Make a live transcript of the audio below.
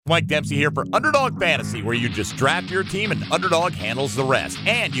Mike Dempsey here for Underdog Fantasy, where you just draft your team and Underdog handles the rest.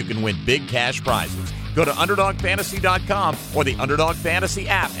 And you can win big cash prizes. Go to UnderdogFantasy.com or the Underdog Fantasy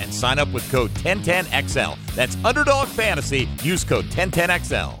app and sign up with code 1010XL. That's Underdog Fantasy. Use code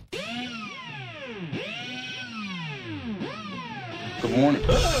 1010XL. Good morning.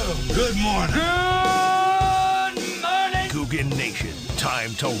 Oh, good morning. Good morning. Coogan Nation.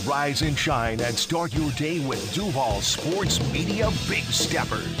 Time to rise and shine and start your day with Duval Sports Media Big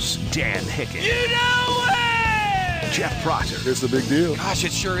Steppers. Dan Hicken. You know it! Jeff Prosser. It's a big deal. Gosh,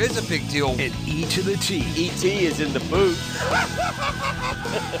 it sure is a big deal. And E to the T. E.T. is in the booth.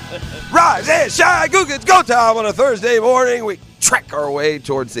 Rise and shine, Cougars, go time on a Thursday morning. We trek our way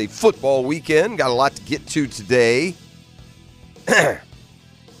towards a football weekend. Got a lot to get to today.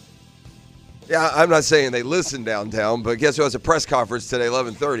 Yeah, I'm not saying they listen downtown, but guess who has a press conference today,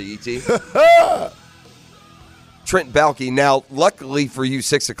 11:30, E.T.? Trent Baalke. Now, luckily for you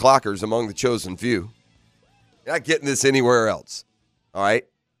 6 o'clockers among the chosen few, you're not getting this anywhere else, all right?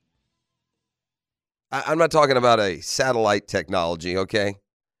 I'm not talking about a satellite technology, okay?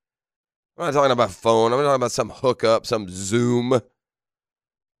 I'm not talking about phone. I'm not talking about some hookup, some Zoom.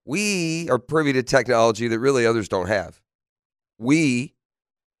 We are privy to technology that really others don't have. We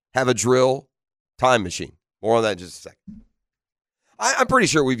have a drill time machine. More on that in just a second. I'm pretty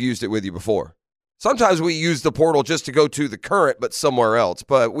sure we've used it with you before. Sometimes we use the portal just to go to the current, but somewhere else.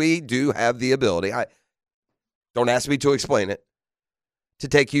 But we do have the ability. Don't ask me to explain it. To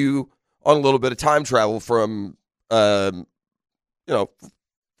take you on a little bit of time travel from, from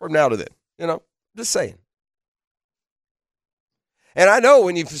now to then. Just saying. And I know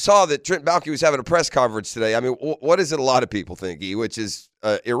when you saw that Trent Baalke was having a press conference today, I mean, what is it a lot of people think, which is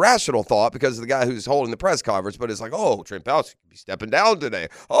irrational thought because of the guy who's holding the press conference, but it's like, oh, Trent Baalke could be stepping down today.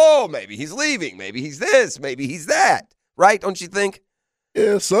 Oh, maybe he's leaving. Maybe he's this. Maybe he's that. Right? Don't you think?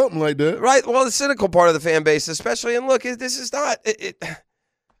 Yeah, something like that. Right? Well, the cynical part of the fan base especially, and look, this is not,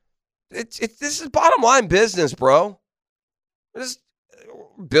 this is bottom line business, bro. We're just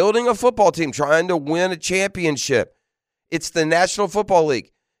building a football team, trying to win a championship. It's the National Football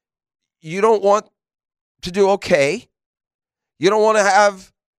League. You don't want to do okay. You don't want to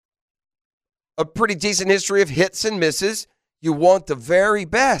have a pretty decent history of hits and misses. You want the very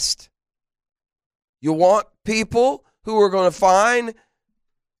best. You want people who are going to find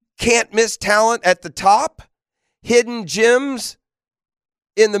can't miss talent at the top, hidden gems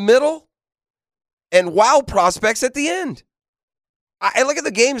in the middle, and wow prospects at the end. I look at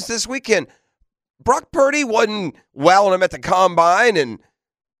the games this weekend. Brock Purdy wasn't wowing him at the combine, and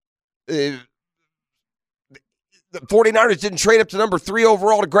the 49ers didn't trade up to number 3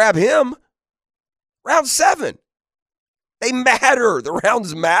 overall to grab him. Round 7. They matter. The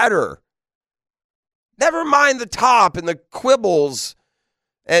rounds matter. Never mind the top and the quibbles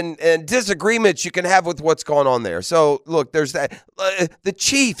and disagreements you can have with what's going on there. So, look, there's that. The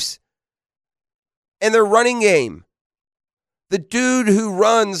Chiefs and their running game. The dude who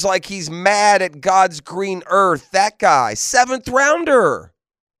runs like he's mad at God's green earth, that guy, 7th rounder.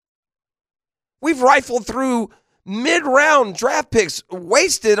 We've rifled through mid-round draft picks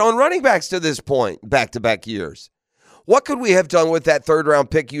wasted on running backs to this point, back-to-back years. What could we have done with that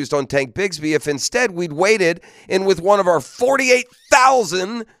 3rd-round pick used on Tank Bigsby if instead we'd waited and with one of our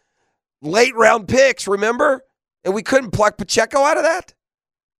 48,000 late-round picks, remember? And we couldn't pluck Pacheco out of that?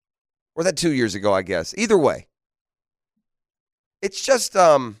 Or that 2 years ago, I guess. Either way. It's just,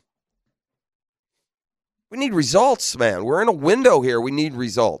 we need results, man. We're in a window here. We need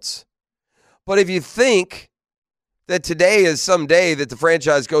results. But if you think that today is some day that the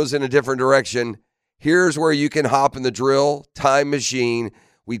franchise goes in a different direction, here's where you can hop in the drill time machine.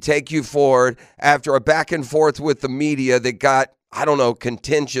 We take you forward after a back and forth with the media that got,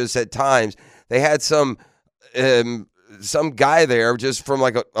 contentious at times. They had some guy there just from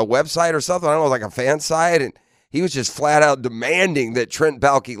like a website or something. I don't know, like a fan site, and he was just flat out demanding that Trent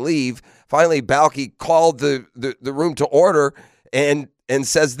Baalke leave. Finally, Baalke called the room to order and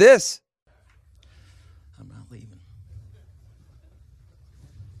says this. I'm not leaving.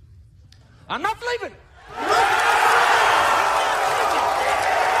 I'm not leaving.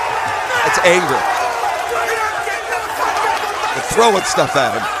 It's anger. They're throwing stuff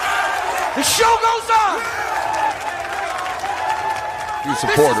at him. The show goes on. You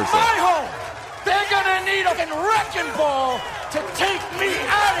supporters This is my home. They're going to need a wrecking ball to take me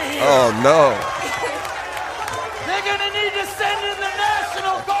out of here. Oh, no. They're going to need to send in the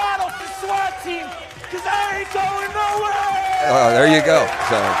National Guard of the SWAT team because I ain't going nowhere. Oh, there you go.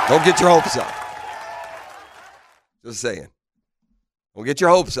 So don't get your hopes up. Just saying. Don't get your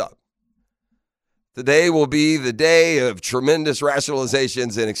hopes up. Today will be the day of tremendous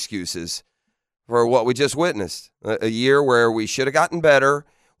rationalizations and excuses for what we just witnessed. A year where we should have gotten better,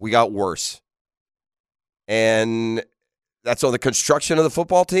 we got worse. And that's on the construction of the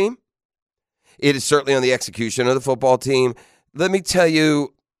football team. It is certainly on the execution of the football team. Let me tell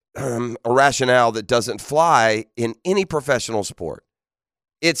you a rationale that doesn't fly in any professional sport.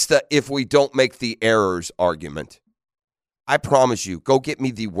 It's the if we don't make the errors argument. I promise you, go get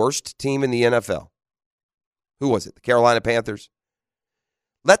me the worst team in the NFL. Who was it? The Carolina Panthers?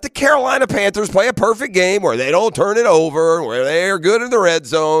 Let the Carolina Panthers play a perfect game where they don't turn it over, where they are good in the red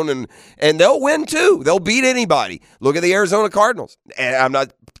zone, and they'll win too. They'll beat anybody. Look at the Arizona Cardinals. And I'm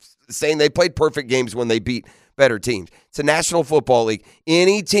not saying they played perfect games when they beat better teams. It's a National Football League.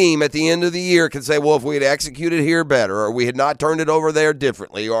 Any team at the end of the year can say, well, if we had executed here better, or we had not turned it over there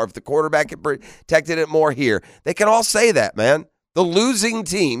differently, or if the quarterback had protected it more here, they can all say that, man. The losing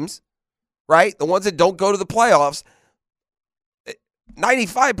teams, right, the ones that don't go to the playoffs,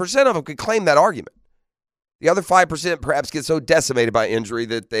 95% of them could claim that argument. The other 5% perhaps get so decimated by injury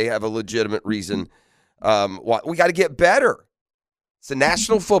that they have a legitimate reason why. We got to get better. It's the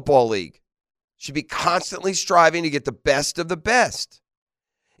National Football League. Should be constantly striving to get the best of the best.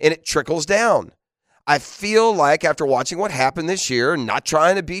 And it trickles down. I feel like after watching what happened this year, not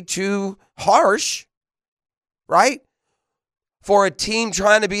trying to be too harsh, right? For a team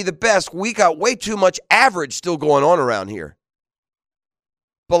trying to be the best, we got way too much average still going on around here.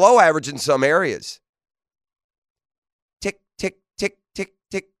 Below average in some areas. Tick, tick, tick, tick,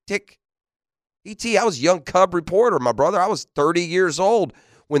 tick, tick. E.T., I was a young Cub reporter, my brother. I was 30 years old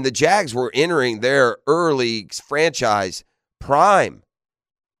when the Jags were entering their early franchise prime.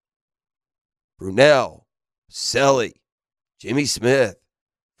 Brunell, Selly, Jimmy Smith,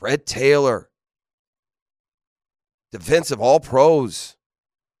 Fred Taylor, defensive all-pros,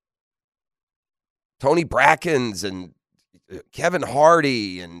 Tony Brackens and Kevin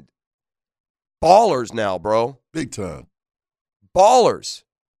Hardy and ballers now, bro. Big time. Ballers.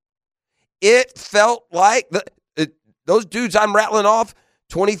 It felt like those dudes I'm rattling off,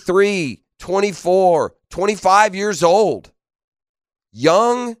 23, 24, 25 years old.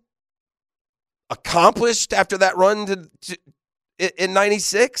 Young, accomplished after that run in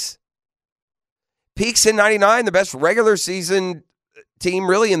 96. Peaks in 99, the best regular season team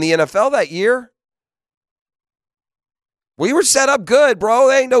really in the NFL that year. We were set up good, bro.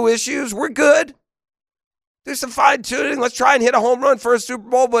 There ain't no issues. We're good. Do some fine-tuning. Let's try and hit a home run for a Super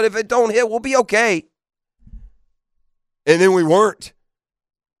Bowl, but if it don't hit, we'll be okay. And then we weren't.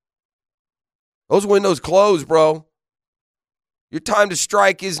 Those windows closed, bro. Your time to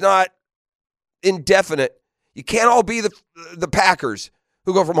strike is not indefinite. You can't all be the Packers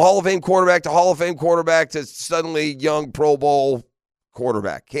who go from Hall of Fame quarterback to Hall of Fame quarterback to suddenly young Pro Bowl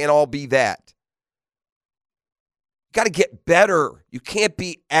quarterback. Can't all be that. You got to get better. You can't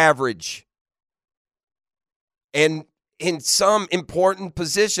be average. And in some important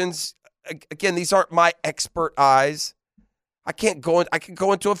positions, again, these aren't my expert eyes. I can go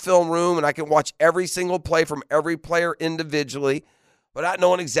into a film room and I can watch every single play from every player individually, without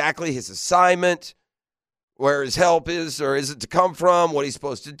knowing exactly his assignment, where his help is or is it to come from, what he's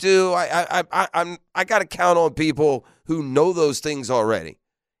supposed to do. I got to count on people who know those things already.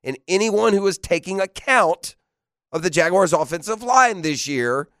 And anyone who is taking account of the Jaguars' offensive line this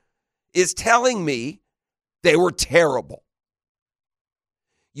year is telling me they were terrible.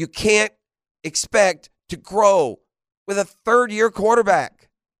 You can't expect to grow with a third-year quarterback.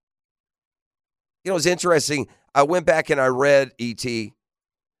 You know, it's interesting. I went back and I read, E.T.,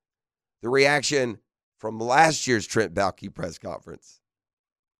 the reaction from last year's Trent Baalke press conference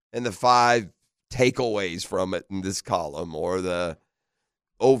and the 5 takeaways from it in this column, or the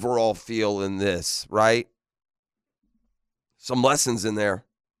overall feel in this, right? Some lessons in there.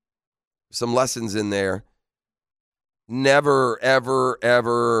 Never, ever,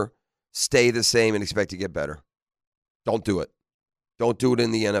 ever stay the same and expect to get better. Don't do it. Don't do it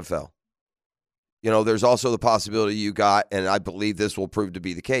in the NFL. You know, there's also the possibility you got, and I believe this will prove to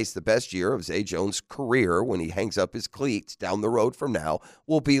be the case, the best year of Zay Jones' career when he hangs up his cleats down the road from now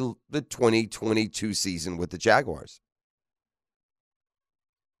will be the 2022 season with the Jaguars.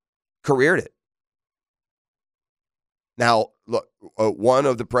 Careered it. Now, look, one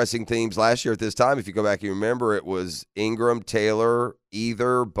of the pressing themes last year at this time, if you go back and remember, it was Ingram, Taylor,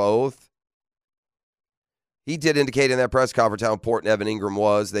 either, both. He did indicate in that press conference how important Evan Ingram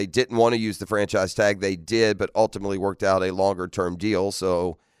was. They didn't want to use the franchise tag. They did, but ultimately worked out a longer-term deal.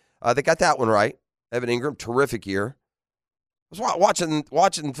 So they got that one right. Evan Ingram, terrific year. I was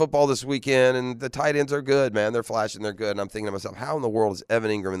watching football this weekend, and the tight ends are good, man. They're flashing. They're good. And I'm thinking to myself, how in the world is Evan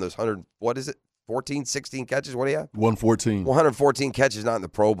Ingram in those 100, what is it, 14, 16 catches. What do you have? 114. 114 catches, not in the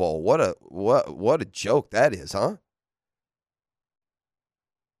Pro Bowl. What a joke that is, huh?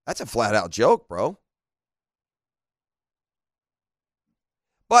 That's a flat-out joke, bro.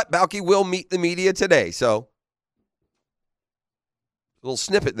 But Balky will meet the media today, so a little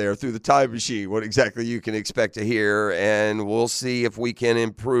snippet there through the time machine, what exactly you can expect to hear, and we'll see if we can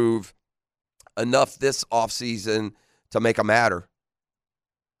improve enough this offseason to make a matter.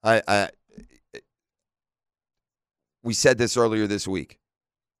 We said this earlier this week.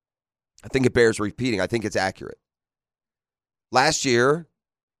 I think it bears repeating. I think it's accurate. Last year,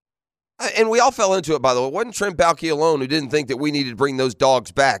 and we all fell into it, by the way. It wasn't Trent Baalke alone who didn't think that we needed to bring those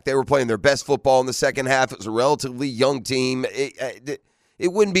dogs back. They were playing their best football in the second half. It was a relatively young team. It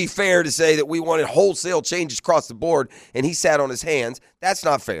wouldn't be fair to say that we wanted wholesale changes across the board, and he sat on his hands. That's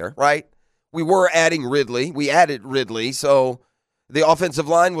not fair, right? We were adding Ridley. We added Ridley, so the offensive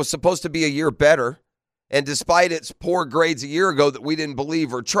line was supposed to be a year better. And despite its poor grades a year ago that we didn't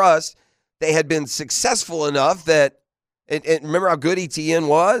believe or trust, they had been successful enough that, and remember how good ETN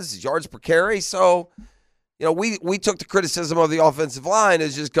was, yards per carry. So, we took the criticism of the offensive line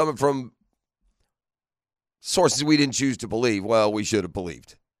as just coming from sources we didn't choose to believe. Well, we should have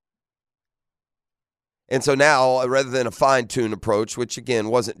believed. And so now, rather than a fine-tuned approach, which, again,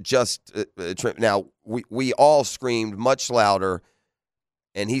 wasn't just a trip. Now, we all screamed much louder,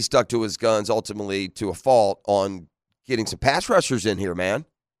 and he stuck to his guns ultimately to a fault on getting some pass rushers in here, man.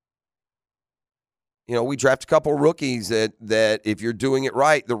 We draft a couple rookies that if you're doing it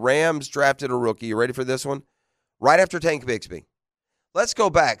right, the Rams drafted a rookie. You ready for this one? Right after Tank Bigsby. Let's go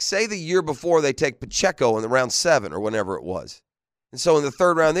back. Say the year before they take Pacheco in the round 7 or whenever it was. And so in the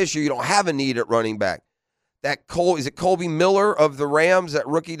third round this year, you don't have a need at running back. Is it Colby Miller of the Rams, that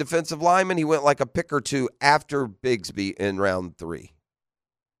rookie defensive lineman? He went like a pick or two after Bigsby in round 3.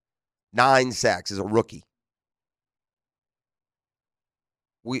 9 sacks as a rookie.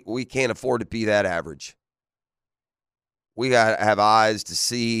 We can't afford to be that average. We got to have eyes to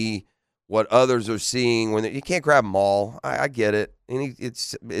see what others are seeing. When you can't grab them all. I get it. And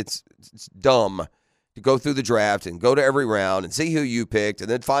it's dumb to go through the draft and go to every round and see who you picked and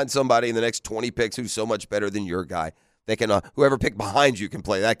then find somebody in the next 20 picks who's so much better than your guy. They can whoever picked behind you can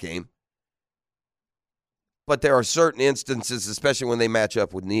play that game. But there are certain instances, especially when they match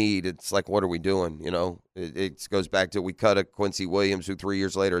up with need, it's like, what are we doing? It goes back to we cut a Quincy Williams who 3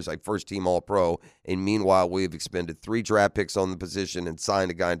 years later is like first-team All-Pro, and meanwhile we've expended 3 draft picks on the position and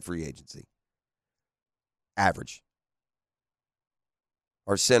signed a guy in free agency. Average.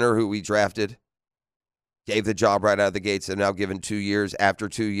 Our center who we drafted gave the job right out of the gates and now given 2 years. After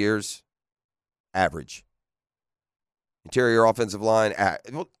 2 years, average. Interior offensive line,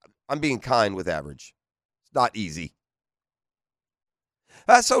 I'm being kind with average. Not easy.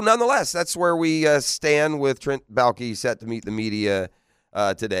 So nonetheless, that's where we stand with Trent Baalke set to meet the media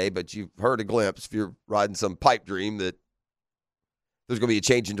today. But you've heard a glimpse, if you're riding some pipe dream, that there's going to be a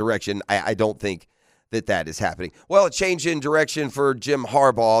change in direction. I don't think that is happening. Well, a change in direction for Jim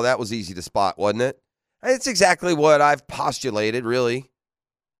Harbaugh, that was easy to spot, wasn't it? It's exactly what I've postulated, really.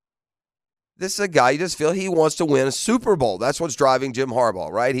 This is a guy you just feel he wants to win a Super Bowl. That's what's driving Jim Harbaugh,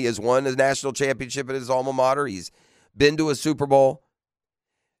 right? He has won a national championship at his alma mater. He's been to a Super Bowl.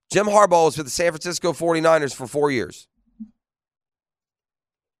 Jim Harbaugh was with the San Francisco 49ers for 4 years.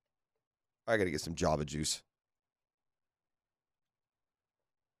 I got to get some Java juice.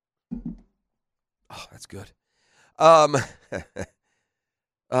 Oh, that's good. Tell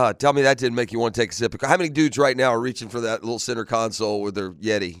me that didn't make you want to take a sip. How many dudes right now are reaching for that little center console with their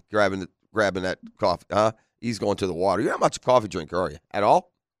Yeti, grabbing that coffee? Huh? He's going to the water. You're not much a coffee drinker, are you? At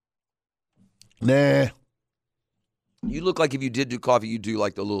all? Nah. You look like if you did do coffee, you do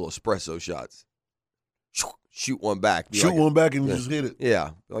like the little espresso shots. Shoot one back. Shoot one back and just hit it. Yeah,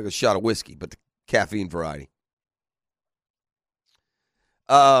 like a shot of whiskey, but the caffeine variety.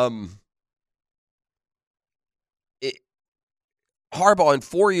 Harbaugh in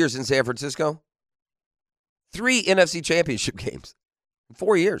 4 years in San Francisco, 3 NFC championship games in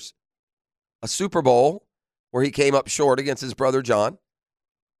 4 years. A Super Bowl where he came up short against his brother John.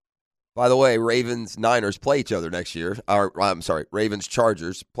 By the way, Ravens-Niners play each other next year.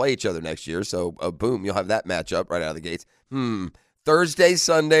 Ravens-Chargers play each other next year. So, boom, you'll have that matchup right out of the gates. Thursday,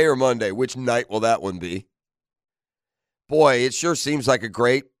 Sunday, or Monday? Which night will that one be? Boy, it sure seems like a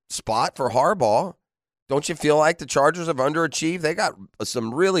great spot for Harbaugh. Don't you feel like the Chargers have underachieved? They got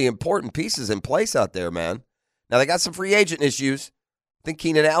some really important pieces in place out there, man. Now, they got some free agent issues. I think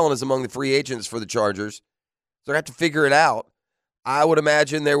Keenan Allen is among the free agents for the Chargers. So they have to figure it out. I would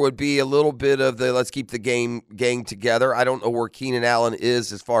imagine there would be a little bit of the let's keep the gang together. I don't know where Keenan Allen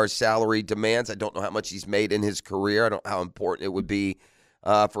is as far as salary demands. I don't know how much he's made in his career. I don't know how important it would be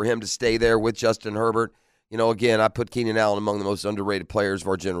for him to stay there with Justin Herbert. Again, I put Keenan Allen among the most underrated players of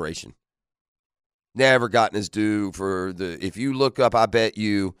our generation. Never gotten his due for if you look up, I bet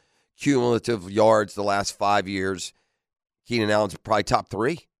you, cumulative yards the last 5 years, Keenan Allen's probably top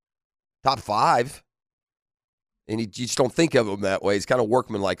 3, top 5. And you just don't think of him that way. He's kind of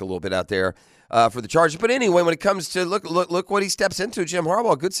workmanlike a little bit out there for the Chargers. But anyway, when it comes to look what he steps into, Jim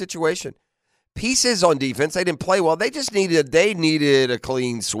Harbaugh, good situation. Pieces on defense. They didn't play well. They needed a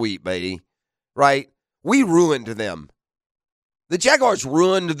clean sweep, baby. Right? We ruined them. The Jaguars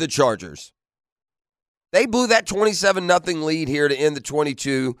ruined the Chargers. They blew that 27-0 lead here to end the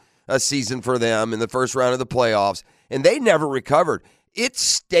 22 season for them in the first round of the playoffs, and they never recovered. It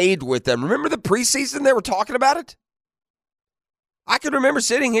stayed with them. Remember the preseason they were talking about it? I can remember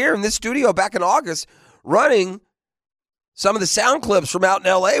sitting here in this studio back in August running some of the sound clips from out in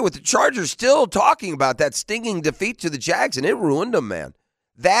L.A. with the Chargers still talking about that stinging defeat to the Jags, and it ruined them, man.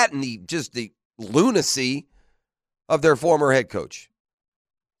 That and the lunacy of their former head coach.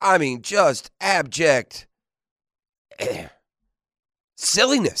 I mean, just abject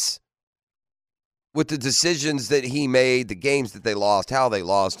silliness with the decisions that he made, the games that they lost, how they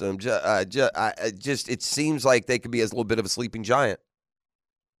lost them. It seems like they could be as a little bit of a sleeping giant.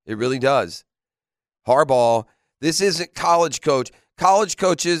 It really does. Harbaugh, this isn't college coach. College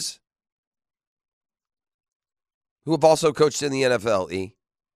coaches who have also coached in the NFL, E.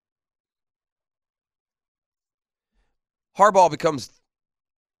 Harbaugh becomes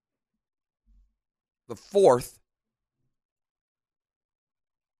the fourth,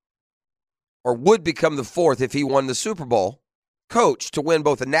 or would become the fourth if he won the Super Bowl, coach to win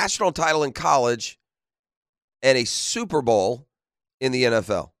both a national title in college and a Super Bowl in the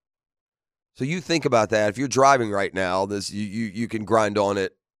NFL. So you think about that. If you're driving right now, you can grind on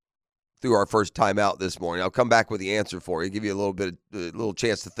it through our first time out this morning. I'll come back with the answer for you, give you a little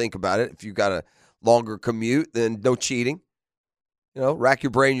chance to think about it. If you've got a longer commute, then no cheating. Rack your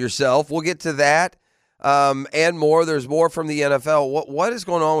brain yourself. We'll get to that and more. There's more from the NFL. What is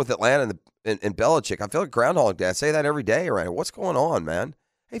going on with Atlanta and Belichick? I feel like Groundhog Day. I say that every day around here. What's going on, man?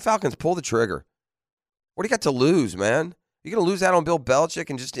 Hey, Falcons, pull the trigger. What do you got to lose, man? You going to lose out on Bill Belichick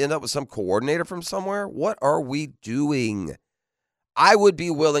and just end up with some coordinator from somewhere? What are we doing? I would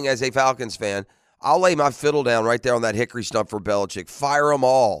be willing, as a Falcons fan, I'll lay my fiddle down right there on that hickory stump for Belichick. Fire them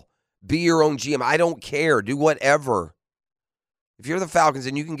all. Be your own GM. I don't care. Do whatever. If you're the Falcons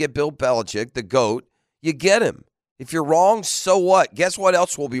and you can get Bill Belichick, the GOAT, you get him. If you're wrong, so what? Guess what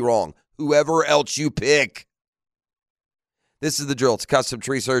else will be wrong? Whoever else you pick. This is The Drill. It's Custom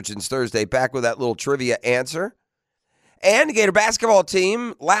Tree Surgeons Thursday. Back with that little trivia answer. And the Gator basketball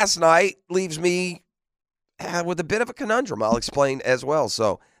team last night leaves me with a bit of a conundrum. I'll explain as well.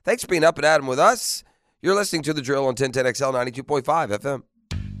 So thanks for being up and at 'em with us. You're listening to The Drill on 1010XL 92.5 FM.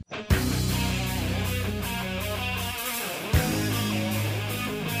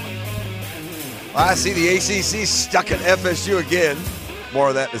 I see the ACC stuck at FSU again. More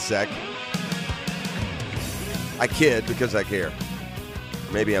on that in a sec. I kid because I care.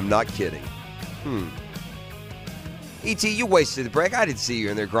 Maybe I'm not kidding. E.T., you wasted the break. I didn't see you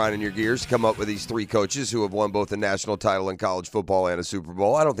in there grinding your gears to come up with these three coaches who have won both a national title in college football and a Super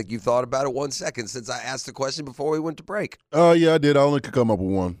Bowl. I don't think you thought about it 1 second since I asked the question before we went to break. Oh, yeah, I did. I only could come up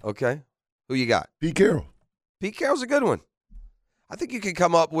with one. Okay. Who you got? Pete Carroll. Pete Carroll's a good one. I think you could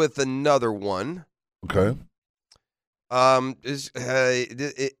come up with another one. Okay.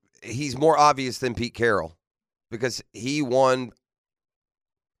 He's more obvious than Pete Carroll because he won.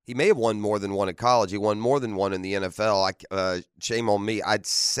 He may have won more than one in college. He won more than one in the NFL. Shame on me. I'd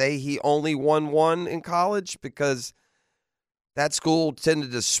say he only won one in college because that school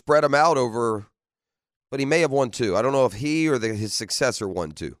tended to spread them out over. But he may have won two. I don't know if he or his successor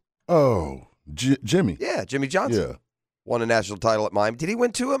won two. Oh, Jimmy. Yeah, Jimmy Johnson. Yeah. Won a national title at Miami. Did he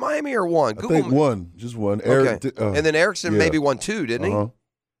win two at Miami or one? I think one. Just one. Okay. And then Erickson maybe won two, didn't he?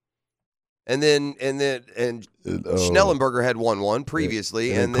 And then Schnellenberger had won one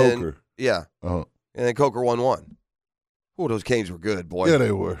previously, and then Coker. Yeah, and then Coker won one. Oh, those games were good, boy. Yeah,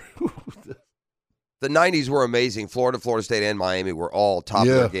 they were. The 90s were amazing. Florida, Florida State, and Miami were all top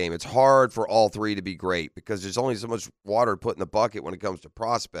of their game. It's hard for all three to be great because there's only so much water put in the bucket when it comes to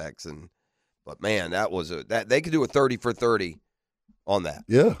prospects. But man, that was that they could do a 30 for 30 on that.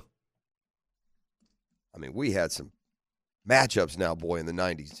 Yeah. I mean, we had some matchups now, boy, in the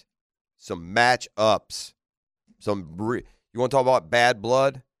 90s. Some matchups. You want to talk about bad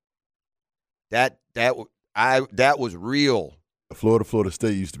blood? That was real. Florida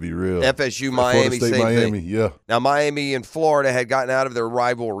State used to be real. FSU, Miami, Florida State, same Miami, thing. yeah. Now, Miami and Florida had gotten out of their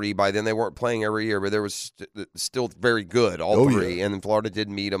rivalry by then. They weren't playing every year, but they were still very good, all three. Yeah. And then Florida did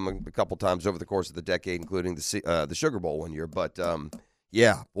meet them a couple times over the course of the decade, including the Sugar Bowl one year. But,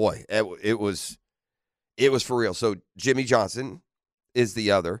 yeah, boy, it was for real. So Jimmy Johnson is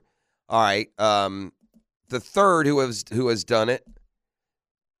the other. All right. The third who has done it,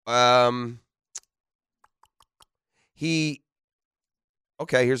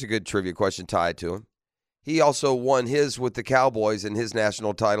 okay, here's a good trivia question tied to him. He also won his with the Cowboys in his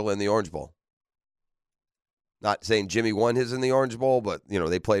national title in the Orange Bowl. Not saying Jimmy won his in the Orange Bowl, but,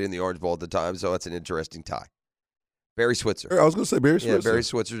 they played in the Orange Bowl at the time, so that's an interesting tie. Barry Switzer. I was going to say Barry Switzer. Yeah, Barry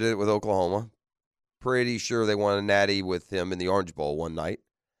Switzer did it with Oklahoma. Pretty sure they won a natty with him in the Orange Bowl one night.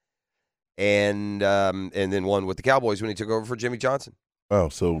 And then won with the Cowboys when he took over for Jimmy Johnson. Oh,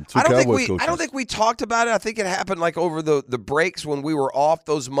 so Cowboys coaches. I don't think we talked about it. I think it happened like over the breaks when we were off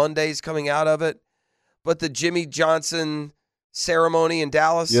those Mondays coming out of it. But the Jimmy Johnson ceremony in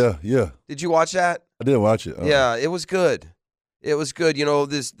Dallas. Yeah. Did you watch that? I didn't watch it. Yeah, it was good. It was good.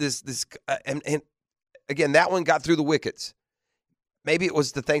 This and again, that one got through the wickets. Maybe it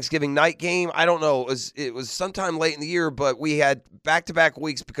was the Thanksgiving night game. I don't know. It was sometime late in the year, but we had back-to-back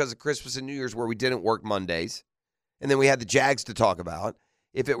weeks because of Christmas and New Year's where we didn't work Mondays. And then we had the Jags to talk about.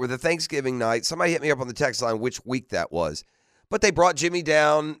 If it were the Thanksgiving night, somebody hit me up on the text line which week that was. But they brought Jimmy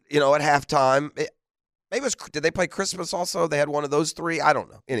down, at halftime. Did they play Christmas also? They had one of those three? I don't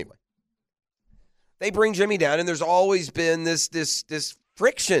know. Anyway. They bring Jimmy down, and there's always been this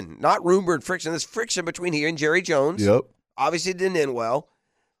friction, not rumored friction, this friction between he and Jerry Jones. Yep. Obviously it didn't end well.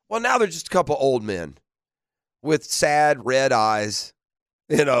 Well, now they're just a couple old men with sad red eyes,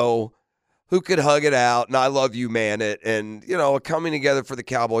 who could hug it out, and I love you, man, it, and, coming together for the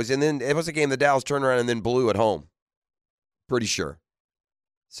Cowboys. And then it was a game the Dallas turned around and then blew at home. Pretty sure.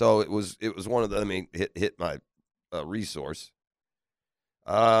 So it was one of the, hit my resource.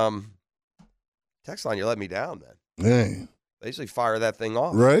 Text line, you let me down, man. Dang. They usually fire that thing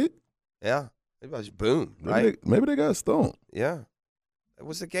off. Right? Yeah. It was boom, right? Maybe they got stoned. Yeah. It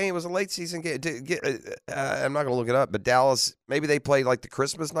was a game. It was a late season game. I'm not going to look it up, but Dallas, maybe they played like the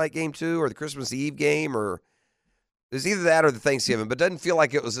Christmas night game too, or the Christmas Eve game, or it was either that or the Thanksgiving, but it doesn't feel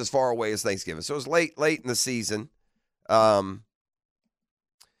like it was as far away as Thanksgiving. So it was late in the season. Bobby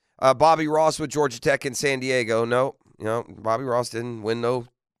Ross with Georgia Tech in San Diego. No, Bobby Ross didn't win no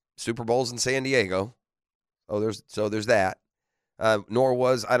Super Bowls in San Diego. Oh, there's that. Nor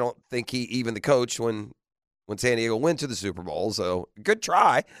was, I don't think, he even the coach when San Diego went to the Super Bowl. So good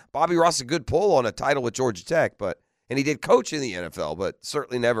try. Bobby Ross a good pull on a title with Georgia Tech, and he did coach in the NFL, but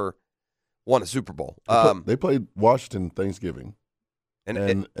certainly never won a Super Bowl. They played Washington Thanksgiving,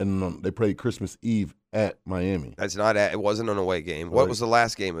 and they played Christmas Eve at Miami. That's not it wasn't an away game. What was the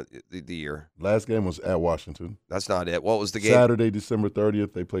last game of the year? Last game was at Washington. That's not it. What was the game? Saturday, December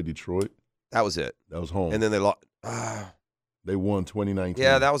 30th, they played Detroit. That was it. That was home. And then they lost. They won 2019.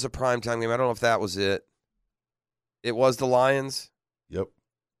 Yeah, that was a primetime game. I don't know if that was it. It was the Lions. Yep.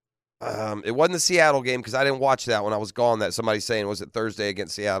 It wasn't the Seattle game because I didn't watch that when I was gone. That somebody's saying, was it Thursday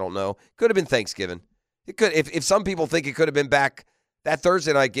against Seattle? No. Could have been Thanksgiving. It could. If some people think it could have been back, that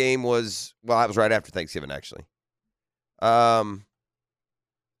Thursday night game was, that was right after Thanksgiving, actually.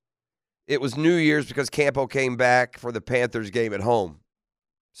 It was New Year's because Campo came back for the Panthers game at home.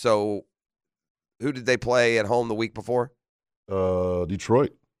 So who did they play at home the week before?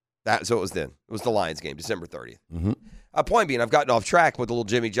 Detroit. So it was then. It was the Lions game, December 30th. Mm-hmm. Point being, I've gotten off track with the little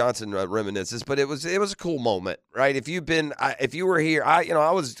Jimmy Johnson reminiscences, but it was a cool moment, right? If you were here,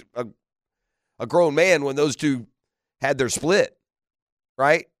 I was a grown man when those two had their split,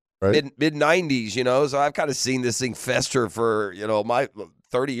 right? Mid 90s, so I've kind of seen this thing fester for my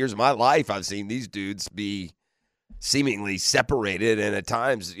 30 years of my life. I've seen these dudes be seemingly separated and at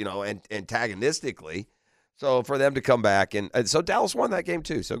times antagonistically. So for them to come back, and so Dallas won that game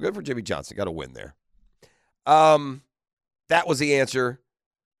too. So good for Jimmy Johnson. Got a win there. That was the answer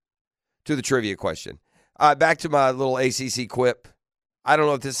to the trivia question. Back to my little ACC quip. I don't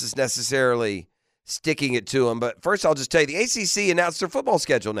know if this is necessarily sticking it to them, but first I'll just tell you, the ACC announced their football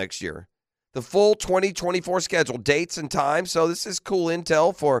schedule next year. The full 2024 schedule, dates and times. So this is cool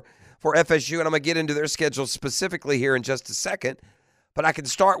intel for FSU, and I'm going to get into their schedule specifically here in just a second. But I can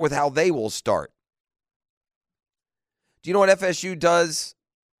start with how they will start. Do you know what FSU does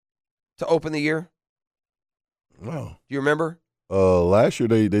to open the year? Wow. Do you remember? Last year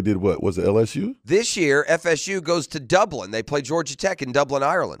they did what? Was it LSU? This year, FSU goes to Dublin. They play Georgia Tech in Dublin,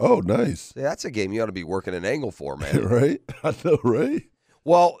 Ireland. Oh, nice. Yeah, that's a game you ought to be working an angle for, man. Right? I know, right?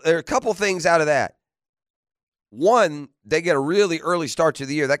 Well, there are a couple things out of that. One, they get a really early start to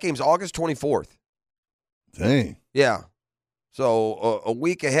the year. That game's August 24th. Dang. Yeah. So a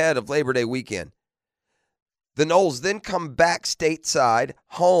week ahead of Labor Day weekend. The Noles then come back stateside,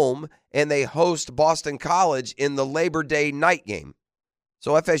 home, and they host Boston College in the Labor Day night game.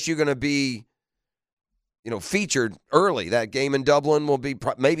 So FSU going to be, featured early. That game in Dublin will be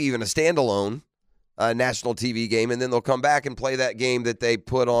maybe even a standalone national TV game, and then they'll come back and play that game that they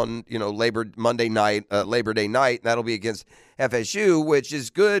put on, Labor Day night, and that'll be against FSU, which is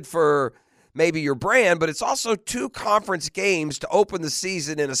good for maybe your brand, but it's also 2 conference games to open the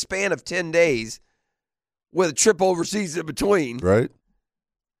season in a span of 10 days with a trip overseas in between. Right.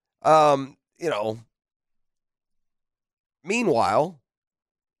 Meanwhile,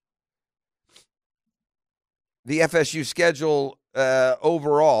 the FSU schedule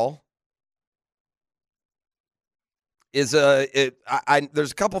overall is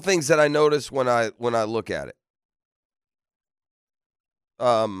there's a couple things that I notice when I look at it.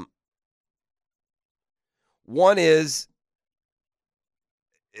 One is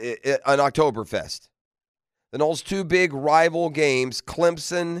an Oktoberfest. The Noles' 2 big rival games,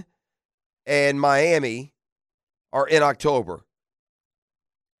 Clemson and Miami, are in October.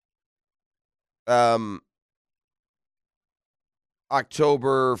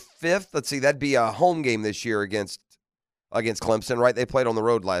 October 5th, let's see, that'd be a home game this year against Clemson, right? They played on the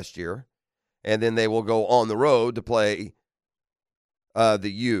road last year. And then they will go on the road to play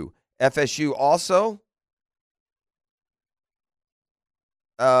the U. FSU also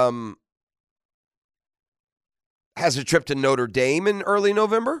has a trip to Notre Dame in early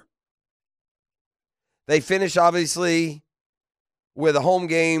November. They finish, obviously, with a home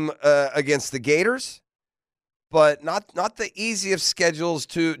game against the Gators, but not the easiest schedules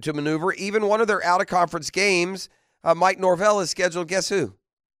to maneuver. Even one of their out-of-conference games, Mike Norvell is scheduled, guess who?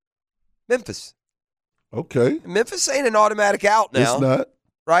 Memphis. Okay. Memphis ain't an automatic out now. It's not.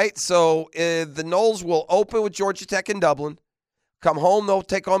 Right? So the Noles will open with Georgia Tech in Dublin. Come home, they'll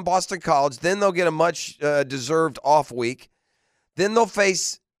take on Boston College. Then they'll get a much deserved off week. Then they'll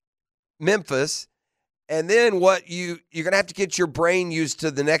face Memphis. And then you're going to have to get your brain used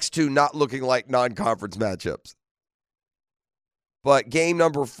to the next 2 not looking like non-conference matchups. But game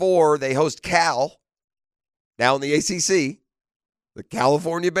number 4, they host Cal, now in the ACC. The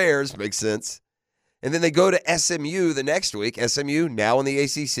California Bears, makes sense. And then they go to SMU the next week. SMU, now in the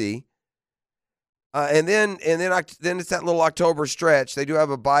ACC. And then it's that little October stretch. They do have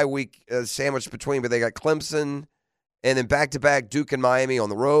a bye week sandwiched between, but they got Clemson and then back-to-back Duke and Miami on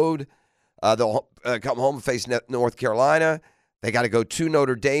the road. They'll come home and face North Carolina. They got to go to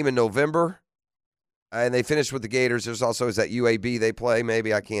Notre Dame in November. And they finish with the Gators. There's also, is that UAB they play?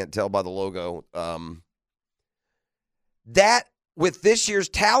 Maybe, I can't tell by the logo. That, with this year's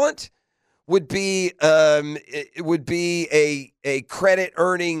talent, would be a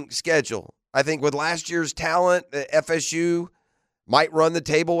credit-earning schedule. I think with last year's talent, FSU might run the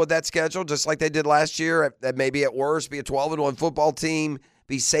table with that schedule, just like they did last year. That maybe at worst be a 12-1 football team,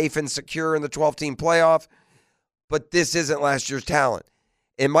 be safe and secure in the 12-team playoff. But this isn't last year's talent.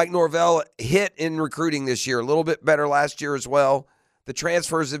 And Mike Norvell hit in recruiting this year, a little bit better last year as well. The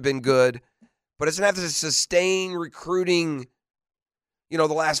transfers have been good, but it's going to have to sustain recruiting, the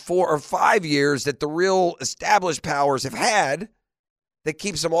last 4 or 5 years that the real established powers have had that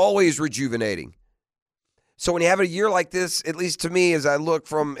keeps them always rejuvenating. So when you have a year like this, at least to me, as I look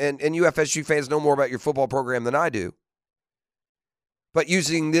from, and you FSU fans know more about your football program than I do, but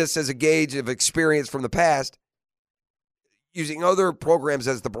using this as a gauge of experience from the past, using other programs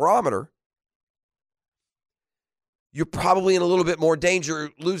as the barometer, you're probably in a little bit more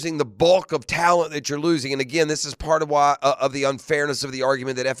danger losing the bulk of talent that you're losing. And again, this is part of why of the unfairness of the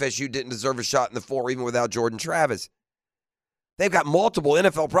argument that FSU didn't deserve a shot in the 4 even without Jordan Travis. They've got multiple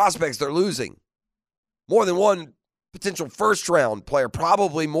NFL prospects they're losing. More than one potential first-round player,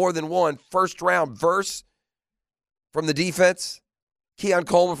 probably more than one first-round verse from the defense. Keon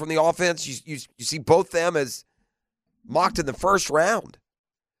Coleman from the offense. You see both them as mocked in the first round.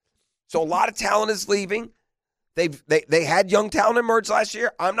 So a lot of talent is leaving. They had young talent emerge last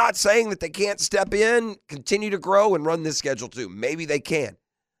year. I'm not saying that they can't step in, continue to grow, and run this schedule too. Maybe they can.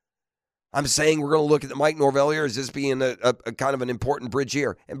 I'm saying we're going to look at the Mike Norvell here as this being a kind of an important bridge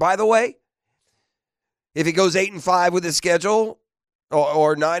year. And by the way, if he goes 8-5 with his schedule,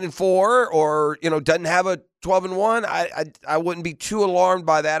 or 9-4, or doesn't have a 12-1, I wouldn't be too alarmed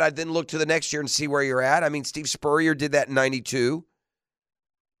by that. I'd then look to the next year and see where you're at. I mean, Steve Spurrier did that in '92.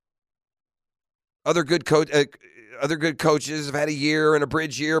 Other good coaches have had a year and a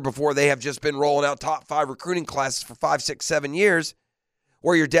bridge year before they have just been rolling out top 5 recruiting classes for 5, 6, 7 years.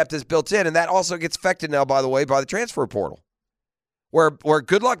 where your depth is built in. And that also gets affected now, by the way, by the transfer portal. Where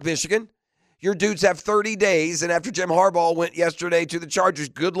good luck, Michigan. Your dudes have 30 days, and after Jim Harbaugh went yesterday to the Chargers,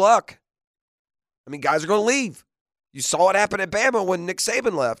 good luck. I mean, guys are going to leave. You saw it happen at Bama when Nick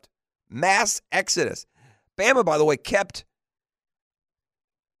Saban left. Mass exodus. Bama, by the way, kept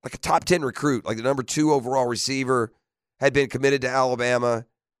like a top 10 recruit, like the number 2 overall receiver, had been committed to Alabama.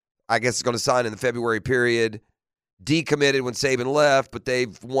 I guess it's going to sign in the February period. Decommitted when Saban left, but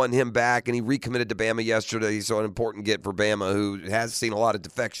they've won him back, and he recommitted to Bama yesterday. So an important get for Bama, who has seen a lot of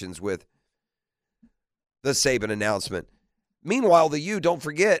defections with the Saban announcement. Meanwhile, the U, don't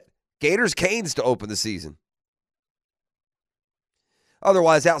forget, Gators Canes to open the season.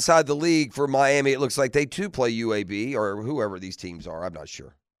 Otherwise, outside the league for Miami, it looks like they too play UAB or whoever these teams are. I'm not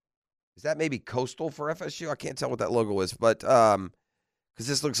sure. Is that maybe Coastal for FSU? I can't tell what that logo is, but because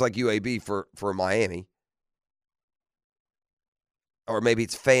this looks like UAB for Miami. Or maybe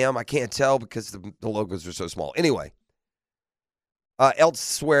it's FAM. I can't tell because the logos are so small. Anyway,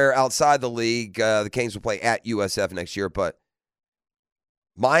 elsewhere outside the league, the Canes will play at USF next year, but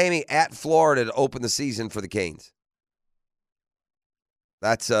Miami at Florida to open the season for the Canes.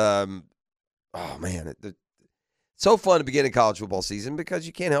 That's, oh man, it's so fun to begin a college football season because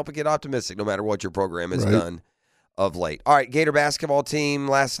you can't help but get optimistic no matter what your program has done of late. All right, Gator basketball team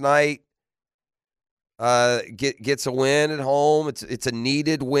last night gets a win at home. It's a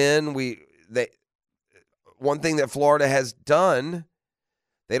needed win. One thing that Florida has done,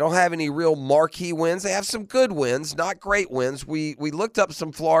 they don't have any real marquee wins. They have some good wins, not great wins. We looked up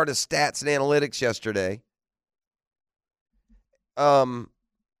some Florida stats and analytics yesterday.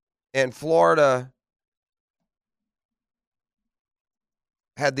 And Florida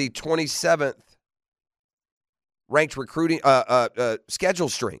had the 27th ranked recruiting schedule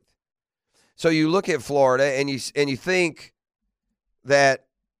strength. So you look at Florida and you think that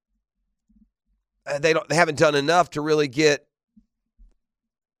they haven't done enough to really get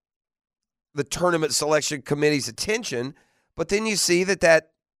the tournament selection committee's attention, but then you see that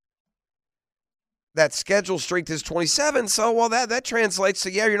schedule strength is 27. So, well, that translates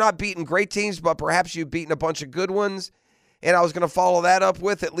to, you're not beating great teams, but perhaps you've beaten a bunch of good ones. And I was going to follow that up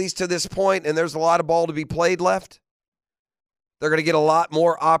with, at least to this point, and there's a lot of ball to be played left. They're going to get a lot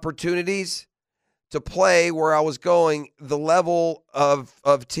more opportunities to play where I was going, the level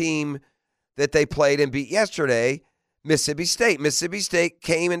of team that they played and beat yesterday, Mississippi State. Mississippi State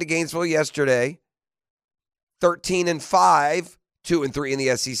came into Gainesville yesterday, 13-5. 2-3 in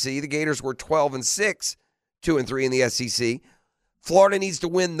the SEC. The Gators were 12-6, 2-3 in the SEC. Florida needs to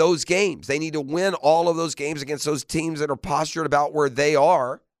win those games. They need to win all of those games against those teams that are postured about where they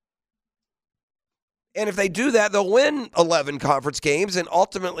are. And if they do that, they'll win 11 conference games, and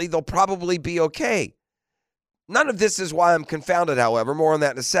ultimately they'll probably be okay. None of this is why I'm confounded, however. More on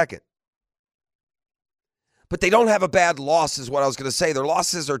that in a second. But they don't have a bad loss, is what I was going to say. Their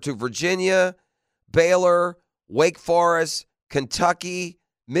losses are to Virginia, Baylor, Wake Forest, Kentucky,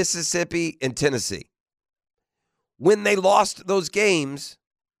 Mississippi, and Tennessee. When they lost those games,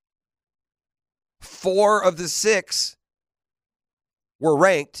 4 of the 6 were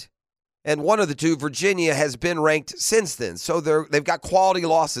ranked, and 1 of the 2, Virginia, has been ranked since then. So they've got quality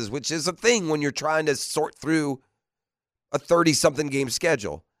losses, which is a thing when you're trying to sort through a 30-something game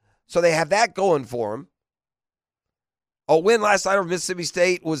schedule. So they have that going for them. A win last night over Mississippi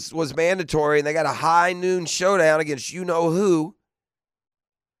State was mandatory, and they got a high noon showdown against you-know-who.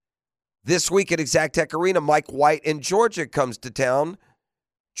 This week at Exact Tech Arena, Mike White in Georgia comes to town.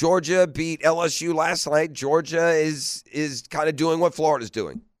 Georgia beat LSU last night. Georgia is kind of doing what Florida's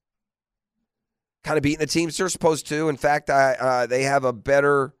doing. Kind of beating the teams they're supposed to. In fact, they have a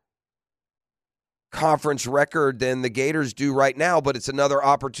better conference record than the Gators do right now, but it's another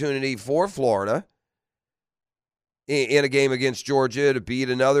opportunity for Florida in a game against Georgia to beat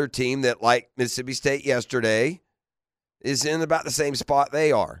another team that, like Mississippi State yesterday, is in about the same spot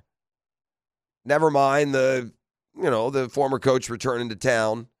they are. Never mind the former coach returning to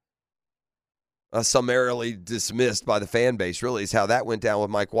town, summarily dismissed by the fan base, really, is how that went down with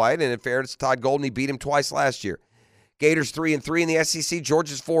Mike White. And in fairness, Todd Golden, he beat him twice last year. Gators 3-3 in the SEC.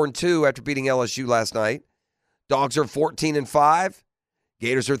 Georgia's 4-2 after beating LSU last night. Dogs are 14-5.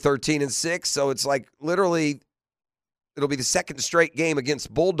 Gators are 13-6. So it's like literally it'll be the second straight game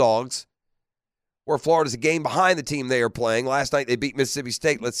against Bulldogs where Florida's a game behind the team they are playing. Last night they beat Mississippi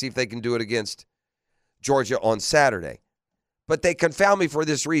State. Let's see if they can do it against Georgia on Saturday. But they confound me for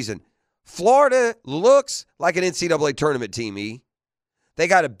this reason. Florida looks like an NCAA tournament team, E. They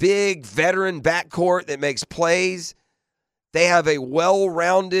got a big veteran backcourt that makes plays. They have a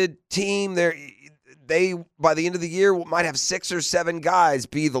well-rounded team. They they, by the end of the year, might have 6 or 7 guys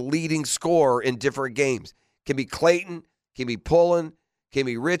be the leading scorer in different games. Can be Clayton, can be Pullen, can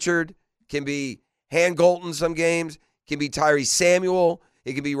be Richard, can be Golton some games, can be Tyree Samuel,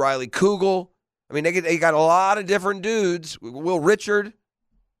 it can be Riley Kugel. I mean, they got a lot of different dudes. Will Richard,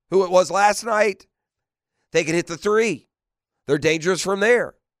 who it was last night, they can hit the 3. They're dangerous from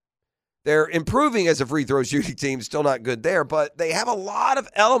there. They're improving as a free throw shooting team, still not good there, but they have a lot of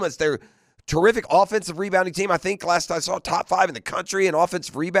elements. They're a terrific offensive rebounding team. I think last I saw top 5 in the country in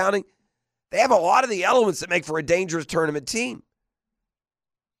offensive rebounding. They have a lot of the elements that make for a dangerous tournament team.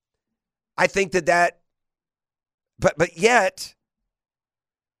 I think that but yet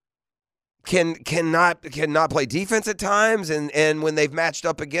cannot play defense at times, and when they've matched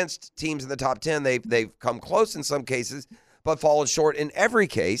up against teams in the top 10, they've come close in some cases, but fallen short in every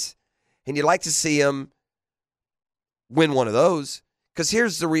case. And you'd like to see them win one of those, because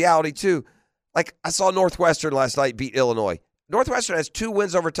here's the reality too. Like, I saw Northwestern last night beat Illinois. Northwestern has 2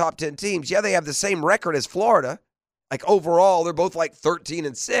 wins over top 10 teams. Yeah, they have the same record as Florida. Like, overall, they're both like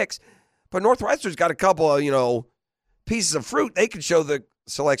 13-6. But Northwestern's got a couple of, pieces of fruit they could show the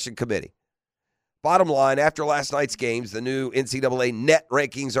selection committee. Bottom line, after last night's games, the new NCAA net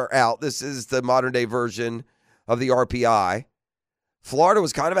rankings are out. This is the modern-day version of the RPI. Florida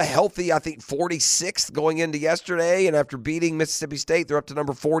was kind of a healthy, I think, 46th going into yesterday, and after beating Mississippi State, they're up to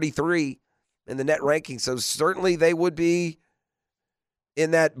number 43 in the net ranking. So certainly they would be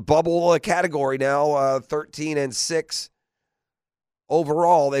in that bubble category now, 13-6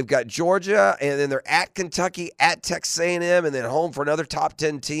 overall. They've got Georgia, and then they're at Kentucky, at Texas A&M, and then home for another top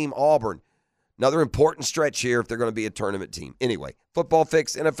 10 team, Auburn. Another important stretch here if they're going to be a tournament team. Anyway, football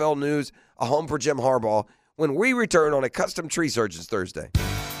fix, NFL news, a home for Jim Harbaugh when we return on a Custom Tree Surgeons Thursday.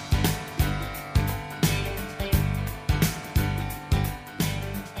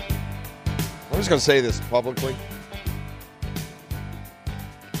 I'm just going to say this publicly.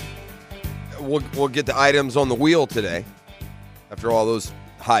 We'll get the items on the wheel today after all those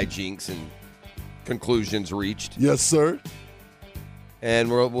hijinks and conclusions reached. Yes, sir. And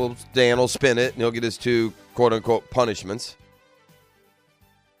Dan will spin it, and he'll get his 2 quote-unquote punishments.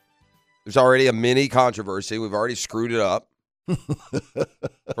 There's already a mini controversy. We've already screwed it up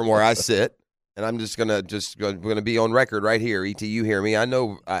from where I sit. And I'm just gonna be on record right here. E.T., you hear me. I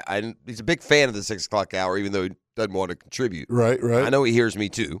know he's a big fan of the 6 o'clock hour, even though he doesn't want to contribute. Right. I know he hears me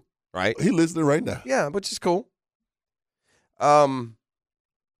too, right? He's listening right now. Yeah, which is cool.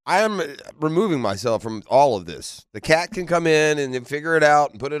 I am removing myself from all of this. The cat can come in and then figure it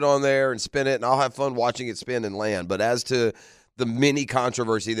out and put it on there and spin it, and I'll have fun watching it spin and land. But as to the mini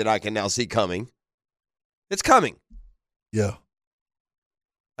controversy that I can now see coming, it's coming. Yeah.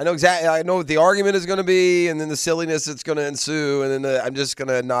 I know exactly. I know what the argument is going to be, and then the silliness that's going to ensue, and then I'm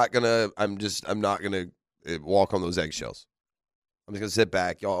not gonna walk on those eggshells. I'm just gonna sit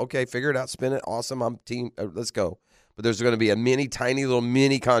back, y'all. Okay, figure it out, spin it, awesome. I'm team. Let's go. But there's going to be a tiny little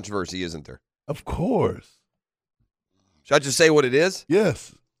mini controversy, isn't there? Of course. Should I just say what it is?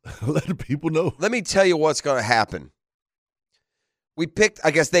 Yes. Let the people know. Let me tell you what's going to happen.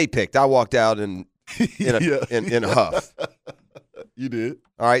 I guess they picked. I walked out in a huff. You did.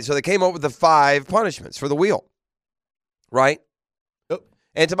 All right, so they came up with the 5 punishments for the wheel, right? Yep.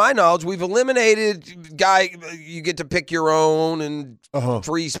 And to my knowledge, we've eliminated you get to pick your own and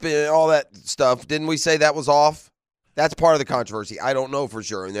free spin, all that stuff. Didn't we say that was off? That's part of the controversy. I don't know for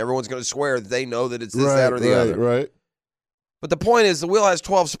sure, and everyone's going to swear that they know that it's this, that, or the other. Right. But the point is, the wheel has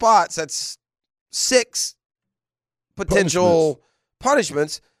 12 spots. That's 6 potential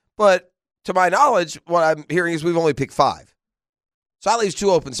punishments. But to my knowledge, what I'm hearing is we've only picked 5. So that leaves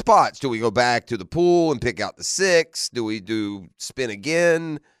 2 open spots. Do we go back to the pool and pick out the 6? Do we do spin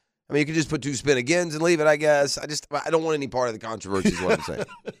again? I mean, you can just put 2 spin agains and leave it, I guess. I don't want any part of the controversy is what I'm saying.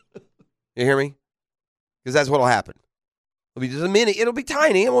 You hear me? Because that's what will happen. It'll be just a mini. It'll be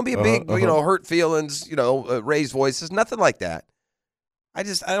tiny. It won't be a big, hurt feelings, raised voices, nothing like that. I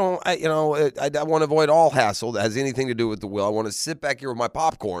want to avoid all hassle that has anything to do with the wheel. I want to sit back here with my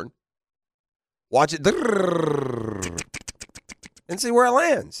popcorn, watch it, and see where it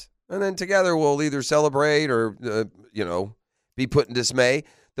lands. And then together we'll either celebrate or, be put in dismay.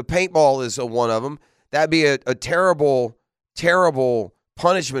 The paintball is one of them. That'd be a terrible, terrible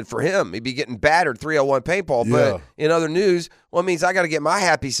punishment for him. He'd be getting battered 301 paintball. Yeah. But in other news, it means I got to get my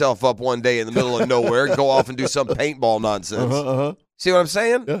happy self up one day in the middle of nowhere and go off and do some paintball nonsense. See what I'm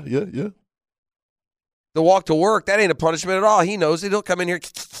saying? Yeah. The walk to work, that ain't a punishment at all. He knows it. He'll come in here.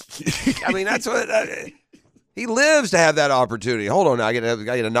 I mean, that's what he lives to have that opportunity. Hold on now. I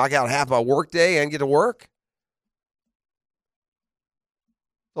got to knock out half my work day and get to work.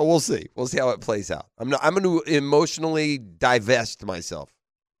 So we'll see. We'll see how it plays out. I'm going to emotionally divest myself,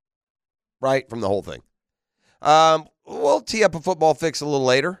 right, from the whole thing. We'll tee up a football fix a little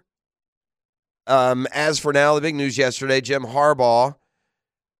later. As for now, the big news yesterday, Jim Harbaugh.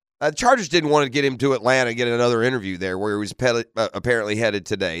 The Chargers didn't want to get him to Atlanta and get another interview there where he was apparently headed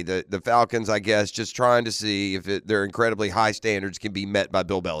today. The Falcons, I guess, just trying to see if their incredibly high standards can be met by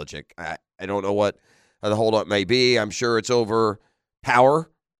Bill Belichick. I don't know what the holdup may be. I'm sure it's over power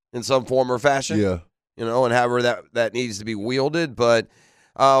in some form or fashion. Yeah. And however that needs to be wielded. But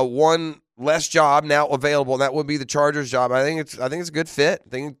one less job now available, and that would be the Chargers job. I think it's a good fit.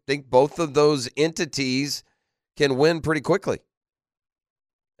 I think both of those entities can win pretty quickly.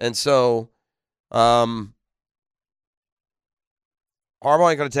 And so, Harbaugh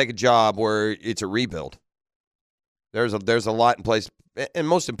ain't going to take a job where it's a rebuild. There's a lot in place, and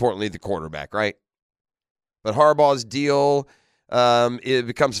most importantly, the quarterback, right? But Harbaugh's deal, it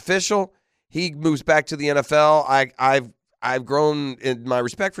becomes official. He moves back to the NFL. I've grown in my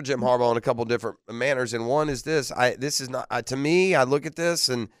respect for Jim Harbaugh in a couple different manners, and one is this. This is not to me. I look at this,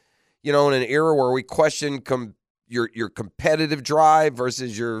 and in an era where we question your competitive drive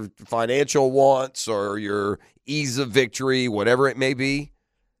versus your financial wants or your ease of victory, whatever it may be.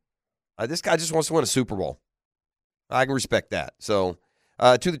 This guy just wants to win a Super Bowl. I can respect that. So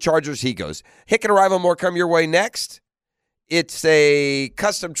to the Chargers he goes. Hicken arrival, more come your way next. It's a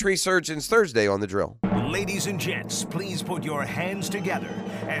Custom Tree Surgeons Thursday on the drill. Ladies and gents, please put your hands together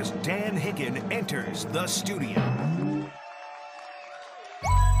as Dan Hicken enters the studio.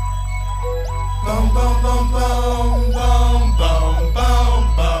 Boom, boom, boom, boom, boom, boom, boom, boom,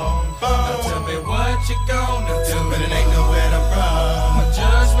 boom. Now tell me what you gonna do, but it ain't nowhere to run. When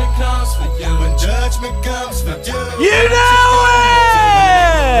judgment comes for you, when judgment comes for you, you know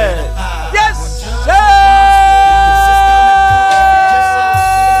it! Yes, sir!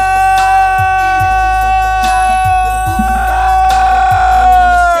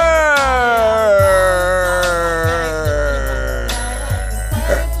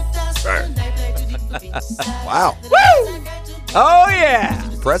 Wow. Woo! Oh,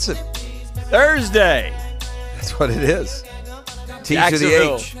 yeah. Impressive. Thursday. That's what it is. T to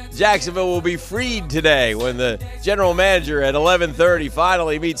the H. Jacksonville will be freed today when the general manager at 11:30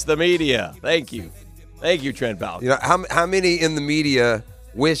 finally meets the media. Thank you. Thank you, Trent Baalke. How many in the media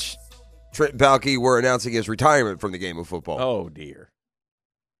wish Trent Baalke were announcing his retirement from the game of football? Oh, dear.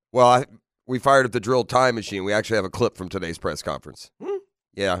 Well, we fired up the drill time machine. We actually have a clip from today's press conference.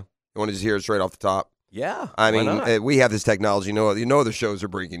 Yeah. You want to just hear it straight off the top? Yeah. I mean, we have this technology. The shows are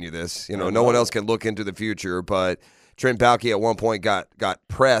bringing you this. No one else can look into the future. But Trent Baalke at one point got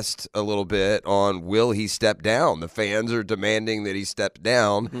pressed a little bit on will he step down. The fans are demanding that he step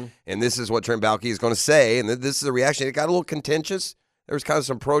down, and this is what Trent Baalke is going to say. And this is the reaction. It got a little contentious. There was kind of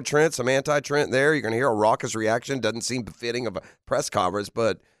some pro-Trent, some anti-Trent there. You're going to hear a raucous reaction. Doesn't seem befitting of a press conference,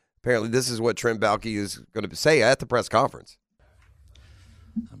 but apparently this is what Trent Baalke is going to say at the press conference.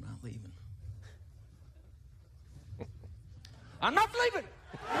 I'm not leaving. I'm not leaving.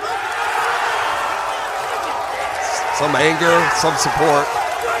 Some anger, some support.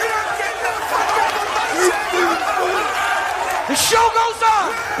 The show goes on.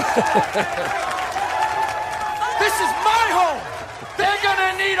 This is my home. They're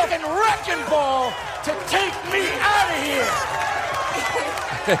gonna need a fucking wrecking ball to take me out of here.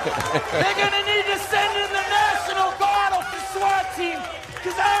 They're gonna need to send in the National Guard of the SWAT team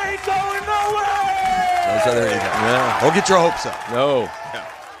because I ain't going nowhere. So there you go. Yeah. Don't get your hopes up. No.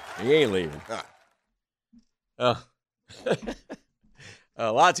 He ain't leaving.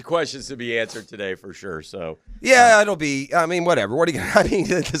 Lots of questions to be answered today for sure. So yeah, it'll be. I mean, whatever. What do you? I mean,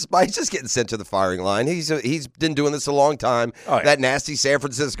 he's just getting sent to the firing line. He's been doing this a long time. Oh, yeah. That nasty San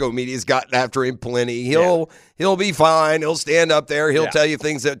Francisco media's gotten after him plenty. He'll be fine. He'll stand up there. He'll tell you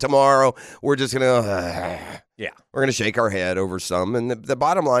things that tomorrow we're just gonna. We're gonna shake our head over some. And the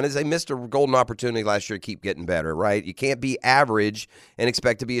bottom line is they missed a golden opportunity last year to keep getting better. Right? You can't be average and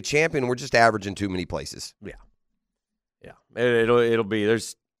expect to be a champion. We're just average in too many places. Yeah. It'll be.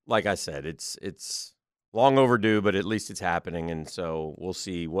 There's, like I said, it's long overdue, but at least it's happening, and so we'll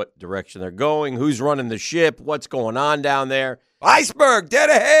see what direction they're going, who's running the ship, what's going on down there. Iceberg dead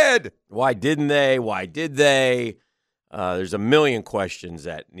ahead. Why didn't they? Why did they? There's a million questions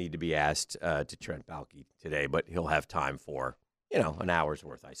that need to be asked to Trent Baalke today, but he'll have time for an hour's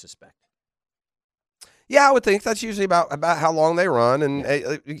worth, I suspect. Yeah, I would think that's usually about how long they run,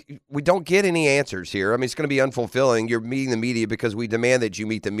 and we don't get any answers here. I mean, it's going to be unfulfilling. You're meeting the media because we demand that you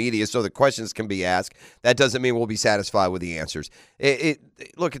meet the media so the questions can be asked. That doesn't mean we'll be satisfied with the answers.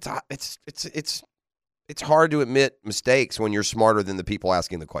 Look, it's It's hard to admit mistakes when you're smarter than the people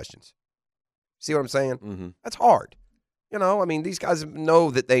asking the questions. See what I'm saying? Mm-hmm. That's hard. These guys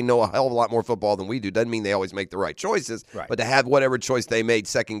know that they know a hell of a lot more football than we do. Doesn't mean they always make the right choices. Right. But to have whatever choice they made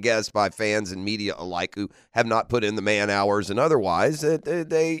second-guessed by fans and media alike who have not put in the man hours and otherwise,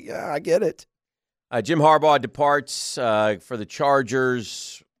 I get it. Jim Harbaugh departs for the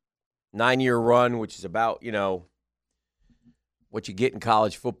Chargers, 9-year run, which is about, what you get in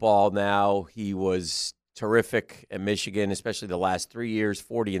college football now. He was terrific at Michigan, especially the last 3 years,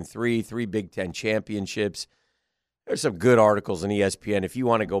 40-3, 3 Big Ten championships. There's some good articles on ESPN. If you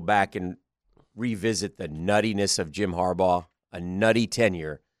want to go back and revisit the nuttiness of Jim Harbaugh, a nutty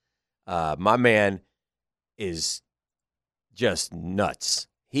tenure, my man is just nuts.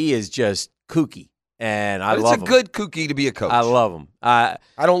 He is just kooky. And I love him. It's a good kooky to be a coach. I love him. I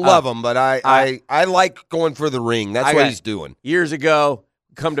don't love him, but I like going for the ring. That's what he's doing. Years ago,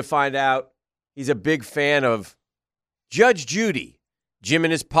 come to find out, he's a big fan of Judge Judy. Jim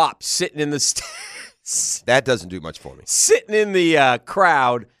and his pop sitting in the that doesn't do much for me. Sitting in the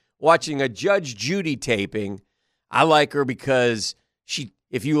crowd watching a Judge Judy taping. I like her because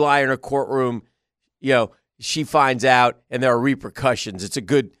if you lie in her courtroom, she finds out and there are repercussions. It's a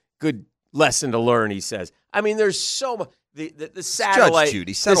good lesson to learn, he says. There's so much. The satellite. Judge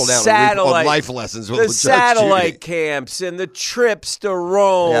Judy, settle down on life lessons with the Judge satellite Judy. Camps and the trips to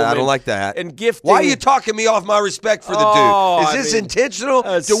Rome. Yeah, I don't like that. And gifting. Why are you talking me off my respect for the dude? Is this intentional?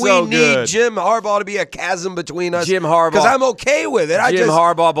 Do we need Jim Harbaugh to be a chasm between us? Jim Harbaugh. Because I'm okay with it. Jim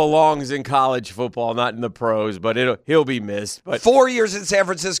Harbaugh belongs in college football, not in the pros, but he'll be missed. But 4 years in San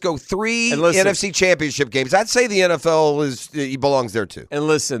Francisco, 3 NFC championship games. I'd say the NFL he belongs there too. And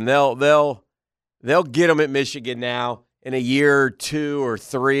listen, they'll get him at Michigan now. In a year or 2 or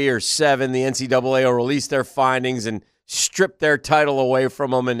 3 or 7, the NCAA will release their findings and strip their title away from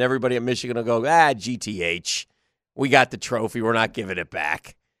them, and everybody at Michigan will go, GTH, we got the trophy, we're not giving it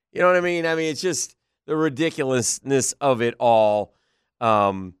back. You know what I mean? It's just the ridiculousness of it all.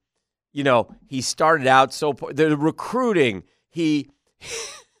 He started out the recruiting, he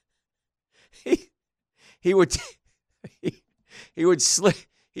would slip.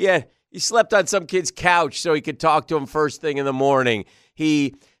 He slept on some kid's couch so he could talk to him first thing in the morning.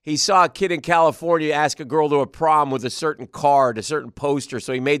 He saw a kid in California ask a girl to a prom with a certain card, a certain poster,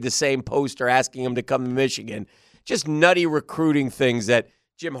 so he made the same poster asking him to come to Michigan. Just nutty recruiting things that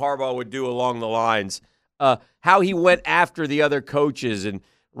Jim Harbaugh would do along the lines. How he went after the other coaches, and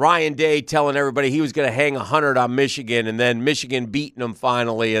Ryan Day telling everybody he was going to hang 100 on Michigan, and then Michigan beating him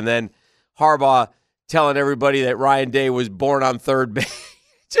finally, and then Harbaugh telling everybody that Ryan Day was born on third base.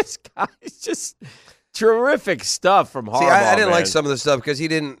 Just terrific stuff from Harbaugh. See, I didn't like some of the stuff because he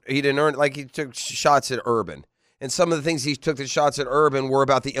didn't earn. Like, he took shots at Urban, and some of the things he took the shots at Urban were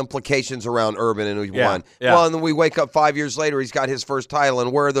about the implications around Urban, and he won. Yeah. Well, and then we wake up 5 years later, he's got his first title,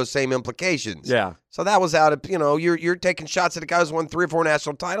 and where are those same implications? Yeah. So that was out of you're taking shots at a guy who's won 3 or 4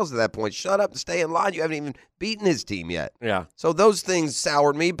 national titles at that point. Shut up and stay in line. You haven't even beaten his team yet. Yeah. So those things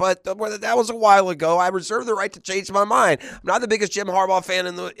soured me, but that was a while ago. I reserve the right to change my mind. I'm not the biggest Jim Harbaugh fan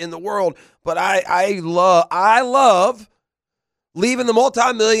in the world, but I love leaving the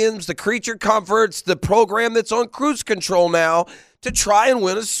multi-millions, the creature comforts, the program that's on cruise control now to try and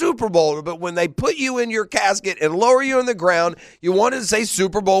win a Super Bowl. But when they put you in your casket and lower you on the ground, you want to say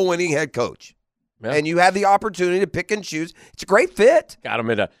Super Bowl winning head coach. Yeah. And you have the opportunity to pick and choose. It's a great fit. Got him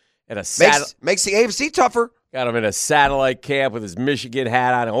in a makes the AFC tougher. Got him in a satellite camp with his Michigan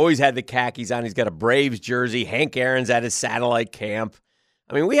hat on. Always had the khakis on. He's got a Braves jersey. Hank Aaron's at his satellite camp.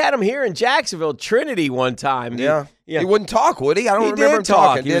 We had him here in Jacksonville, Trinity, one time. Yeah. He wouldn't talk, would he? I don't remember him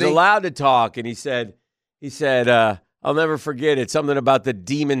talking. He was allowed to talk, and he said, I'll never forget it. Something about the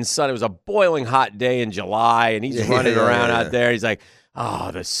demon sun. It was a boiling hot day in July, and he's running around out there. He's like,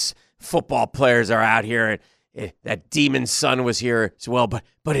 the football players are out here, and that demon sun was here as well,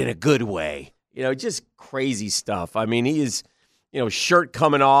 but in a good way. Just crazy stuff. He is, shirt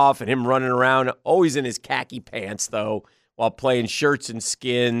coming off and him running around, always in his khaki pants, though, while playing shirts and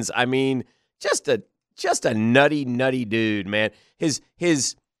skins. Just a nutty, nutty dude, man. His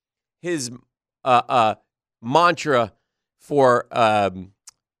mantra for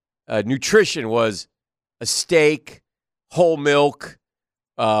nutrition was a steak, whole milk,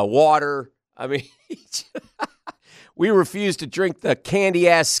 water. We refuse to drink the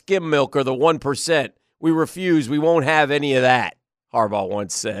candy-ass skim milk or the 1%. We refuse. We won't have any of that, Harbaugh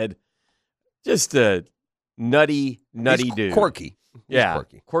once said. Just a nutty dude. Quirky.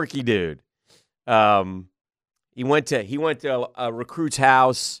 Quirky dude. He went to a recruit's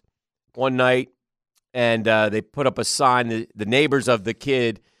house one night, and they put up a sign. The neighbors of the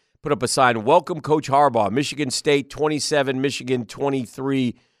kid put up a sign, "Welcome Coach Harbaugh, Michigan State 27, Michigan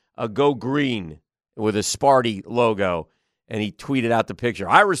 23, go green," with a Sparty logo. And he tweeted out the picture.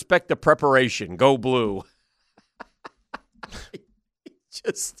 "I respect the preparation. Go blue."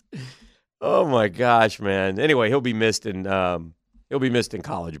 Just, oh my gosh, man. Anyway, he'll be missed in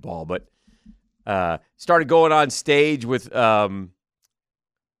college ball. But started going on stage with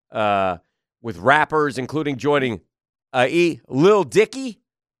rappers, including joining Lil Dicky.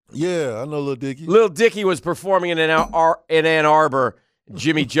 Yeah, I know Lil Dicky. Lil Dicky was performing in Ann Arbor.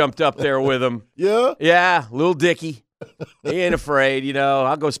 Jimmy jumped up there with him. Yeah? Yeah, Lil Dicky. He ain't afraid,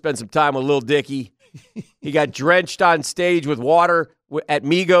 I'll go spend some time with Lil Dicky. He got drenched on stage with water at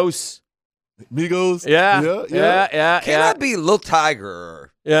Migos. Migos? Yeah. Can I be Lil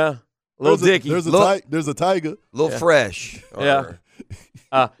Tiger? Yeah. Lil Dicky. There's a tiger. Lil Fresh. Yeah.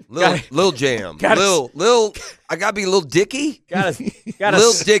 Lil Jam. Lil I gotta be Lil Dicky?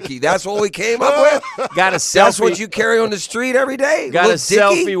 Lil Dicky. That's what we came up with? Got a selfie. That's what you carry on the street every day? Got Lil a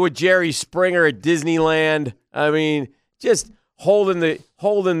selfie with Jerry Springer at Disneyland. I mean, just holding the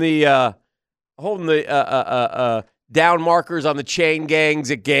down markers on the chain gangs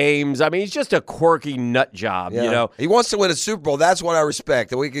at games. I mean, he's just a quirky nut job, He wants to win a Super Bowl. That's what I respect.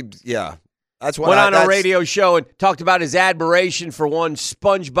 That we could, That's what Went on a radio show and talked about his admiration for one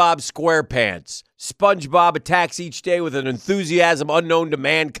SpongeBob SquarePants. SpongeBob attacks each day with an enthusiasm unknown to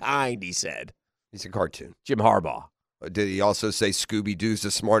mankind, he said. He's a cartoon. Jim Harbaugh. Did he also say Scooby-Doo's the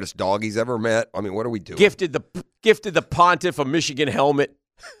smartest dog he's ever met? I mean, what are we doing? Gifted the pontiff a Michigan helmet.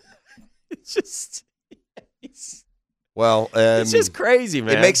 It's just... it's just crazy,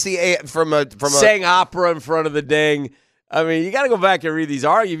 man. It makes the sang opera in front of the ding. I mean, you got to go back and read these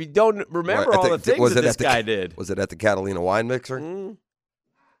arguments. If you don't remember all the things that this guy did. Was it at the Catalina wine mixer?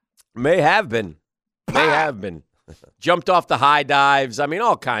 May have been. Jumped off the high dives. I mean,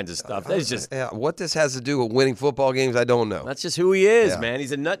 all kinds of stuff. That's just what this has to do with winning football games, I don't know. That's just who he is, man.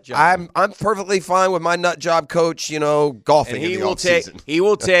 He's a nut job. I'm perfectly fine with my nut job coach, golfing in the offseason. He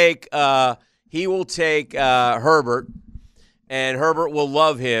will take Herbert, and Herbert will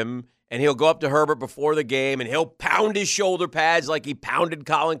love him, and he'll go up to Herbert before the game, and he'll pound his shoulder pads like he pounded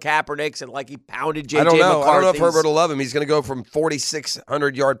Colin Kaepernick's and like he pounded J.J. McCarthy's. I don't know if Herbert will love him. He's going to go from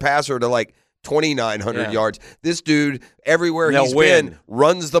 4,600-yard passer to like 2,900 yards. This dude, everywhere he's been,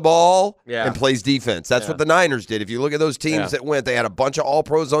 runs the ball and plays defense. That's what the Niners did. If you look at those teams that went, they had a bunch of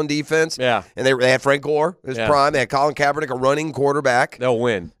all-pros on defense. Yeah. And they had Frank Gore, his prime. They had Colin Kaepernick, a running quarterback. They'll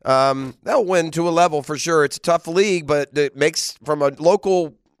win. They'll win to a level for sure. It's a tough league, but it makes, from a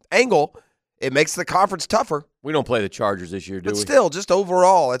local angle, it makes the conference tougher. We don't play the Chargers this year, do we? But still, just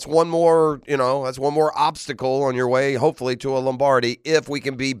overall, it's one more, that's one more obstacle on your way, hopefully, to a Lombardi, if we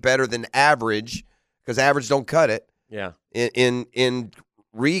can be better than average, because average don't cut it. Yeah. In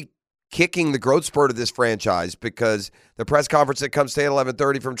re-kicking the growth spurt of this franchise, because the press conference that comes today at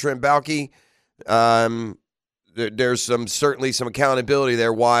 11:30 from Trent Baalke, there's certainly some accountability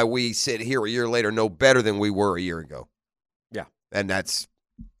there why we sit here a year later no better than we were a year ago. Yeah. And that's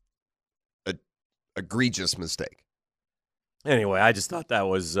egregious mistake. Anyway, I just thought that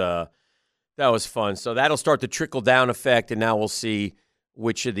was fun. So that'll start the trickle-down effect, and now we'll see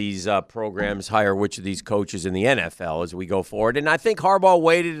which of these programs hire which of these coaches in the NFL as we go forward. And I think Harbaugh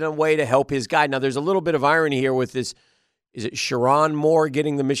waited in a way to help his guy. Now, there's a little bit of irony here with this. Is it Sharon Moore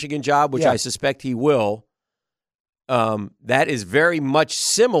getting the Michigan job, which I suspect he will? That is very much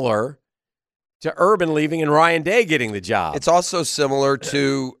similar to Urban leaving and Ryan Day getting the job. It's also similar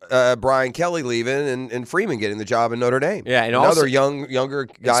to Brian Kelly leaving and Freeman getting the job in Notre Dame. Yeah, and another also, younger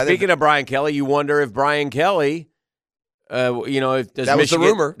guy. Speaking of Brian Kelly, you wonder if Brian Kelly,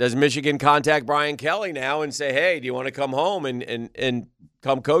 does Michigan contact Brian Kelly now and say, hey, do you want to come home and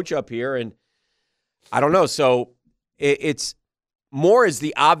come coach up here? And I don't know. So it's Moore is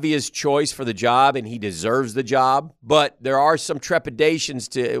the obvious choice for the job, and he deserves the job. But there are some trepidations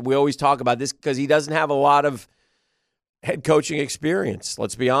we always talk about this because he doesn't have a lot of head coaching experience.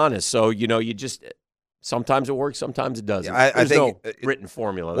 Let's be honest. So, you just sometimes it works, sometimes it doesn't. I think no written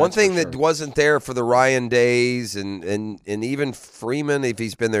formula. One thing that wasn't there for the Ryan Days and even Freeman, if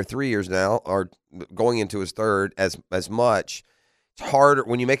he's been there 3 years now, or going into his third as much. It's harder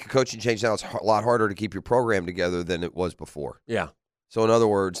when you make a coaching change now. It's a lot harder to keep your program together than it was before. Yeah. So in other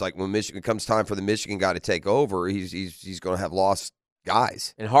words, like when Michigan comes time for the Michigan guy to take over, he's going to have lost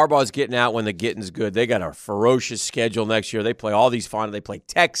guys. And Harbaugh's getting out when the getting's good. They got a ferocious schedule next year. They play all these fun. They play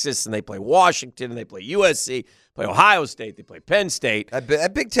Texas and they play Washington and they play USC. play Ohio State. They play Penn State.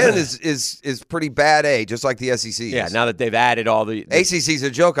 That Big Ten is pretty bad A, just like the SEC is. Yeah, now that they've added all the ACC's a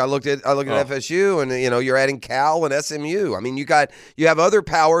joke. I looked at FSU, and you're adding Cal and SMU. I mean, you have other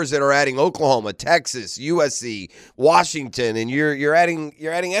powers that are adding Oklahoma, Texas, USC, Washington, and you're adding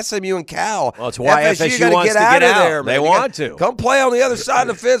SMU and Cal. Well, it's why FSU wants to get out there, man. They want to come play on the other side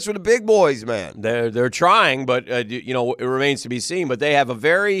of the fence with the big boys, man. They're trying, but it remains to be seen. But they have a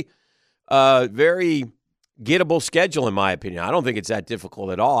very very gettable schedule, in my opinion. I don't think it's that difficult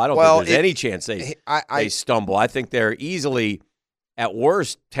at all. I don't think there's any chance they stumble. I think they're easily, at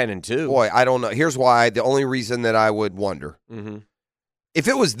worst, 10-2. Boy, I don't know. Here's why. The only reason that I would wonder. If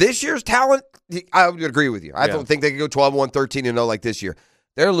it was this year's talent, I would agree with you. I don't think they could go 12-1, 13-0 like this year.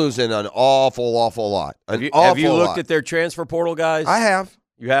 They're losing an awful lot. Have you looked at their transfer portal, guys? I have.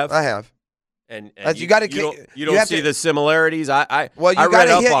 You have? I have. And you got to. You don't see the similarities. You got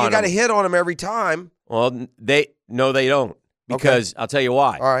to hit on them every time. Well, they don't, because I'll tell you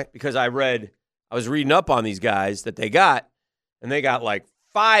why. All right. Because I was reading up on these guys that they got, and they got like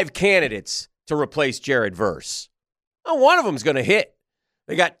 5 candidates to replace Jared Verse. Well, one of them's going to hit.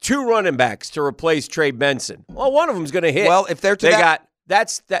 They got 2 running backs to replace Trey Benson. Well, one of them's going to hit. Well, if they're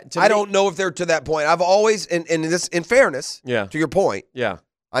that's that. I don't know if they're to that point. I've always, in fairness, to your point,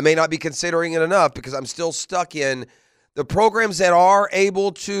 I may not be considering it enough because I'm still stuck in the programs that are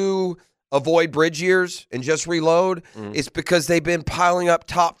able to avoid bridge years and just reload. It's because they've been piling up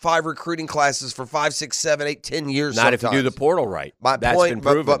top 5 recruiting classes for 5, 6, 7, 8, 10 years. Not sometimes. If you do the portal right. But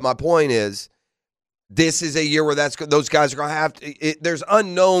my point is, this is a year where those guys are going to have to. There's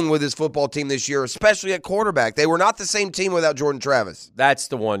unknown with this football team this year, especially at quarterback. They were not the same team without Jordan Travis. That's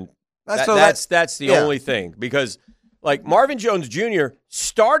the one. That's the only thing, because. Like, Marvin Jones Jr.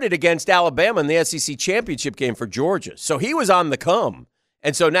 started against Alabama in the SEC championship game for Georgia. So he was on the come.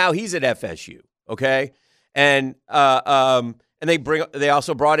 And so now he's at FSU, okay? And they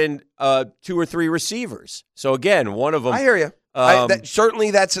also brought in 2 or 3 receivers. So, again, one of them. I hear you.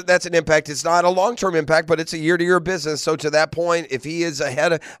 Certainly that's an impact. It's not a long-term impact, but it's a year-to-year business. So, to that point, if he is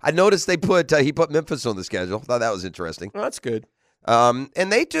ahead of – I noticed he put Memphis on the schedule. Thought that was interesting. Well, that's good.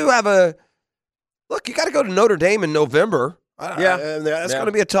 And they do have a – look, you got to go to Notre Dame in November. That's going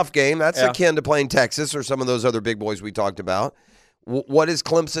to be a tough game. That's akin to playing Texas or some of those other big boys we talked about. What is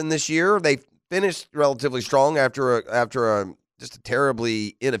Clemson this year? They finished relatively strong after just a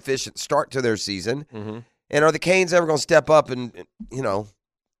terribly inefficient start to their season. And are the Canes ever going to step up and I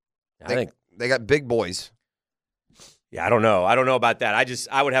think they got big boys. Yeah, I don't know. I don't know about that.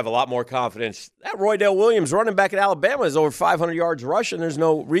 I would have a lot more confidence. That Roydell Williams running back at Alabama is over 500 yards rushing. There's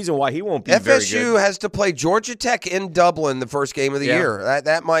no reason why he won't be very good. FSU has to play Georgia Tech in Dublin the first game of the year.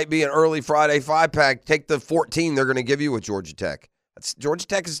 That might be an early Friday 5-pack. Take the 14 they're going to give you with Georgia Tech. Georgia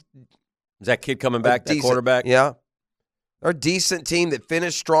Tech is that kid coming back, that quarterback? Yeah. They're a decent team that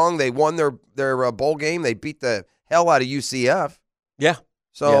finished strong. They won their bowl game. They beat the hell out of UCF. Yeah.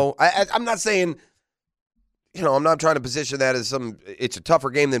 So I'm not saying – I'm not trying to position that as it's a tougher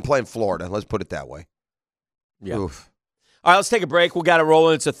game than playing Florida. Let's put it that way. Yeah. Oof. All right, let's take a break. We got it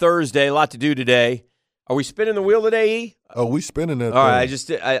rolling. It's a Thursday. A lot to do today. Are we spinning the wheel today, E? Oh, we spinning that. All right,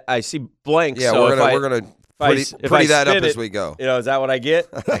 I see blanks. Yeah, so we're gonna pretty that up as we go. Is that what I get?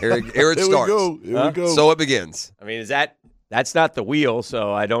 Here it starts. Here we go. So it begins. I mean, that's not the wheel,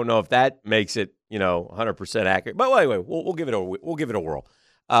 so I don't know if that makes it 100% accurate. But anyway, we'll give it a whirl.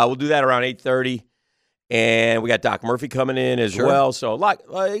 We'll do that around 8:30. And we got Doc Murphy coming in as well. So a lot,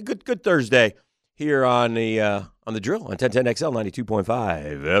 good Thursday here on the Drill on 1010XL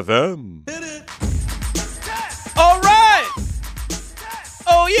 92.5 FM. All right.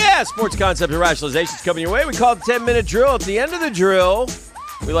 Oh yeah, sports concept and rationalizations coming your way. We call it the 10-minute drill. At the end of the drill,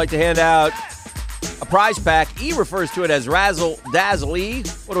 we like to hand out a prize pack. E refers to it as Razzle Dazzle. E,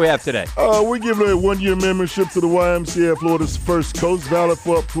 what do we have today? We're giving a 1-year membership to the YMCA at Florida's First Coast, valid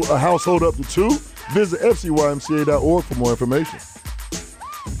for up to a household up to 2. Visit fcymca.org for more information.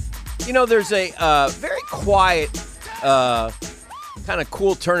 There's a very quiet, kind of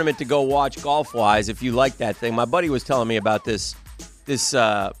cool tournament to go watch golf-wise if you like that thing. My buddy was telling me about this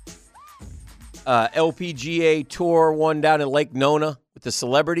LPGA Tour one down in Lake Nona with the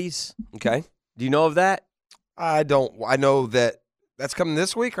celebrities. Okay. Do you know of that? I don't. I know that's coming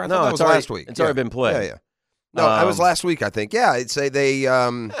this week, or I thought that was last week. It's already been played. Yeah. No, that was last week, I think. Yeah, I'd say they.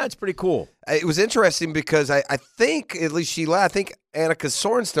 That's pretty cool. It was interesting because I think, at least I think Annika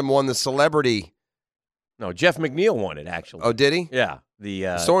Sorenstam won the celebrity. No, Jeff McNeil won it, actually. Oh, did he? Yeah. The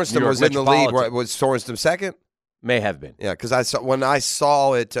Sorenstam was in the lead. Was Sorenstam second? May have been. Yeah, because when I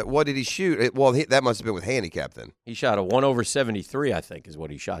saw it, what did he shoot? That must have been with handicap then. He shot a 1/73, I think, is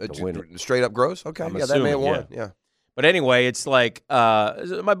what he shot to win. Straight up gross? Okay, I'm that assuming, may have won. Yeah. But anyway, it's like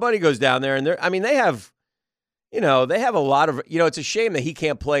my buddy goes down there, and they have, they have a lot of, it's a shame that he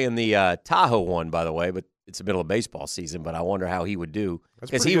can't play in the Tahoe one, by the way, but it's the middle of baseball season, but I wonder how he would do.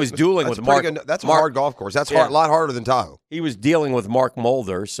 Because he was dueling with Mark. That's a hard golf course. That's a lot harder than Tahoe. He was dealing with Mark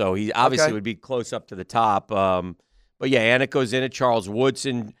Mulder, so he obviously would be close up to the top. But yeah, Anik goes in at Charles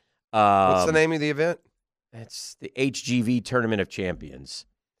Woodson. What's the name of the event? That's the HGV Tournament of Champions.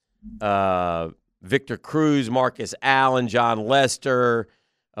 Victor Cruz, Marcus Allen, John Lester,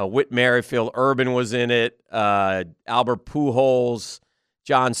 Whit Merrifield, Urban was in it. Albert Pujols,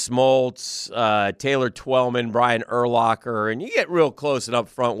 John Smoltz, Taylor Twellman, Brian Urlacher, and you get real close and up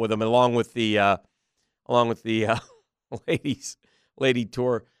front with them, along with the lady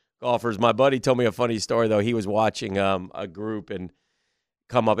tour golfers. My buddy told me a funny story though. He was watching a group and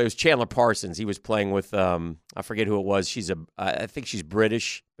come up. It was Chandler Parsons. He was playing with I forget who it was. I think she's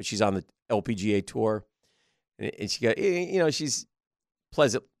British, but she's on the LPGA tour, and she got she's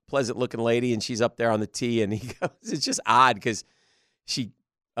pleasant looking lady, and she's up there on the tee, and he goes, it's just odd because she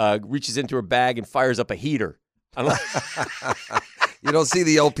reaches into her bag and fires up a heater. I'm like, you don't see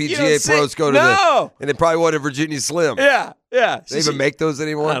the LPGA pros go to and it probably would have Virginia Slim. Yeah. They even make those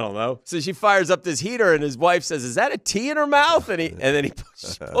anymore? I don't know. So she fires up this heater, and his wife says, "Is that a tea in her mouth?" And then he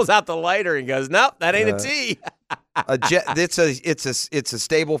pulls out the lighter and goes, "Nope, that ain't a tea." It's a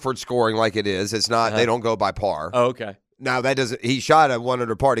Stableford scoring like it is. It's not. They don't go by par. Oh, okay. Now that doesn't. He shot a 1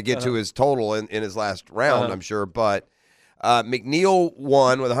 under par to get to his total in his last round. I'm sure, but McNeil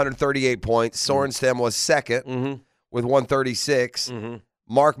won with 138 points. Sorenstam was second with 136.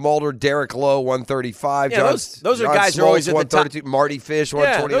 Mark Mulder, Derek Lowe, 135. Yeah, those are guys who are always at the top. Marty Fish,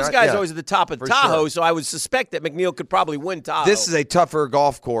 129. Those guys are always at the top of Tahoe, so I would suspect that McNeil could probably win Tahoe. This is a tougher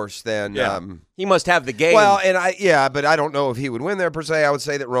golf course than he must have the game. Well, but I don't know if he would win there per se. I would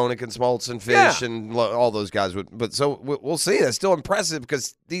say that Roenick and Smoltz and Fish and all those guys would. But so we'll see. That's still impressive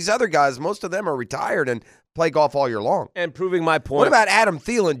because these other guys, most of them are retired and play golf all year long. And proving my point. What about Adam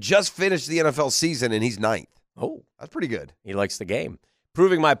Thielen? Just finished the NFL season and he's 9th. Oh, that's pretty good. He likes the game.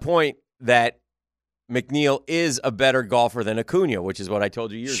 Proving my point that McNeil is a better golfer than Acuna, which is what I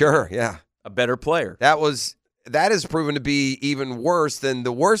told you years ago. Sure, yeah. A better player. That is proven to be even worse than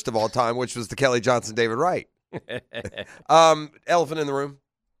the worst of all time, which was the Kelly Johnson, David Wright. Elephant in the room.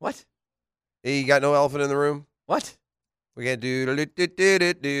 What? You got no elephant in the room? What? We got do. He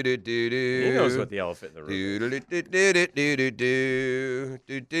knows what the elephant in the room is.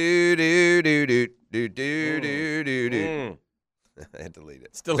 I had to delete it.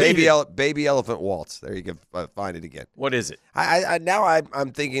 It's deleted. Baby Elephant Waltz. There you can find it again. What is it?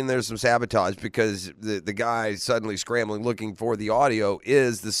 I'm thinking there's some sabotage because the guy suddenly scrambling looking for the audio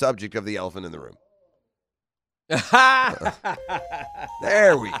is the subject of the elephant in the room.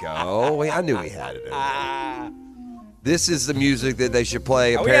 There we go. I knew we had it. This is the music that they should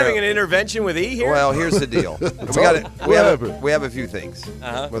play. Are we having an intervention with E here? Well, here's the deal. We have a few things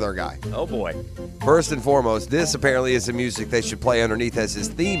with our guy. Oh, boy. First and foremost, this apparently is the music they should play underneath as his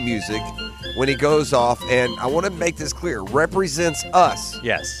theme music when he goes off. And I want to make this clear. Represents us.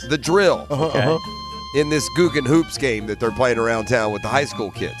 Yes. The drill. In this Guggen Hoops game that they're playing around town with the high school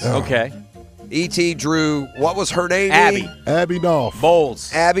kids. Okay. E.T. drew, what was her name? Abby Dolph.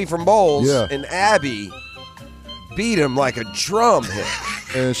 Bowles. Abby from Bowles. Yeah. And Abby beat him like a drum hit.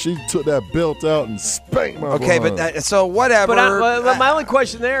 And she took that belt out and spanked my but so whatever. But my only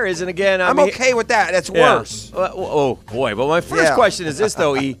question there is, and again, I'm okay with that. That's worse. Oh, boy. But my first question is this,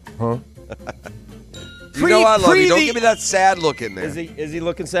 though, E. You know I love you. Don't give me that sad look in there. Is he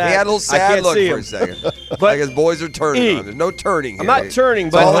looking sad? He had a little sad look for a second. But like his boys are turning on. There's no turning here. I'm not turning,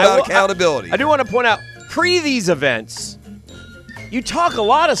 it's but all about accountability. I do want to point out, pre these events, you talk a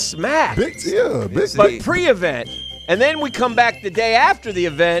lot of smack. But pre-event. And then we come back the day after the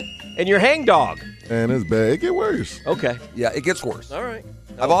event, and you're hangdog. And it's bad. It gets worse. Okay. Yeah, it gets worse. All right.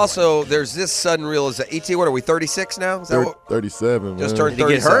 There's this sudden realization. E.T., what are we, 36 now? Is that 37, Just man. turned 37. Did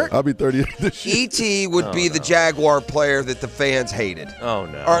he get hurt? I'll be 38 this year. E.T. would be the Jaguar player that the fans hated. Oh,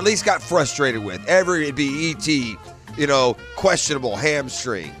 no. Or at least got frustrated with. It'd be E.T., questionable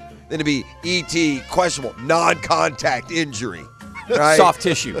hamstring. Then it'd be E.T., questionable non-contact injury. Right? Soft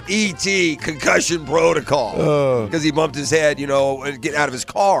tissue. E.T. concussion protocol. Because he bumped his head, getting out of his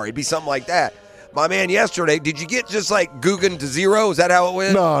car. It'd be something like that. My man, yesterday, did you get just like Guggen to 0? Is that how it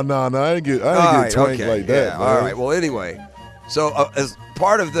went? No. I didn't get twanked like that. Yeah, all right. Well, anyway. So as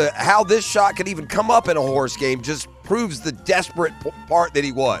part of how this shot could even come up in a horse game just proves the desperate part that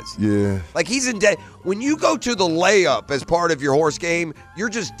he was. Yeah. Like he's in debt. When you go to the layup as part of your horse game, you're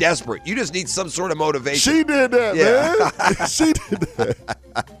just desperate. You just need some sort of motivation. She did that, man. She did that.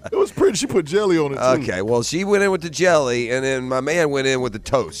 It was pretty. She put jelly on it, too. Okay, well, she went in with the jelly, and then my man went in with the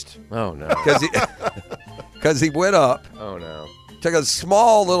toast. Oh, no. Because he went up. Oh, no. Took a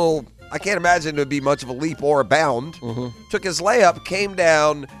small little, I can't imagine it would be much of a leap or a bound. Mm-hmm. Took his layup, came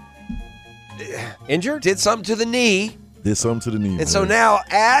down. Injured? Did something to the knee. Did something to the knee. And so now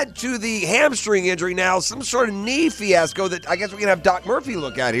add to the hamstring injury now some sort of knee fiasco that I guess we can have Doc Murphy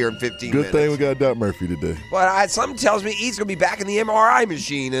look at here in 15 minutes. Good thing we got Doc Murphy today. But something tells me he's going to be back in the MRI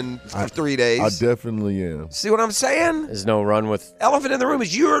machine in 3 days. I definitely am. See what I'm saying? There's no run with. Elephant in the room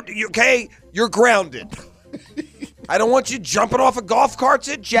is you're grounded. I don't want you jumping off of golf carts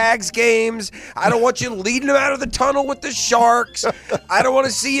at Jags games. I don't want you leading them out of the tunnel with the Sharks. I don't want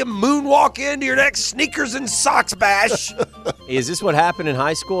to see you moonwalk into your next sneakers and socks bash. Is this what happened in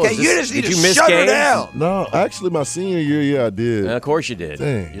high school? Okay, you just need did to you miss shut her games? down. No, actually, my senior year, yeah, I did. Of course you did.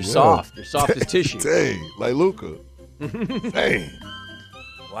 Dang, You're yeah. soft. You're soft as tissue. Dang, like Luca. Dang.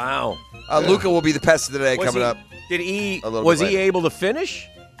 Wow. Luca will be the pest of the day coming up. Did he? A little Was bit he later. able to finish?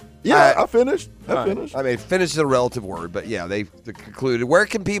 Yeah, I finished. I finished. I mean, finish is a relative word, but yeah, they concluded. Where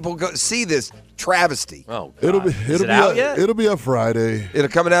can people go see this travesty? Oh, God. It'll be Is it out yet? It'll be up Friday. It'll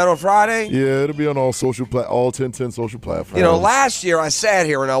coming out on Friday? Yeah, it'll be on all 1010 social platforms. You know, last year I sat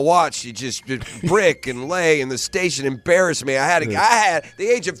here and I watched you just brick and lay, and the station embarrassed me. I had the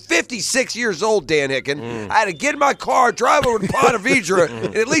age of 56 years old, Dan Hicken. I had to get in my car, drive over to Ponte Vedra,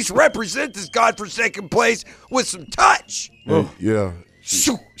 and at least represent this godforsaken place with some touch. Yeah.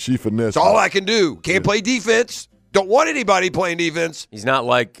 She finessed. That's all I can do. Can't play defense. Don't want anybody playing defense. He's not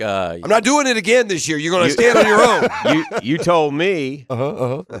like. I'm not doing it again this year. You're going to stand on your own. You told me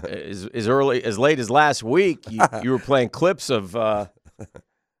as late as last week you were playing clips of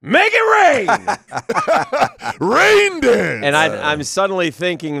Make It Rain! Rain dance! And I'm suddenly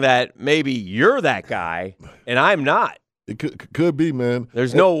thinking that maybe you're that guy, and I'm not. It could be, man.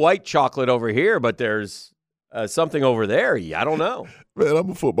 There's no white chocolate over here, but there's something over there. I don't know. Man, I'm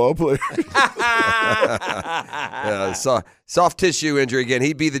a football player. Soft tissue injury again.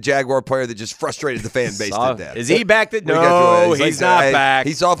 He'd be the Jaguar player that just frustrated the fan base to death. Is he back? No, he's not back.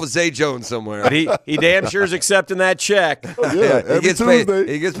 He's off with Zay Jones somewhere. But he damn sure is accepting that check. Yeah, he gets paid.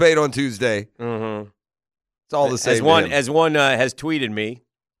 He gets paid on Tuesday. Mm-hmm. It's all the same. As one has tweeted me,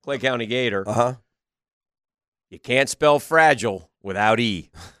 Clay County Gator. You can't spell fragile without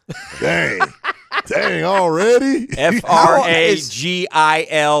E. Dang, already? Fragile.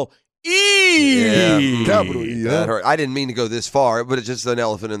 Yeah. Capital E. That hurt. I didn't mean to go this far, but it's just an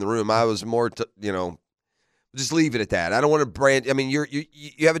elephant in the room. I was more, just leave it at that. I don't want to brand. I mean,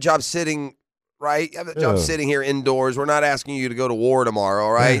 you have a job sitting, right? You have a job sitting here indoors. We're not asking you to go to war tomorrow,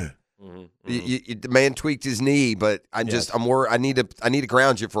 all right? The man tweaked his knee, but I'm worried. I need to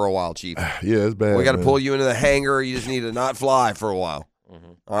ground you for a while, Chief. Yeah, it's bad. We got to pull you into the hangar. You just need to not fly for a while.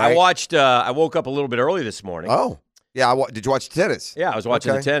 All right? I woke up a little bit early this morning. Oh, yeah. Did you watch the tennis? Yeah, I was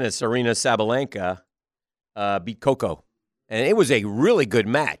watching the tennis. Arina Sabalenka beat Coco, and it was a really good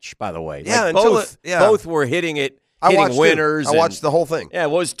match, by the way. Yeah, both were hitting winners. I watched the whole thing. Yeah,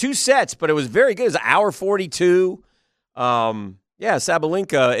 it was 2 sets, but it was very good. It was an hour 42.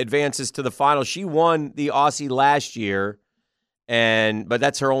 Sabalenka advances to the final. She won the Aussie last year, but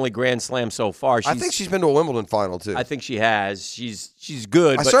that's her only Grand Slam so far. I think she's been to a Wimbledon final too. I think she has. She's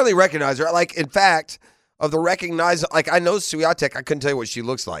good. I certainly recognize her. Like, in fact, of the I know Swiatek. I couldn't tell you what she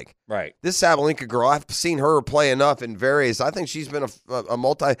looks like. Right. This Sabalenka girl, I've seen her play enough in various. I think she's been a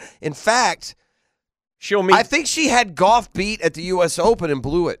multi. In fact, I think she had golf beat at the U.S. Open and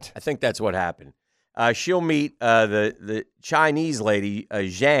blew it. I think that's what happened. She'll meet the Chinese lady,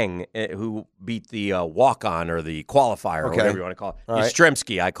 Zhang, who beat the walk-on or the qualifier or whatever you want to call it. Right.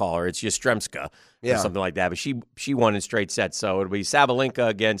 Yastrzemski, I call her. It's Yastrzemska or something like that. But she won in straight sets, so it'll be Sabalenka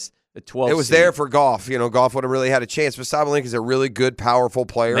against the 12th It was seed. there for golf. Golf would have really had a chance, but Sabalenka is a really good, powerful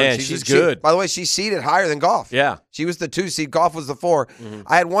player. Man, she's good. By the way, she's seeded higher than golf. Yeah. She was the 2 seed. Golf was the 4. Mm-hmm.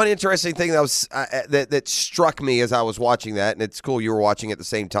 I had one interesting thing that was that struck me as I was watching that, and it's cool you were watching at the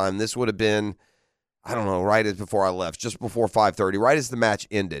same time. This would have been, I don't know, right as before I left, just before 5:30, right as the match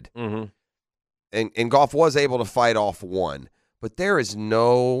ended. Mm-hmm. And golf was able to fight off one. But there is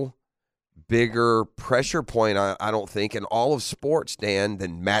no bigger pressure point, I don't think, in all of sports, Dan,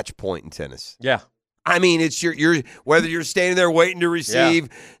 than match point in tennis. Yeah. I mean, it's your whether you're standing there waiting to receive.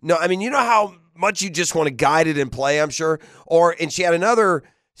 Yeah. No, I mean, you know how much you just want to guide it and play, I'm sure. And she had another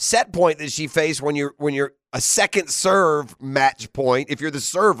set point that she faced when you're a second serve match point. If you're the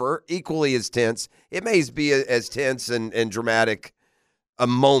server, equally as tense. It may be as tense and dramatic a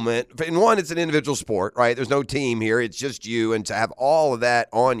moment. In one, it's an individual sport, right? There's no team here. It's just you. And to have all of that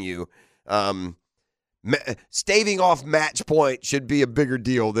on you, staving off match point should be a bigger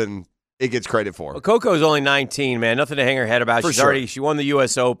deal than it gets credit for. Well, Coco's only 19, man. Nothing to hang her head about. For She won the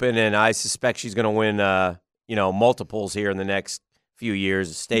U.S. Open, and I suspect she's going to win, multiples here in the next few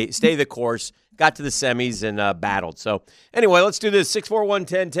years. Stay the course. Got to the semis and battled. So anyway, let's do this.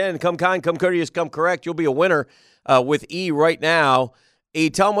 641-1010. Come kind, come courteous, come correct. You'll be a winner with E right now. E,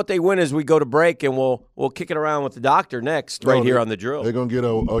 tell them what they win as we go to break, and we'll kick it around with the doctor next here on the drill. They're going to get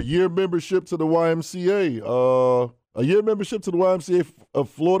a year membership to the YMCA. A year membership to the YMCA of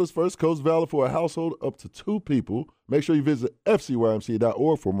Florida's First Coast Valley for a household up to 2 people. Make sure you visit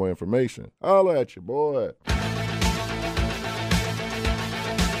fcymca.org for more information. Holla at you, boy.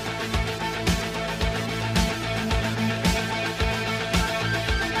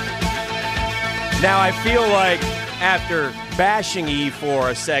 Now, I feel like after bashing E for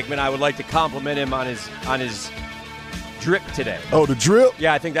a segment, I would like to compliment him on his drip today. Oh, the drip?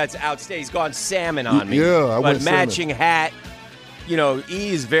 Yeah, I think that's outstanding. He's gone salmon on me. Yeah, I went But matching hat, E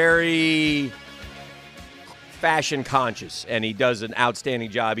is very fashion conscious, and he does an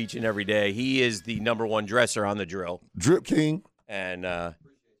outstanding job each and every day. He is the number one dresser on the drill. Drip king. And,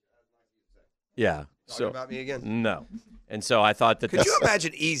 yeah. Talking about me again? No. And so I thought that Could you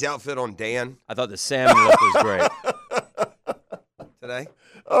imagine E's outfit on Dan I thought the salmon look was great. today?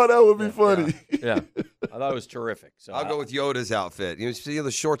 Oh, that would be funny. Yeah. I thought it was terrific. So I'll go with Yoda's outfit. You see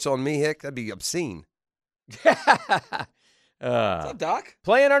the shorts on me, Hick? That'd be obscene. What's up, Doc?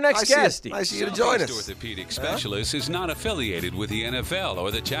 Playing our next guest. Nice of you to join us. Orthopedic Specialist is not affiliated with the NFL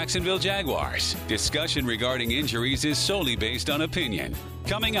or the Jacksonville Jaguars. Discussion regarding injuries is solely based on opinion.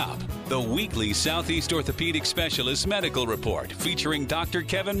 Coming up, the weekly Southeast Orthopedic Specialist Medical Report featuring Dr.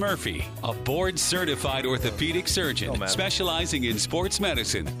 Kevin Murphy, a board-certified orthopedic surgeon specializing in sports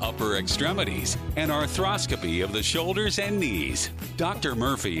medicine, upper extremities, and arthroscopy of the shoulders and knees. Dr.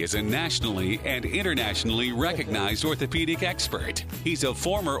 Murphy is a nationally and internationally recognized orthopedic expert. He's a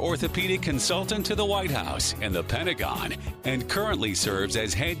former orthopedic consultant to the White House and the Pentagon, and currently serves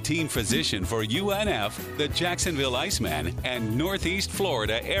as head team physician for UNF, the Jacksonville Icemen, and Northeast Florida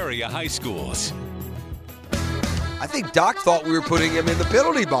area high schools. I think Doc thought we were putting him in the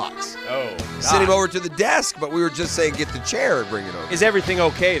penalty box. Oh, Send him over to the desk, but we were just saying get the chair and bring it over. Is everything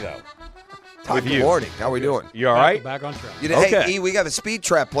okay, though? Doc, good morning. How are we doing? You all right? Back on track. Okay. Hey, E, we got a speed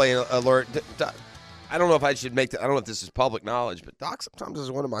trap playing alert. I don't know if I should make that. I don't know if this is public knowledge, but Doc sometimes is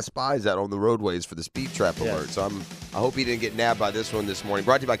one of my spies out on the roadways for the speed trap alert. So I hope he didn't get nabbed by this one this morning.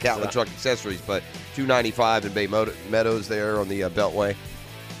 Brought to you by Catlin Truck Accessories, but 295 in Bay Meadows there on the Beltway.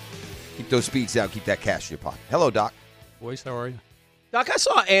 Keep those speeds down. Keep that cash in your pocket. Hello, Doc. Boys, how are you? Doc, I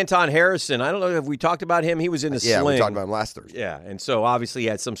saw Anton Harrison. I don't know if we talked about him. He was in a sling. Yeah, we talked about him last Thursday. Yeah, and so obviously he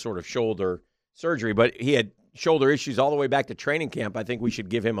had some sort of shoulder surgery, but he had shoulder issues all the way back to training camp. I think we should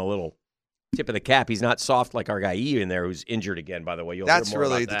give him a little tip of the cap. He's not soft like our guy E in there, who's injured again, by the way. That's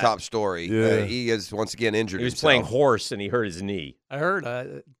really the top story. Yeah. He is once again injured. He was himself. playing horse, and he hurt his knee. I heard.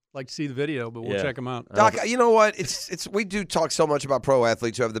 I'd like to see the video, but we'll check him out. Doc, you know what? It's we do talk so much about pro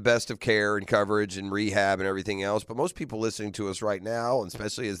athletes who have the best of care and coverage and rehab and everything else, but most people listening to us right now, and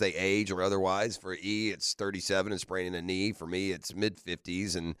especially as they age or otherwise, for E, it's 37 and spraining a knee. For me, it's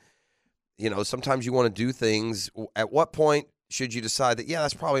mid-50s, and sometimes you want to do things. At what point should you decide that,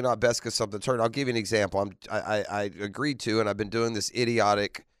 that's probably not best because something's hurt? I'll give you an example. I agreed to, and I've been doing this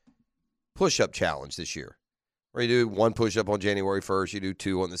idiotic push-up challenge this year, where you do 1 push-up on January 1st, you do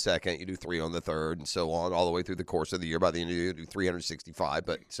 2 on the 2nd, you do 3 on the 3rd, and so on, all the way through the course of the year. By the end of the year, you do 365.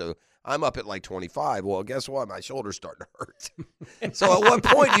 But so I'm up at like 25. Well, guess what? My shoulder's starting to hurt. So at what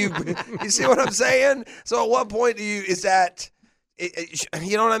point you see what I'm saying? So at what point is that?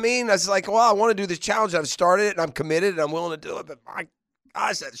 You know what I mean? It's like, well, I want to do this challenge. I've started it, and I'm committed, and I'm willing to do it. But my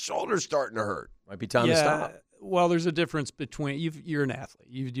gosh, that shoulder's starting to hurt. Might be time to stop. Well, there's a difference between you're an athlete.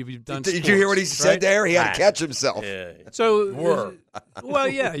 You've done. Did you hear what he said there? He had to catch himself. Yeah. So, well,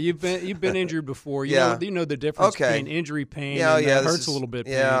 yeah, you've been injured before. You know the difference between injury pain and that hurts a little bit.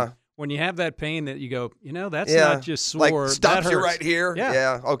 Pain. When you have that pain that you go, that's not just sore. Like stops you right here.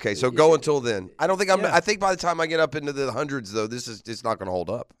 Yeah. Okay. So go until then. I don't think I think by the time I get up into the hundreds, though, this is just not going to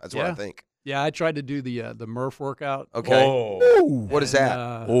hold up. That's what I think. Yeah, I tried to do the Murph workout. Okay. Oh. What is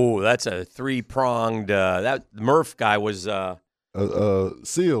that? That's a 3-pronged. That Murph guy was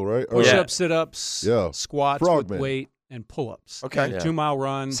SEAL, right? Push-ups, sit-ups, squats with Frogman. weight, and pull-ups. Okay. And 2-mile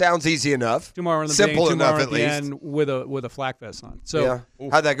run. Sounds easy enough. 2 mile run in the Simple beginning, 2 mile enough run at at the least. end with a flak vest on. So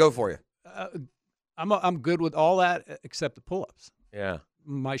How'd that go for you? I'm good with all that except the pull-ups. Yeah.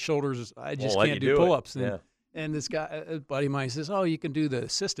 My shoulders, I just can't do pull-ups. Yeah. And this guy, a buddy of mine, says, "Oh, you can do the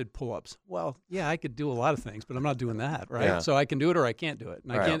assisted pull-ups." Well, yeah, I could do a lot of things, but I'm not doing that, right? Yeah. So I can do it or I can't do it,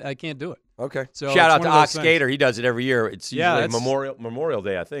 and I can't do it. Okay. So shout out to Ox Skater. He does it every year. It's usually Memorial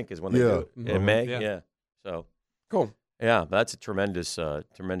Day, I think, is when they do it in May. Yeah. So cool. Yeah, that's a tremendous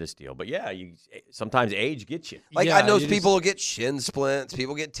deal. But yeah, sometimes age gets you. Like I know people get shin splints,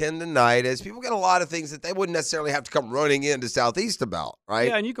 people get tendonitis, people get a lot of things that they wouldn't necessarily have to come running into Southeast about, right?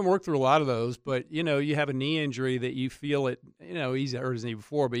 Yeah, and you can work through a lot of those, but you have a knee injury that you feel it. He's hurt his knee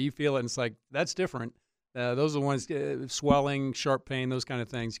before, but you feel it, and it's like that's different. Those are the ones swelling, sharp pain, those kind of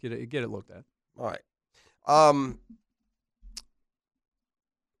things. Get it looked at. All right.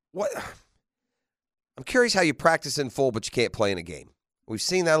 What? I'm curious how you practice in full, but you can't play in a game. We've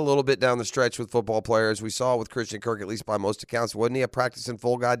seen that a little bit down the stretch with football players. We saw it with Christian Kirk, at least by most accounts. Wasn't he a practice in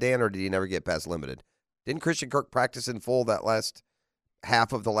full guy, Dan, or did he never get past limited? Didn't Christian Kirk practice in full that last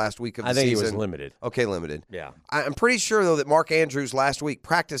half of the last week of the season? I think he was limited. Okay, limited. Yeah. I'm pretty sure, though, that Mark Andrews last week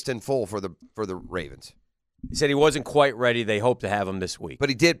practiced in full for the Ravens. He said he wasn't quite ready. They hope to have him this week. But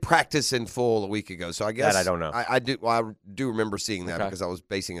he did practice in full a week ago, so I guess that I don't know. I do. Well, I do remember seeing that because I was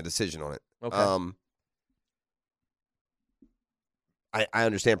basing a decision on it. Okay. I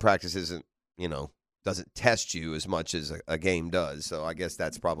understand practice isn't, doesn't test you as much as a game does. So I guess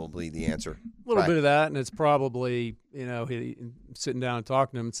that's probably the answer. A little bit of that, and it's probably, he sitting down and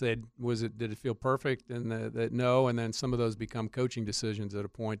talking to him and said, did it feel perfect? And that no, and then some of those become coaching decisions at a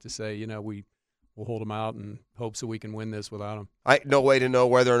point to say, we'll hold him out in hopes that we can win this without him. No way to know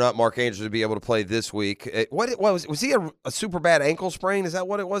whether or not Mark Andrews would be able to play this week. Was he a super bad ankle sprain? Is that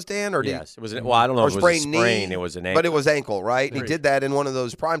what it was, Dan? Or yes, it was. Well, I don't know if it was a sprain. Knee, it was an ankle. But it was ankle, right? He did that in one of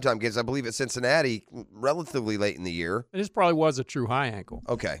those primetime games, I believe, at Cincinnati, relatively late in the year. This probably was a true high ankle.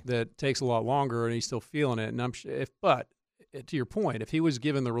 Okay. That takes a lot longer, and he's still feeling it. And but to your point, if he was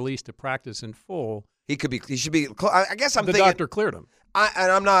given the release to practice in full, he should be. I guess I'm thinking the doctor cleared him.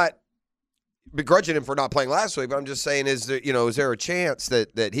 And I'm not begrudging him for not playing last week, but I'm just saying, is there a chance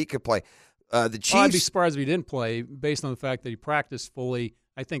that he could play? The Chiefs. I'd be surprised if he didn't play, based on the fact that he practiced fully.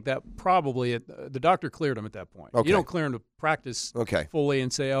 I think that probably the doctor cleared him at that point. Okay. You don't clear him to practice fully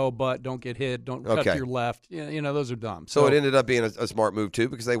and say, "Oh, but don't get hit, don't cut to your left." Those are dumb. So it ended up being a smart move too,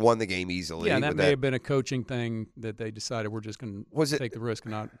 because they won the game easily. Yeah, and that may have been a coaching thing that they decided we're just going to take the risk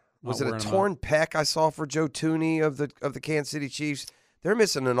and not. Was it a torn pec I saw for Joe Thuney of the Kansas City Chiefs? They're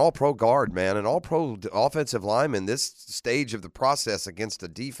missing an all-pro guard, man, an all-pro offensive lineman this stage of the process against a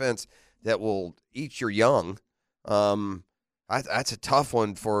defense that will eat your young. That's a tough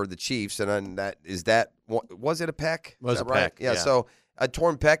one for the Chiefs. And was it a pec? Was that a right? pec, yeah. So a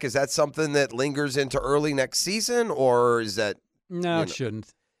torn pec, is that something that lingers into early next season, or is that? No, it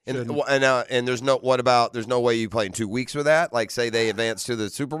shouldn't. And there's no way you play in 2 weeks with that? Like, say they advance to the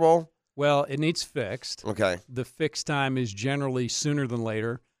Super Bowl? Well, it needs fixed. Okay. The fix time is generally sooner than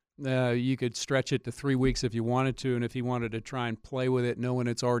later. You could stretch it to 3 weeks if you wanted to, and if he wanted to try and play with it knowing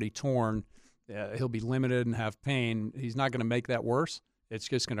it's already torn, he'll be limited and have pain. He's not going to make that worse. It's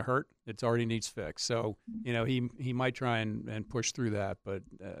just going to hurt. It already needs fixed. So, he might try and push through that, but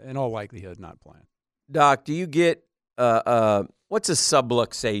in all likelihood, not playing. Doc, do you get what's a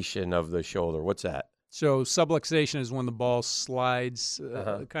subluxation of the shoulder? What's that? So subluxation is when the ball slides,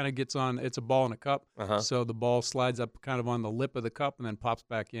 kind of gets on. It's a ball in a cup, so the ball slides up kind of on the lip of the cup and then pops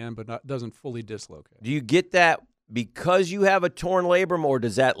back in, but doesn't fully dislocate. Do you get that because you have a torn labrum, or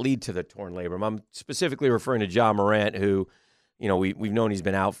does that lead to the torn labrum? I'm specifically referring to John Morant, who, we've known he's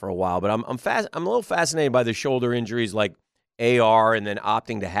been out for a while, but I'm a little fascinated by the shoulder injuries like AR and then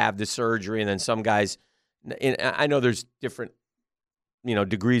opting to have the surgery, and then some guys. I know there's different,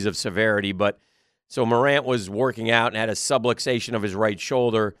 degrees of severity, but. So Morant was working out and had a subluxation of his right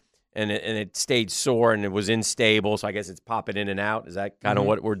shoulder, and it stayed sore and it was unstable. So I guess it's popping in and out. Is that kind of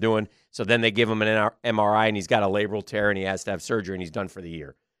what we're doing? So then they give him an MRI, and he's got a labral tear, and he has to have surgery, and he's done for the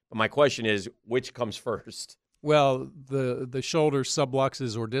year. But my question is, which comes first? Well, the shoulder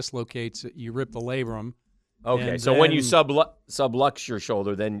subluxes or dislocates. You rip the labrum. Okay, so when you sublux your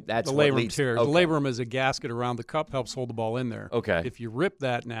shoulder, then that's the what labrum leads. tears. Okay. The labrum is a gasket around the cup, helps hold the ball in there. Okay. If you rip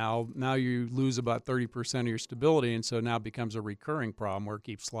that now you lose about 30% of your stability, and so now it becomes a recurring problem where it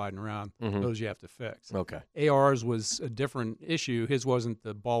keeps sliding around. Mm-hmm. Those you have to fix. Okay. AR's was a different issue. His wasn't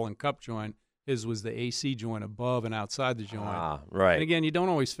the ball and cup joint. His was the AC joint above and outside the joint. Right. And again, you don't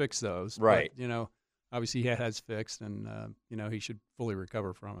always fix those. Right. But, obviously he has fixed, and he should fully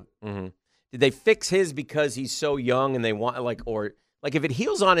recover from it. Mm-hmm. Did they fix his because he's so young and they want or if it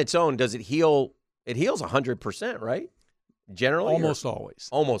heals on its own, does it heal? It heals 100%, right? generally? Almost always.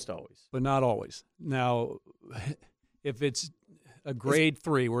 Almost always. But not always. Now, if it's a grade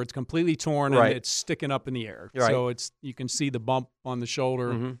 3 where it's completely torn and it's sticking up in the air, so you can see the bump on the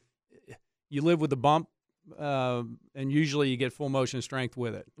shoulder. Mm-hmm. You live with the bump, and usually you get full motion strength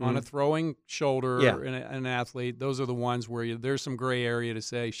with it. On a throwing shoulder in an athlete, those are the ones where there's some gray area to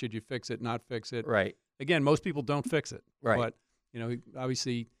say, should you fix it, not fix it? Right. Again, most people don't fix it. Right. But,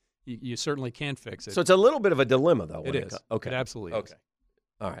 obviously you certainly can fix it. So it's a little bit of a dilemma, though. It is. Okay. It absolutely is. Okay.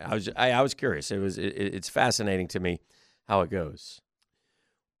 All right. I was curious. It's fascinating to me how it goes.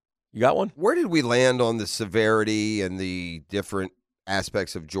 You got one? Where did we land on the severity and the different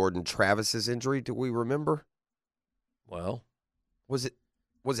aspects of Jordan Travis's injury? Do we remember? Well, was it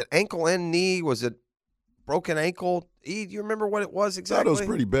ankle and knee? Was it broken ankle? E, do you remember what it was exactly? That was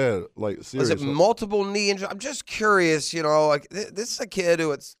pretty bad. Like, serious. Was it multiple knee injury? I'm just curious. Like this is a kid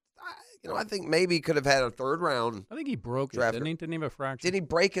who I think maybe could have had a third round. I think he broke it. Didn't he have a fracture? Did he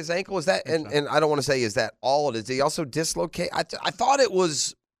break his ankle? Is that and I don't want to say is that all it is? Did he also dislocate? I thought it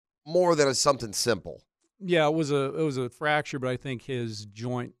was more than something simple. Yeah, it was a fracture, but I think his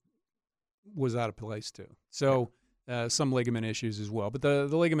joint was out of place too. So some ligament issues as well. But the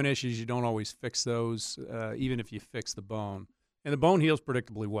ligament issues, you don't always fix those, even if you fix the bone. And the bone heals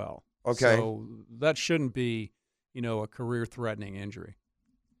predictably well. Okay. So that shouldn't be, a career-threatening injury.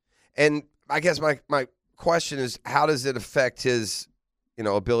 And I guess my question is, how does it affect his,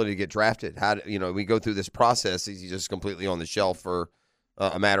 ability to get drafted? How we go through this process? Is he just completely on the shelf for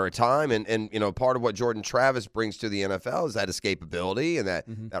a matter of time? And part of what Jordan Travis brings to the NFL is that escapability and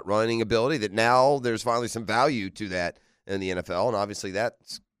that running ability. That now there's finally some value to that in the NFL, and obviously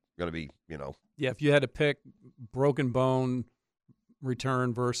that's going to be Yeah, if you had to pick broken bone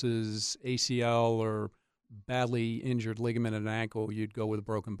return versus ACL or badly injured ligament in an ankle, you'd go with a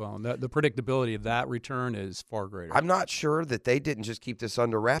broken bone. The predictability of that return is far greater. I'm not sure that they didn't just keep this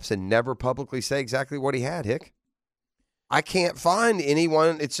under wraps and never publicly say exactly what he had, Hick. I can't find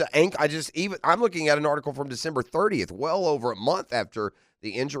anyone. It's an ankle. I'm looking at an article from December 30th, well over a month after the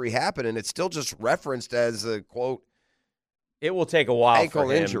injury happened, and it's still just referenced as a quote. It will take a while ankle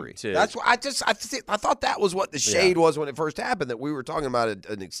for him injury. to. That's what I thought that was what the shade was when it first happened. That we were talking about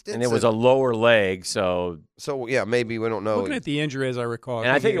an extensive. And it was a lower leg, so yeah, maybe we don't know. Looking at the injury, as I recall,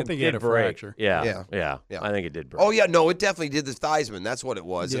 and I think he had a fracture. Yeah. I think it did break. Oh yeah, no, it definitely did the Theismann. That's what it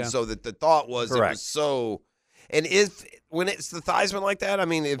was, and so that the thought was Correct. It was so. And when it's the Theismann like that, I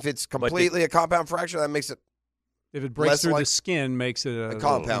mean, if it's completely a compound fracture, that makes it. If it breaks through the skin, makes it a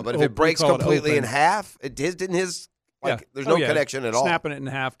compound. But if it breaks completely in half, didn't his. There's no connection at all. Snapping it in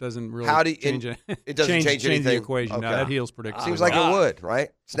half doesn't really change it. It doesn't change anything. The equation. Okay. No, that heals predictably. Seems like it would, right?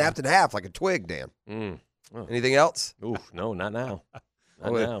 Snapped in half like a twig, Dan. Oh. Anything else? Oof, no, not now.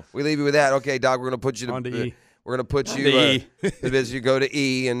 Not now. We leave you with that. Okay, Doc, we're going to put you on to E. We're going to put you as you go to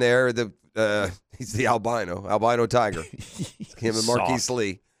E, and there he's the albino tiger. Him and Marquise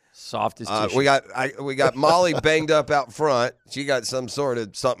Lee. Soft as tissue. We got Molly banged up out front. She got some sort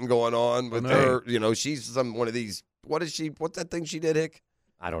of something going on with her. She's one of these. What's that thing she did, Hick?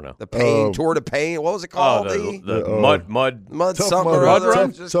 I don't know. The pain, Tour de Pain. What was it called? The mud something or other.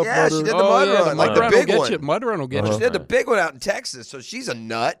 Run? She did the mud run, like the big one. Mud run will get you. She did the big one out in Texas, so she's a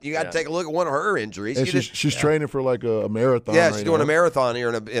nut. You got to take a look at one of her injuries. And she's training for like a marathon. Yeah, she's doing a marathon here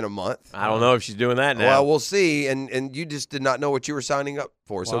in a month. I don't know if she's doing that now. Well, we'll see. And you just did not know what you were signing up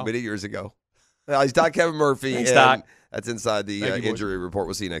for so many years ago. He's Doc Kevin Murphy. Thanks, Doc. That's inside the injury report.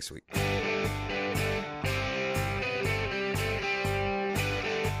 We'll see you next week.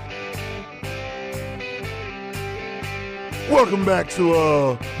 Welcome back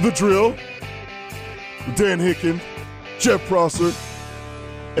to The Drill. Dan Hicken, Jeff Prosser,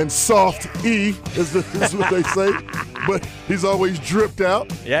 and Soft E is what they say. But he's always dripped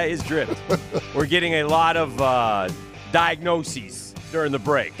out. Yeah, he's dripped. We're getting a lot of diagnoses during the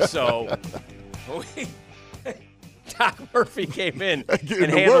break. So Doc Murphy came in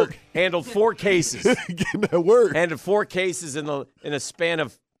and handled 4 cases. Getting that work. Handled 4 cases in a span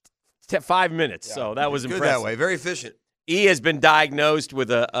of 5 minutes. Yeah. So that was impressive. Good that way. Very efficient. E has been diagnosed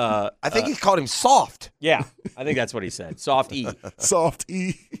with I think he called him soft. Yeah, I think that's what he said. Soft E. Soft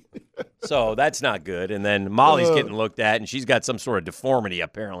E. So that's not good. And then Molly's getting looked at, and she's got some sort of deformity,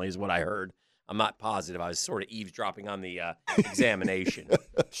 apparently, is what I heard. I'm not positive. I was sort of eavesdropping on the examination.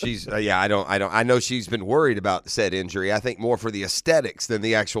 She's I know she's been worried about said injury. I think more for the aesthetics than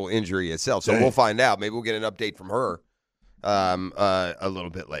the actual injury itself. So we'll find out. Maybe we'll get an update from her a little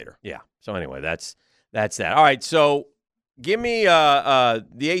bit later. Yeah. So anyway, that's that. All right. So give me the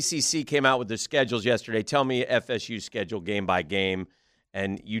ACC came out with their schedules yesterday. Tell me FSU's schedule game by game,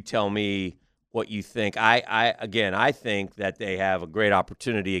 and you tell me what you think. I think that they have a great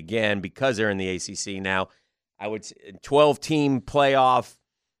opportunity again because they're in the ACC now. I would say 12-team playoff.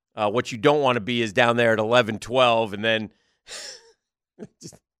 What you don't want to be is down there at 11-12, and then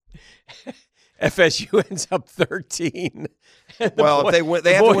FSU ends up 13. Well, if they win,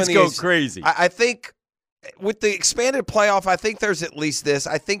 they have to win the go ACC. crazy. I think with the expanded playoff, I think there's at least this.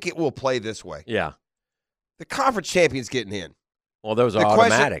 I think it will play this way. Yeah. The conference champion's getting in. Well, those are The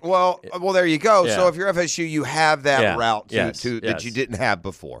automatic. Well, there you go. Yeah. So if you're FSU, you have that route Yes. that you didn't have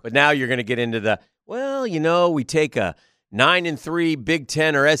before. But now you're going to get into the, we take a 9-3 Big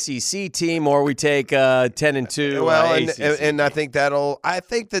Ten or SEC team, or we take a 10-2. Well, ACC and I team. think I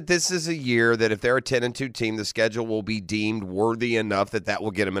think that this is a year that if they're a 10-2 team, the schedule will be deemed worthy enough that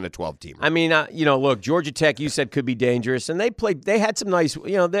will get them in a 12-team. I mean, look, Georgia Tech, you said could be dangerous, and they had some nice,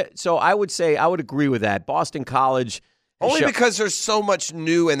 so I would say I would agree with that. Boston College. Only because there's so much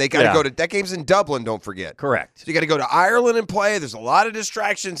new, and they got to go to – that game's in Dublin, don't forget. Correct. So you got to go to Ireland and play. There's a lot of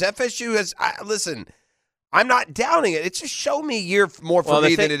distractions. FSU has listen, I'm not doubting it. It's just show me a year more for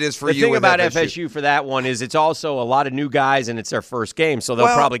me than it is for you. The thing with about FSU for that one is it's also a lot of new guys, and it's their first game, so they'll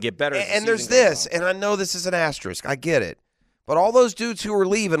probably get better. And there's this, and I know this is an asterisk. I get it. But all those dudes who were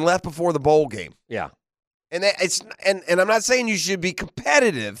leaving left before the bowl game. Yeah. And and I'm not saying you should be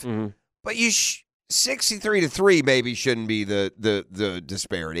competitive, but you 63-3 maybe shouldn't be the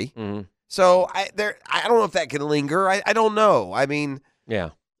disparity. Mm-hmm. So I don't know if that can linger. I don't know. I mean,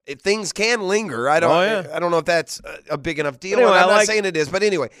 yeah, if things can linger. I don't know if that's a big enough deal. Anyway, I'm not saying it is, but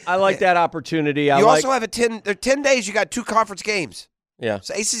anyway, I like that opportunity. You also have 10 days. You got 2 conference games. Yeah,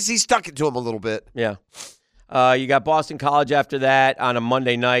 so ACC stuck it to them a little bit. Yeah, you got Boston College after that on a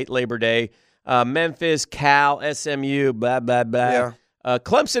Monday night, Labor Day. Memphis, Cal, SMU, blah blah blah. Yeah.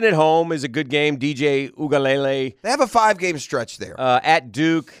 Clemson at home is a good game. DJ Ugalele. They have a 5-game stretch there. At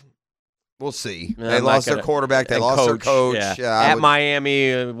Duke. We'll see. They lost their quarterback. They lost their coach. At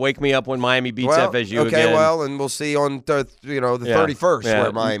Miami. Wake me up when Miami beats FSU again. Okay, and we'll see on the 31st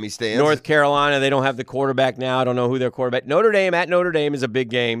where Miami stands. North Carolina, they don't have the quarterback now. I don't know who their quarterback. Notre Dame at Notre Dame is a big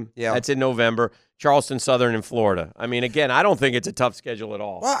game. Yeah. That's in November. Charleston Southern in Florida. I mean, again, I don't think it's a tough schedule at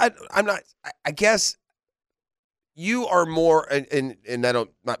all. Well, I'm not. I guess you are more, and I'm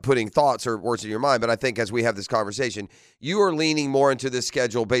not putting thoughts or words in your mind, but I think as we have this conversation, you are leaning more into this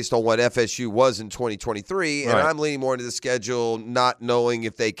schedule based on what FSU was in 2023, and I'm leaning more into the schedule not knowing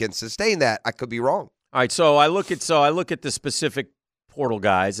if they can sustain that. I could be wrong. All right, so I look at the specific portal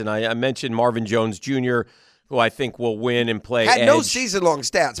guys, and I mentioned Marvin Jones Jr., who I think will win and play Had edge. no season-long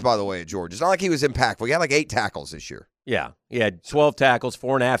stats, by the way, at Georgia. It's not like he was impactful. He had like 8 tackles this year. Yeah, he had 12 tackles,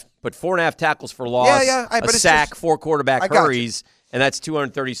 4.5 tackles for loss, a sack, 4 quarterback hurries, and that's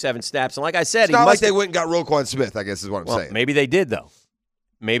 237 snaps. And like I said, it's not like they went and got Roquan Smith, I guess is what I'm saying. Maybe they did, though.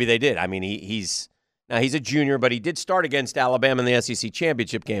 Maybe they did. I mean, he's a junior, but he did start against Alabama in the SEC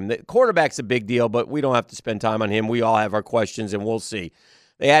championship game. The quarterback's a big deal, but we don't have to spend time on him. We all have our questions, and we'll see.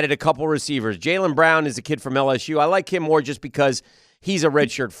 They added a couple receivers. Jaylen Brown is a kid from LSU. I like him more just because he's a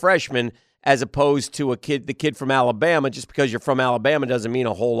redshirt freshman as opposed to the kid from Alabama. Just because you're from Alabama doesn't mean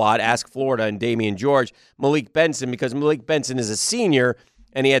a whole lot. Ask Florida and Damian George. Malik Benson, because Malik Benson is a senior,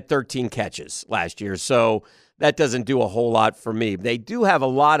 and he had 13 catches last year. So that doesn't do a whole lot for me. They do have a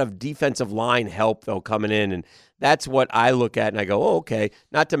lot of defensive line help, though, coming in, and that's what I look at, and I go, oh, okay.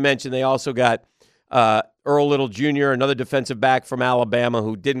 Not to mention they also got Earl Little Jr., another defensive back from Alabama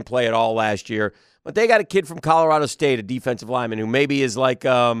who didn't play at all last year. But they got a kid from Colorado State, a defensive lineman, who maybe is like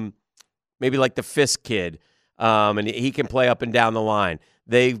maybe like the Fisk kid, and he can play up and down the line.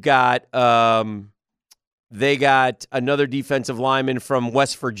 They got another defensive lineman from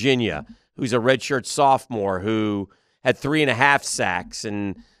West Virginia who's a redshirt sophomore who had 3.5 sacks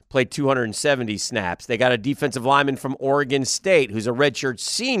and played 270 snaps. They got a defensive lineman from Oregon State who's a redshirt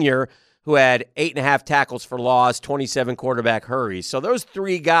senior who had 8.5 tackles for loss, 27 quarterback hurries. So those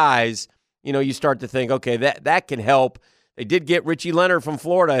 3 guys, you start to think, okay, that can help. They did get Richie Leonard from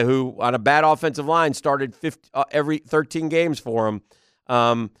Florida, who on a bad offensive line started every 13 games for him.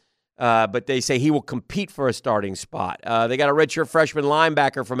 But they say he will compete for a starting spot. They got a redshirt freshman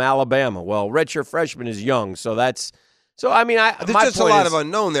linebacker from Alabama. Well, redshirt freshman is young, so that's – so, I mean, there's just a lot of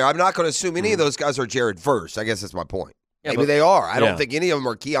unknown there. I'm not going to assume any of those guys are Jared Verse. I guess that's my point. Yeah, maybe they are. I don't think any of them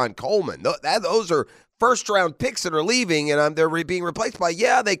are Keon Coleman. Those are first-round picks that are leaving, and they're being replaced by,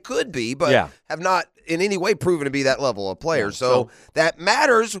 they could be, but have not in any way proven to be that level of player. Yeah, so that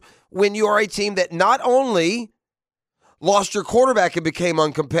matters when you are a team that not only lost your quarterback and became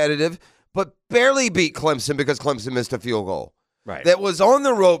uncompetitive, but barely beat Clemson because Clemson missed a field goal. Right. that was on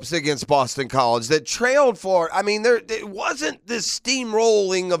the ropes against Boston College, that trailed Florida. I mean, it wasn't this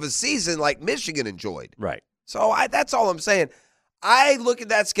steamrolling of a season like Michigan enjoyed. Right. So that's all I'm saying. I look at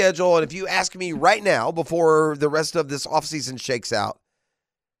that schedule, and if you ask me right now, before the rest of this offseason shakes out,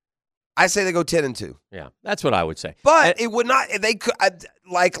 I say they go 10-2. Yeah, that's what I would say. But it would not. They could,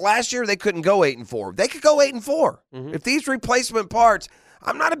 like last year, they couldn't go 8-4. They could go 8-4 Mm-hmm. if these replacement parts.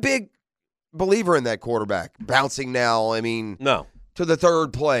 I'm not a big believer in that quarterback bouncing now. I mean, No. to the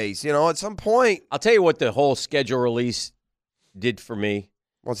third place. You know, at some point. I'll tell you what the whole schedule release did for me.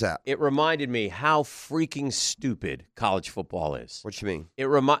 What's that? It reminded me how freaking stupid college football is. What you mean?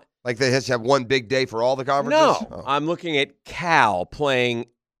 Like they have to have one big day for all the conferences? No. I'm looking at Cal playing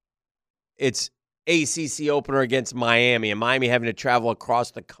its ACC opener against Miami, and Miami having to travel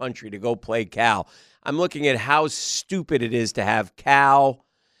across the country to go play Cal. I'm looking at how stupid it is to have Cal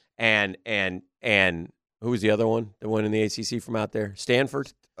and who was the other one that won in the ACC from out there?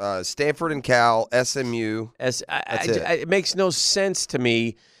 Stanford? Stanford and Cal, SMU. It makes no sense to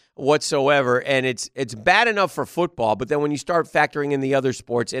me whatsoever, and it's bad enough for football, but then when you start factoring in the other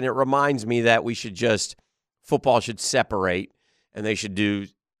sports, and it reminds me that football should separate, and they should do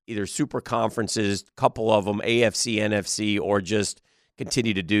either super conferences, couple of them, AFC, NFC, or just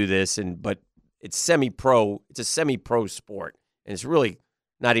continue to do this. But it's semi-pro. It's a semi-pro sport, and it's really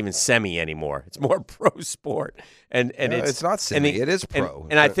not even semi anymore. It's more pro sport, and it's not semi. It is pro.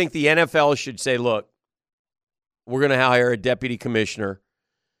 And I think the NFL should say, look, we're going to hire a deputy commissioner.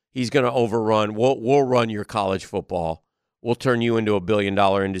 He's going to overrun. We'll run your college football. We'll turn you into $1 billion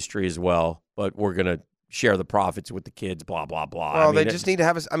industry as well, but we're going to share the profits with the kids, blah, blah, blah. Well, they just need to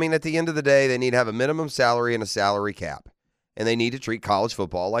have at the end of the day, they need to have a minimum salary and a salary cap. And they need to treat college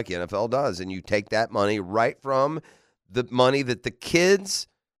football like NFL does. And you take that money right from the money that the kids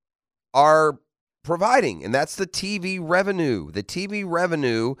are providing. And that's the TV revenue. The TV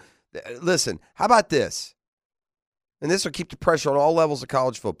revenue. Listen, how about this? And this will keep the pressure on all levels of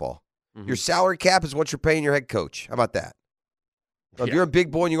college football. Mm-hmm. Your salary cap is what you're paying your head coach. How about that? So if you're a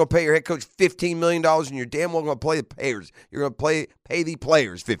big boy and you're going to pay your head coach $15 million and you're damn well going to play the players, you're going to pay the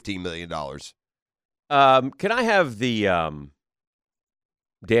players $15 million. Can I have the Dan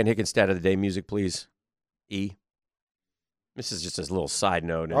Hicken stat of the day music, please? E. This is just a little side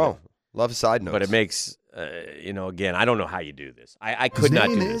note. Love side notes. But it makes, again, I don't know how you do this. I could not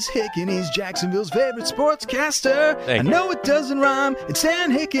do this. His name is Hicken. He's Jacksonville's favorite sportscaster. Thank you. I know it doesn't rhyme. It's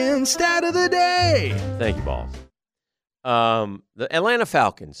Dan Hicken, stat of the day. Thank you, Balls. The Atlanta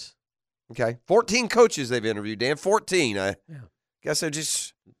Falcons. Okay. 14 coaches they've interviewed, Dan. 14. I guess they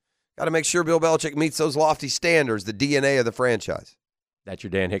just got to make sure Bill Belichick meets those lofty standards, the DNA of the franchise. That's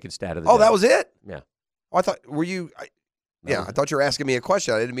your Dan Hicken stat of the day. Oh, that was it? Yeah. Oh, I thought, were you? I thought you were asking me a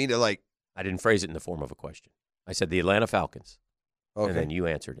question. I didn't mean to I didn't phrase it in the form of a question. I said the Atlanta Falcons. Okay. And then you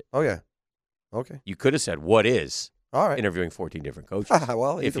answered it. Oh, yeah. Okay. You could have said, what is all right interviewing 14 different coaches?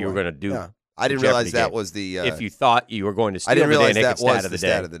 Well, if you were going to do I didn't realize that was the. If you thought you were going to steal I didn't realize the Dan that Hicken was the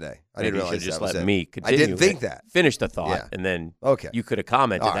stat of the day. I didn't realize just that was let it. me continue. I didn't think that. Finish the thought, and then you could have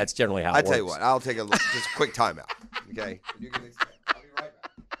commented. Right. That's generally how it works. I tell you what, I'll take just a quick timeout. Okay, I'll be right back. That's right.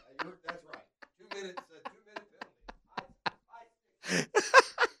 2 minutes. 2 minute penalty.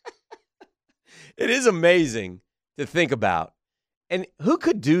 It is amazing to think about, and who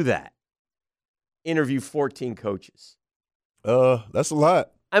could do that? Interview 14 coaches. That's a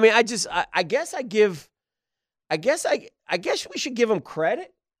lot. I mean, I guess we should give them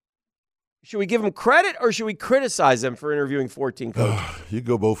credit. Should we give them credit or should we criticize them for interviewing 14 coaches? You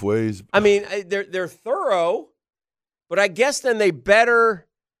go both ways. I mean, they're thorough, but I guess then they better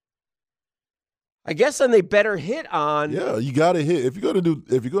hit on. Yeah, you got to hit if you're going to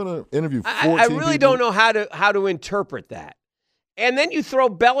interview 14 I really people, don't know how to interpret that. And then you throw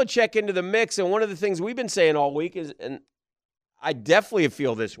Belichick into the mix, and one of the things we've been saying all week is, and I definitely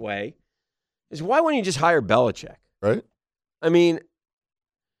feel this way, is why wouldn't you just hire Belichick? Right? I mean,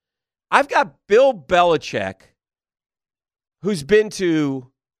 I've got Bill Belichick, who has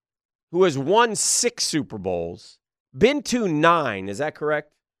won 6 Super Bowls, been to 9, is that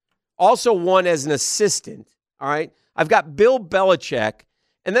correct? Also won as an assistant, all right? I've got Bill Belichick,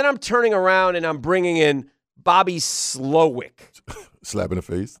 and then I'm turning around and I'm bringing in Bobby Slowick. Slap in the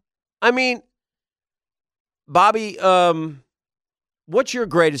face. I mean, Bobby, what's your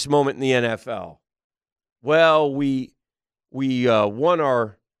greatest moment in the NFL? Well, we won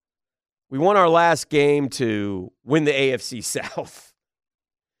our last game to win the AFC South.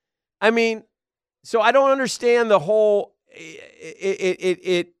 I mean, so I don't understand the whole.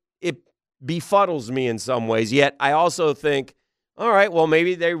 It befuddles me in some ways. Yet I also think, all right, well,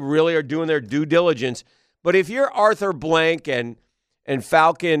 maybe they really are doing their due diligence. But if you're Arthur Blank and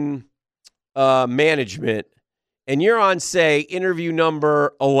Falcon management, and you're on, say, interview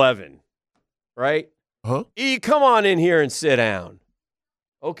number 11, right? Huh? E, come on in here and sit down.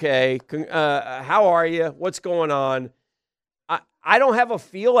 Okay. How are you? What's going on? I don't have a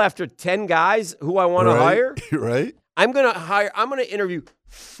feel after 10 guys who I want to hire. Right. I'm going to interview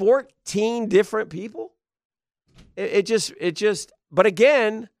 14 different people. It just, but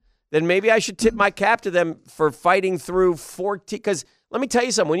again, then maybe I should tip my cap to them for fighting through 14. Because let me tell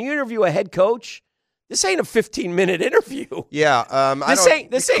you something. When you interview a head coach, this ain't a 15-minute interview. Yeah, This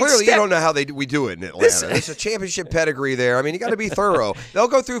ain't clearly you don't know how we do it in Atlanta. There's a championship pedigree there. I mean, you got to be thorough. They'll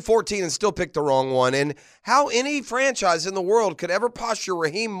go through 14 and still pick the wrong one. And how any franchise in the world could ever posture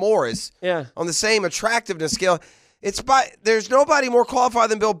Raheem Morris on the same attractiveness scale? There's nobody more qualified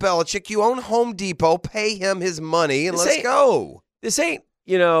than Bill Belichick. You own Home Depot, pay him his money, and let's go. This ain't,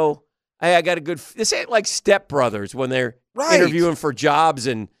 I got a good. This ain't like Step Brothers when they're interviewing for jobs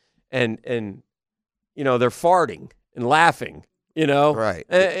and they're farting and laughing. Right.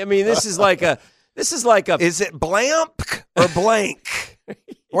 I mean, this is like a. Is it blamp or blank?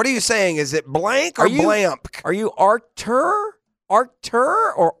 What are you saying? Is it blank or blamp? Are you Artur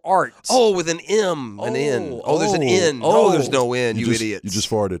or Art? Oh, with an M, an N. Oh, there's an N. Oh, there's no N. You idiots. You just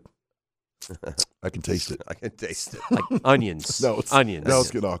farted. I can taste it. I can taste it. Like onions. No, it's onions. Now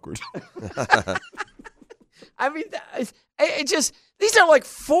it's getting awkward. I mean, it just, these are like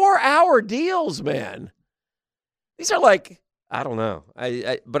 4-hour deals, man. These are like, I don't know.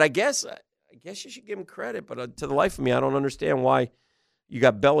 But I guess you should give him credit. But to the life of me, I don't understand why you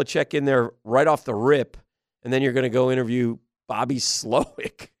got Belichick in there right off the rip, and then you're going to go interview Bobby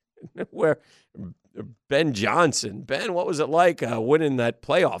Slowick, where Ben Johnson. Ben, what was it like winning that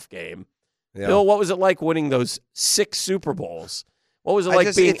playoff game? Yeah. Bill, what was it like winning those 6 Super Bowls? What was it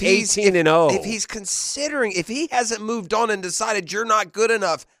like being 18-0? If he's considering, if he hasn't moved on and decided you're not good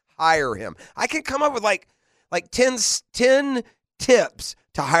enough, hire him. I can come up with like 10 tips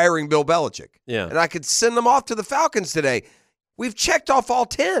to hiring Bill Belichick. Yeah. And I could send them off to the Falcons today. We've checked off all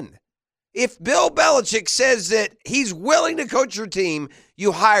 10. If Bill Belichick says that he's willing to coach your team,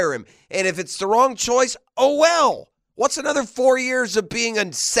 you hire him. And if it's the wrong choice, oh well. What's another 4 years of being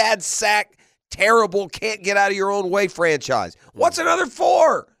a sad sack, terrible, can't get out of your own way franchise? What's another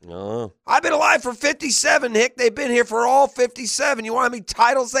 4? I've been alive for 57, Hick. They've been here for all 57. You want how many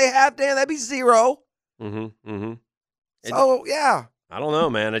titles they have, Dan? That'd be 0. Mm-hmm. So, yeah. I don't know,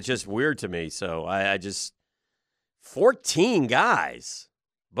 man. It's just weird to me. So I just 14 guys.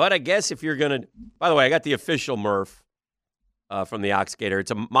 But I guess if you're going to – by the way, I got the official Murph from the Ox Gator.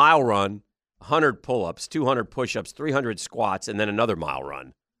 It's a mile run, 100 pull-ups, 200 push-ups, 300 squats, and then another mile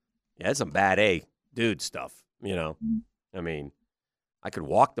run. Yeah, that's some bad A dude stuff, I mean, I could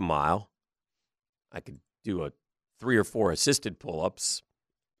walk the mile. I could do 3 or 4 assisted pull-ups.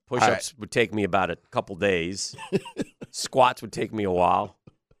 Push-ups would take me about a couple days. Squats would take me a while.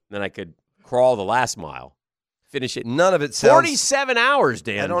 Then I could crawl the last mile. Finish it. None of it sounds 47 hours,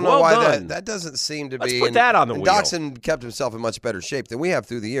 Dan. I don't know why that doesn't seem to Let's be. Put that on the wheel. Doxson kept himself in much better shape than we have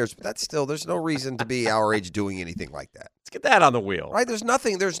through the years, but that's still, there's no reason to be our age doing anything like that. Let's get that on the wheel. Right? There's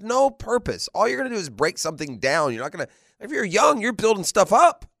no purpose. All you're going to do is break something down. You're not going to, if you're young, you're building stuff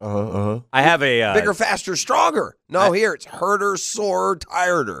up. I have a bigger, faster, stronger. No, here it's herder, sorer,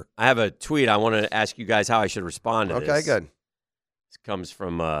 tireder. I have a tweet. I want to ask you guys how I should respond to this. Okay, good. This comes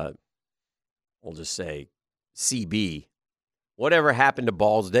from, we'll just say, CB. Whatever happened to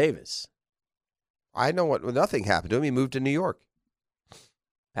Balls Davis? I know nothing happened to him. He moved to New York.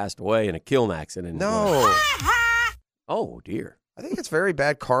 Passed away in a kiln accident. No. Oh, dear. I think it's very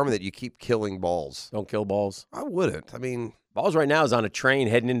bad karma that you keep killing Balls. Don't kill Balls. I wouldn't. I mean, Balls right now is on a train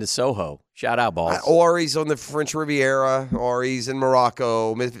heading into Soho. Shout out, Balls. Or he's on the French Riviera, or he's in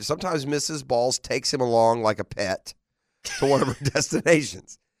Morocco. Sometimes Mrs. Balls takes him along like a pet to one of her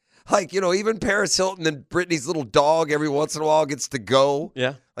destinations. Like, even Paris Hilton and Brittany's little dog every once in a while gets to go.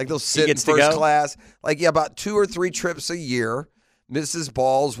 Yeah. Like they'll sit in first class. Like, about 2 or 3 trips a year. Mrs.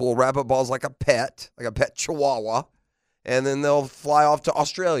 Balls will wrap up Balls like a pet chihuahua. And then they'll fly off to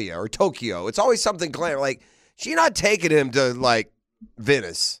Australia or Tokyo. It's always something glamorous. Like, she's not taking him to, like,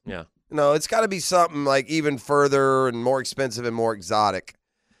 Venice. Yeah. No, it's got to be something, like, even further and more expensive and more exotic.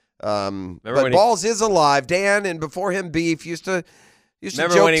 But Balls is alive. Dan, and before him, Beef used to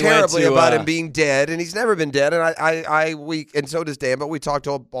joke terribly about him being dead, and he's never been dead. And and so does Dan, but we talk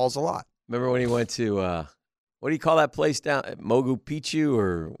to Balls a lot. Remember when he went to What do you call that place down at Mogu Picchu,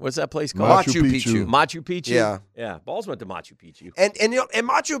 or what's that place called? Machu Picchu. Machu Picchu? Yeah. Balls went to Machu Picchu. And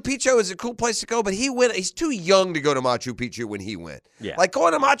Machu Picchu is a cool place to go, but he's too young to go to Machu Picchu when he went. Yeah. Like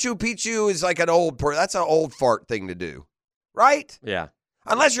going to Machu Picchu is like that's an old fart thing to do. Right? Yeah.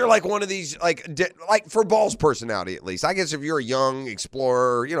 Unless you're like one of these, like for Ball's personality at least. I guess if you're a young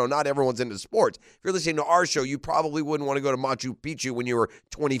explorer, not everyone's into sports. If you're listening to our show, you probably wouldn't want to go to Machu Picchu when you were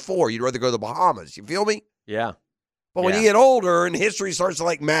 24. You'd rather go to the Bahamas. You feel me? Yeah. But when you get older and history starts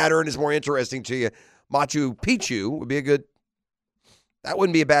to matter and is more interesting to you, Machu Picchu would be that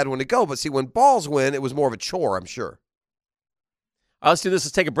wouldn't be a bad one to go. But see, when Balls win, it was more of a chore, I'm sure. Let's do this.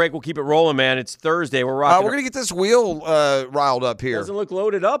 Let's take a break. We'll keep it rolling, man. It's Thursday. We're rocking. We're going to get this wheel riled up here. Doesn't look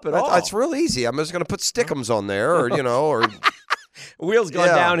loaded up at all. It's real easy. I'm just going to put stickums on there or wheels going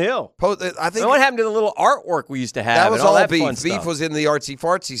downhill. I think. What happened to the little artwork we used to have? That was all beef. Fun Beef stuff? was in the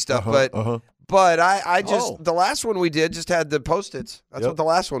artsy-fartsy stuff, but I just the last one we did just had the Post-its. That's what the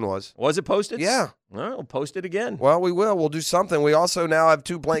last one was. Was it Post-its? Yeah. All right, we'll post it again. Well, we will. We'll do something. We also now have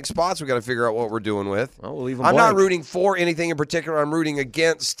 2 blank spots we got to figure out what we're doing with. Well, we'll leave them I'm blank. not rooting for anything in particular. I'm rooting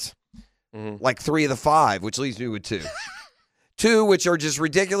against 3 of the 5, which leaves me with 2. 2, which are just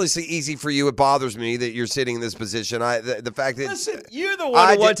ridiculously easy for you. It bothers me that you're sitting in this position. The fact that Listen, you're the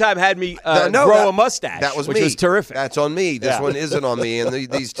one who one time had me grow a mustache. That was which me. was terrific. That's on me. This one isn't on me. And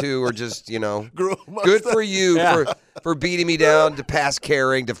these 2 are just, good for you for beating me down, to pass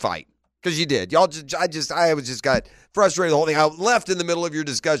caring, to fight. Because you did. I was just got frustrated the whole thing. I left in the middle of your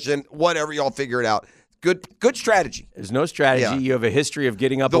discussion. Whatever, y'all figure it out. Good strategy. There's no strategy. Yeah. You have a history of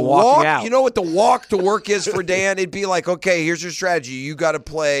getting up and walking out. You know what the walk to work is for Dan? It'd be like, okay, here's your strategy. You got to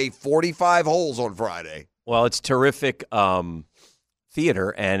play 45 holes on Friday. Well, it's terrific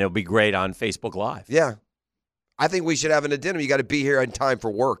theater, and it'll be great on Facebook Live. Yeah. I think we should have an addendum. You got to be here in time for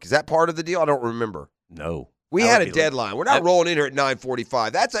work. Is that part of the deal? I don't remember. No. We had a deadline. We're not rolling in here at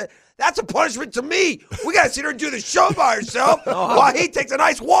 9:45. That's a punishment to me. We got to sit here and do the show by ourselves while he takes a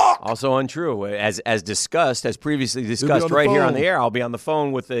nice walk. Also untrue. As previously discussed right here on the air, I'll be on the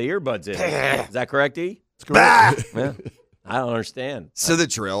phone with the earbuds in. Is that correct, E? That's correct. Yeah. I don't understand. So the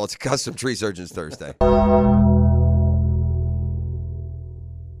drill. It's Custom Tree Surgeons Thursday.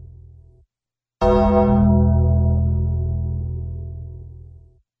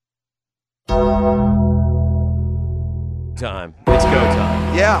 Time. It's go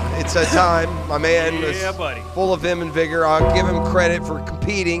time. Yeah, it's a time. My man Yeah, was buddy. full of vim and vigor. I'll give him credit for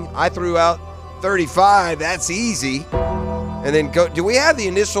competing. I threw out 35. That's easy. And then do we have the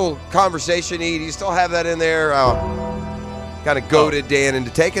initial conversation, E? Do you still have that in there? Kind of goaded Dan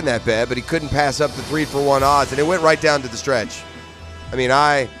into taking that bet, but he couldn't pass up the 3-for-1 odds, and it went right down to the stretch. I mean,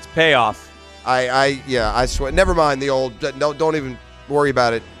 It's payoff. I swear. Never mind the old. Don't even worry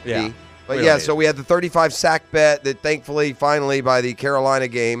about it. Yeah. E. But so we had the 35 sack bet that thankfully, finally, by the Carolina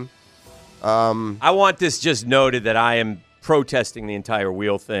game. I want this just noted that I am protesting the entire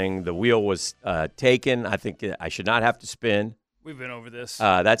wheel thing. The wheel was taken. I think I should not have to spin. We've been over this.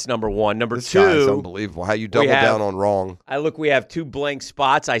 That's number one. Number This two. guy is unbelievable. How you double down on wrong. We have 2 blank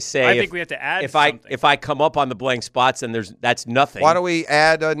spots. I say I think we have to add something. If I come up on the blank spots, then that's nothing. Why don't we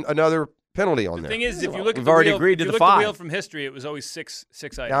add another penalty on The there? thing is, if you look at We've the already wheel, agreed to if you the look at 5. the wheel from history, it was always six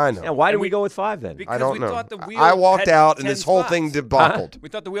items. Yeah, I know. Yeah, why did And we go with 5 then? Because I don't we know. thought the wheel I walked had out and 10 this whole spots. thing debacled. We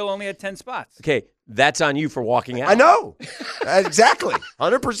thought the wheel only had 10 spots. Okay, that's on you for walking out. I know. Exactly.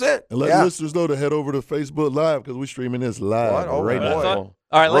 100%. And let Yeah. listeners know to head over to Facebook Live because we're streaming this live What? Oh, right boy. now.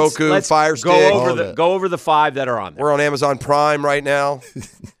 All right, Roku, let's Fire go Stick. over All that. go over the 5 that are on there. We're on Amazon Prime right now.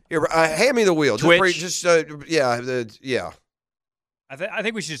 Here, hand me the wheel. Twitch. Yeah. I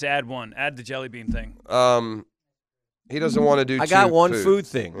think we should just add one. Add the jelly bean thing. He doesn't want to do I got two one food. food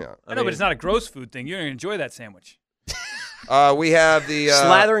thing. Yeah. I know, but it's not a gross food thing. You're going to enjoy that sandwich. We have the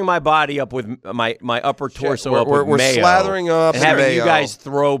slathering my body up with my upper torso up with we're mayo. slathering up and having mayo. you guys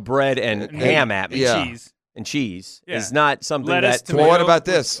throw bread and ham at me. Yeah. Cheese. And cheese Yeah. is not something Lettuce, that. tomato. Well, what about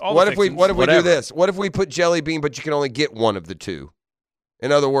this? all the What if we fixings. do Whatever. this? What if we put jelly bean, but you can only get one of the 2?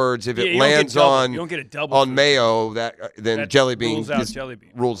 In other words, if Yeah, it you don't get lands double. You don't get a double on food. mayo, then That jelly bean rules out jelly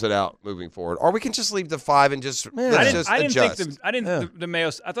bean. rules it out moving forward. Or we can just leave the 5 and just let's I just didn't adjust. think the mayo.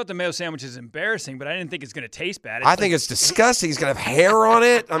 I thought the mayo sandwich is embarrassing, but I didn't think it's going to taste bad. I think it's disgusting. He's gonna have hair on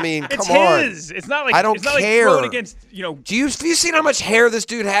it. I mean, it's come on. his. It's not like I don't it's not care. Like thrown against Have you seen how much hair this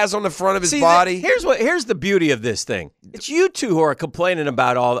dude has on the front of his See, body? Here's the beauty of this thing. It's you two who are complaining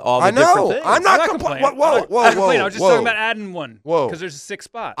about all the I different know. things. I'm not complaining. Whoa. I was just talking about adding one. Whoa. Because there's 6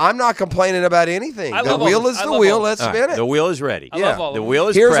 spots. I'm not complaining about anything. I The love all wheel this. is I the love wheel. all Let's this. All spin right, it. the wheel is ready. I love all the of wheel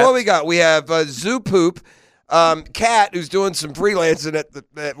is Here's prepped. what we got. We have zoo poop. Kat, who's doing some freelancing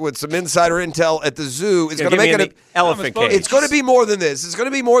with some insider intel at the zoo, is going to make it elephant cage. It's going to be more than this. It's going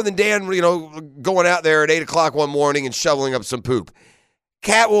to be more than Dan, going out there at 8:00 one morning and shoveling up some poop.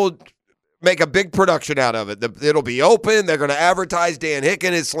 Kat will make a big production out of it. It'll be open. They're going to advertise Dan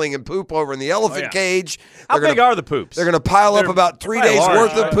Hicken is slinging poop over in the elephant cage. How big are the poops? They're going to pile up about 3 days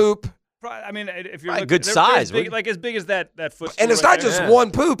worth of poop. I mean, if you're looking, good size, as big as that foot. And it's not just one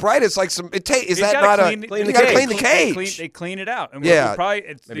poop, right? It's like some. Is that not a? You got to clean the cage. They clean it out. And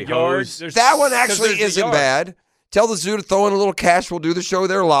it's the yards. That one actually isn't bad. Tell the zoo to throw in a little cash. We'll do the show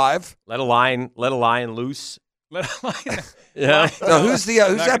there live. Let a lion loose. Yeah. No, who's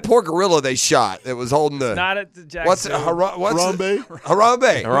that poor gorilla they shot that was holding the? Not at the Jackson. What's it? Harambe?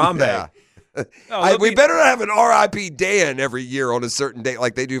 Harambe. Harambe. Yeah. We better not have an R.I.P. Dan every year on a certain date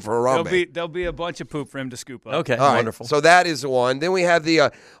like they do for Harambe. There'll be a bunch of poop for him to scoop up. Okay, wonderful. So that is the one. Then we have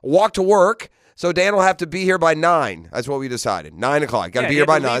the walk to work. So Dan will have to be here by 9. That's what we decided. 9 o'clock. Got to be here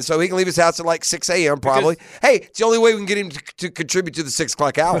by 9. So he can leave his house at like 6 a.m. probably. Hey, it's the only way we can get him to contribute to the 6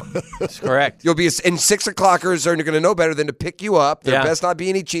 o'clock hour. That's correct. You'll be and 6 o'clockers are going to know better than to pick you up. There best not be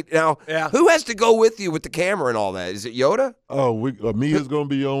any cheat. Now, who has to go with you with the camera and all that? Is it Yoda? Oh, Mia's going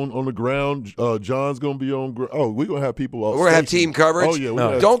to be on the ground. John's going to be on. We're going to have people. We're going to have team coverage. Oh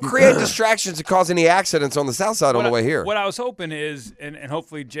yeah. Don't create distractions to cause any accidents on the south side on the way here. What I was hoping is, and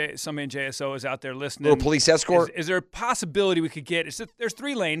hopefully somebody in JSO is out there listening. Little police escort. Is there a possibility we could get? There's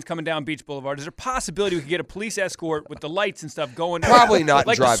 3 lanes coming down Beach Boulevard. Is there a possibility we could get a police escort with the lights and stuff going? Probably not.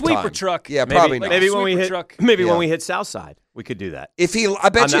 Like drive the sweeper time. truck. Yeah, probably not. Maybe when we hit Southside, we could do that. I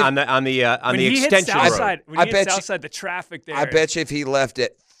bet you on the extension road. When he hit Southside, the traffic there. I bet you if he left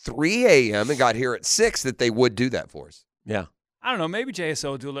at 3 a.m. and got here at 6, that they would do that for us. Yeah. I don't know. Maybe JSO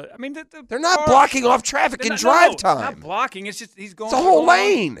will do it. I mean, they're not blocking off traffic in drive time. Not blocking. It's just he's going. It's a whole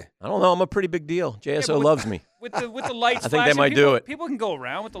lane. I don't know. I'm a pretty big deal. JSO loves me. With the lights. I think they might do it. People can go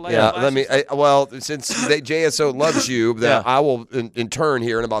around with the lights. Yeah. Since JSO loves you, I will in turn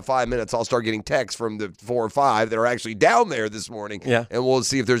here in about 5 minutes. I'll start getting texts from the 4 or 5 that are actually down there this morning. Yeah. And we'll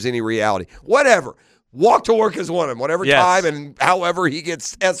see if there's any reality. Whatever. Walk to work is one of them. Whatever time and however he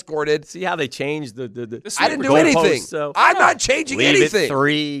gets escorted. See how they changed the I didn't do anything. So I'm not changing anything. Leave at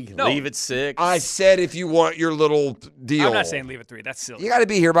 3. No. Leave at 6. I said if you want your little deal. I'm not saying leave at 3. That's silly. You got to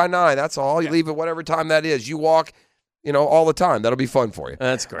be here by 9. That's all. You leave at whatever time that is. You walk, all the time. That'll be fun for you.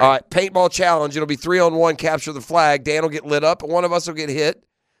 That's great. All right, paintball challenge. It'll be 3-on-1. Capture the flag. Dan will get lit up, and one of us will get hit.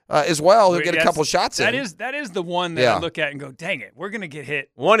 As well, he'll get a couple shots in. That is the one that I look at and go, dang it, we're gonna get hit.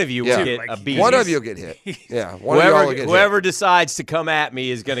 One of you will get a beat. One of you will get hit. Yeah, whoever decides to come at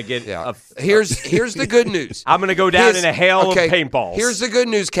me is gonna get. Yeah. Here's the good news. I'm gonna go down in a hail of paintballs. Here's the good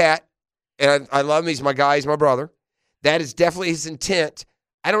news, Kat. And I love him. He's my guy. He's my brother. That is definitely his intent.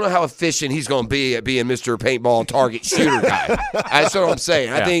 I don't know how efficient he's going to be at being Mr. Paintball Target Shooter guy. That's what I'm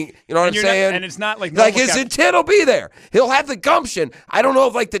saying. I think, you know what I'm saying? And it's not like his intent will be there. He'll have the gumption. I don't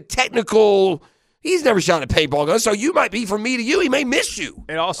know if the technical. He's never shot a paintball gun, so you might be from me to you. He may miss you.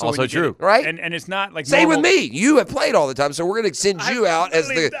 And also true, right? And it's not like same with me. You have played all the time, so we're going to send you out as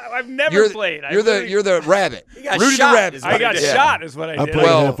the. I've never played. You're the rabbit. Rudy the rabbit. I got shot. Is what I did. I played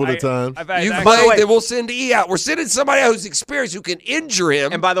a handful of times. You played. Then we'll send E out. We're sending somebody out who's experienced who can injure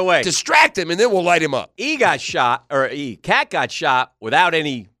him. And by the way, distract him, and then we'll light him up. Cat got shot without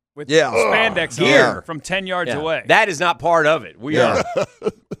any. With spandex gear from 10 yards away. That is not part of it. We are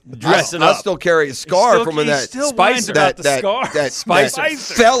dressing up. I still carry a scar from that Spicer. That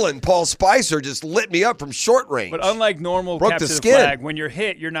felon, Paul Spicer, just lit me up from short range. But unlike normal capture the flag, when you're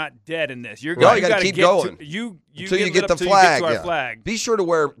hit, you're not dead in this. You got to keep going. Until you get the flag. Flag. Be sure to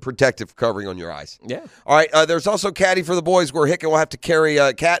wear protective covering on your eyes. Yeah. All right. There's also caddy for the boys where Hicken will have to carry.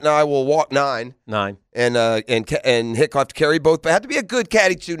 Kat and I will walk 9. And Hick will have to carry both. But it have to be a good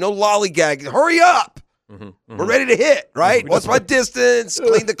caddy too. No lollygag. Hurry up. We're ready to hit, right? What's my distance?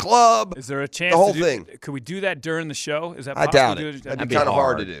 Clean the club. Is there a chance? The whole thing. Could we do that during the show? Is that I doubt it. That'd be kind of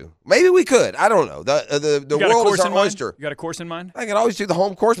hard to do. Maybe we could. I don't know. The world is our oyster. You got a course in mind? I can always do the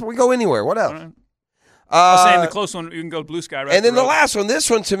home course, but we go anywhere. What else? I was saying the close one, you can go Blue Sky. Right and then the last one, this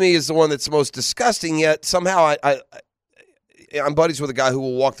one to me is the one that's most disgusting, yet somehow I'm buddies with a guy who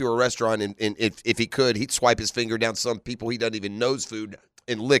will walk through a restaurant and if he could, he'd swipe his finger down some people he doesn't even know's food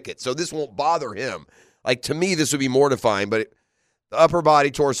and lick it. So this won't bother him. Like, to me, this would be mortifying, but the upper body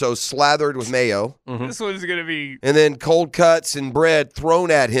torso slathered with mayo. This one's going to be... And then cold cuts and bread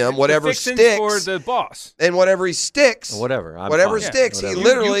thrown at him, whatever sticks. For the boss. And whatever he sticks. Whatever sticks, he whatever.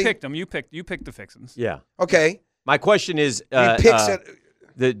 literally... You picked them. You picked the fixins. Yeah. Okay. My question is... he picks it.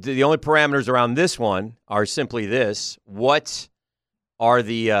 The only parameters around this one are simply this. What's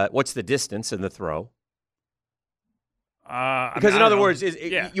the distance in the throw? Because in other words,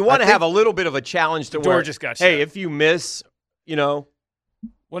 you want to have a little bit of a challenge to where, just got hey, shut. if you miss, Well,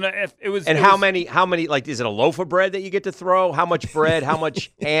 if it was. And it how was, many? Like, is it a loaf of bread that you get to throw? How much bread? How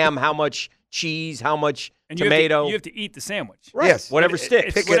much ham? How much cheese? How much tomato? You have to eat the sandwich. Right. Yes. Whatever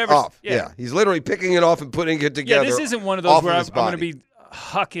sticks. Pick it off. Yeah. He's literally picking it off and putting it together. Yeah, this isn't one of those where I'm going to body. be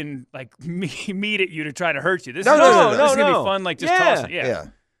hucking like meat at you to try to hurt you. This No, is no, just, no, this no, is gonna no. be fun, like just Yeah. toss it. Yeah.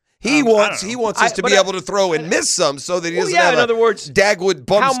 He wants us to but be able to throw and miss some so that he doesn't have in other words, Dagwood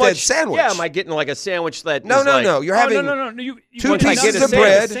how Bumstead much sandwich. Yeah, am I getting like a sandwich that? No, is no, like, no. You're having No. You two once I pieces get a of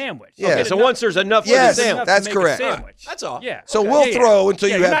bread. Sandwich. Yeah. Okay, so once there's enough for Yes, the sandwich. that's to make a correct. sandwich. That's all. Yeah. So Okay. we'll Yeah, throw until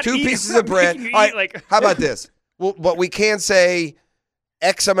yeah, you you're have not two eating- pieces we're of bread. making you All eat right, like- how about this? Well, but we can say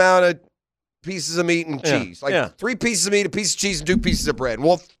X amount of pieces of meat and cheese. Like 3 pieces of meat, a piece of cheese, and 2 pieces of bread. And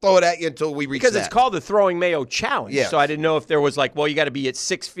we'll throw it at you until we reach Because that. it's called the Throwing Mayo Challenge. Yes. So I didn't know if there was like, well, you got to be at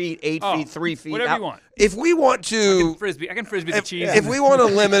 6 feet, 8 feet, 3 feet. Whatever you want. If we want to, I can frisbee the cheese. if we want to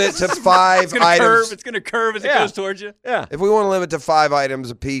limit it to 5 it's gonna items, curve. It's going to curve as it goes towards you. Yeah. if we want to limit to 5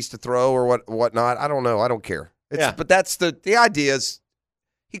 items a piece to throw or whatnot, I don't know. I don't care. But that's the idea is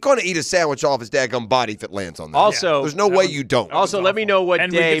he's going to eat a sandwich off his daggum body if it lands on there. Also, there's no way you don't. Also, let me know what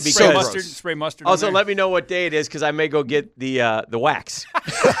And day we could because spray mustard. also in let me know what day it is because I may go get the wax.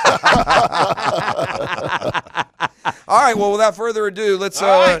 All right. Well, without further ado, let's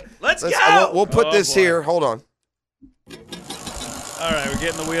go. We'll put this here. Hold on. All right, we're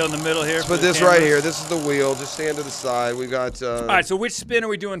getting the wheel in the middle here. Let's put this right here. This is the wheel. Just stand to the side. We got. All right. So which spin are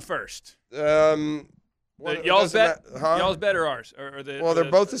we doing first? Y'all's bet. Y'all's bet or ours? Well, they're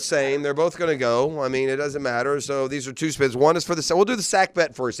both the same. They're both going to go. I mean, it doesn't matter. So these are 2 spins. One is for the. We'll do the sack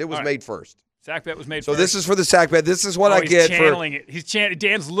bet first. It was made first. Sack bet was made So first. this is for the sack bet. This is what I get for. He's channeling it. He's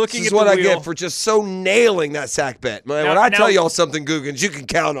Dan's looking This is at the what wheel. I get for just so nailing that sack bet. Man, when I tell y'all something, Googans, you can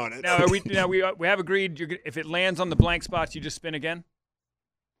count on it. Now, we have agreed. If it lands on the blank spots, you just spin again.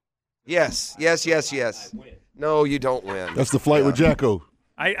 Yes. No, you don't win. That's the flight with Jacko.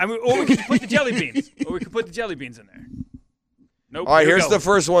 Or we could put the jelly beans. Or we could put the jelly beans in there. Nope. All right, here we here's go. the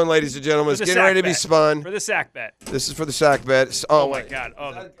first one, ladies and gentlemen. It's For the getting sack ready to be bet. spun. For the sack bet. This is for the sack bet. Oh my God.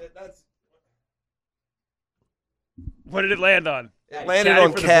 Oh, what did it land on? It landed Caddy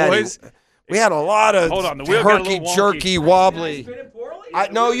on for the caddy. boys? We had a lot of Hold on, the wheel got a turkey, little wonky. jerky, wobbly.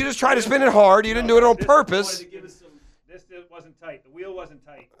 No, you just tried to spin it hard. You didn't do it on purpose. This wasn't tight. The wheel wasn't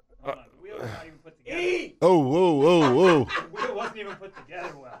tight. Hold on. The wheel was not even put together. Oh, whoa. The wheel wasn't even put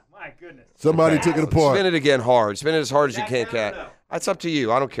together well. My goodness. Somebody took it apart. Spin it again hard. Spin it as hard as you can, Cat. That's up to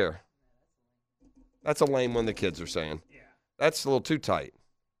you. I don't care. That's a lame one the kids are saying. Yeah. That's a little too tight.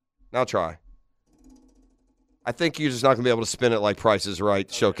 Now try. I think you're just not going to be able to spin it like Price is Right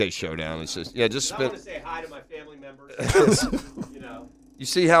Showcase Showdown. It's just, just spin. I want to say hi to my family members. You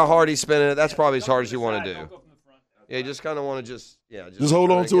see how hard he's spinning it? That's probably as hard as you want to do. Yeah, you just kind of want to just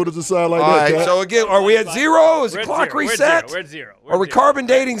hold on to it at the side like all that, right, Cat. so again, are we at 0? Is the clock reset? We're at zero. Are we carbon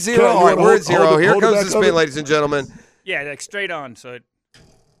dating 0? Cat, you All right, wanna we're at 0. Here hold it comes back the spin, up? ladies and gentlemen. Yeah, like straight on. So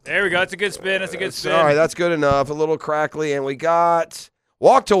there we go. That's a good spin. That's a good spin. All right, that's good enough. A little crackly, and we got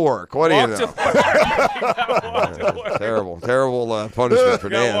walk to work. What do you know? Terrible punishment for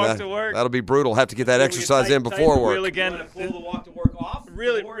Dan. Walk to work. That'll be brutal. Have to get that exercise in before Wheel work. again. Pull the walk to work off.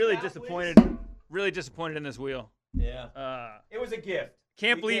 Really disappointed. Really disappointed in this wheel. Yeah. It was a gift.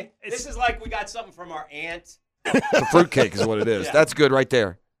 Can't believe this is like we got something from our aunt. The fruitcake is what it is. Yeah. That's good right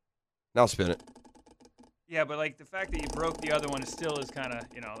there. Now spin it. Yeah, but like the fact that you broke the other one still is kind of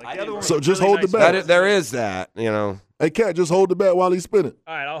like the other one. So was just really hold the nice. bat. There is that. Hey, Cat, just hold the bat while he's spinning.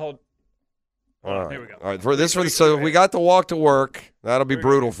 All right, I'll hold. All right. Here we go. All right. So we got the walk to work. That'll be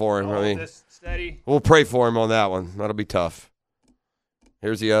brutal for him. I'll I hold mean, this steady. we'll pray for him on that one. That'll be tough.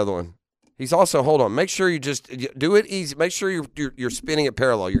 Here's the other one. He's also, hold on. Make sure you just do it easy. Make sure you're spinning it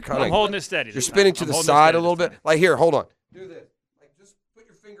parallel. You're kind I'm of holding it steady. You're spinning to the side a little bit. Like here, hold on. Do this. Like just put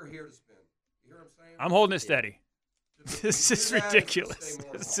your finger here to spin. You hear what I'm saying? I'm holding it steady. This is ridiculous.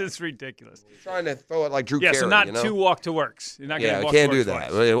 This is ridiculous. You're trying to throw it like Drew Yeah, Carey. so not you know? 2 walk to works. You're not going Yeah, to we walk can't to do work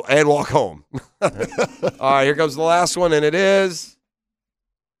that. twice. And walk home. All right, here comes the last one, and it is.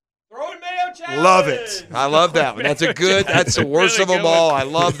 Throwing Mayo Challenge. Love it. I love that one. That's the worst Really of them good all. one. I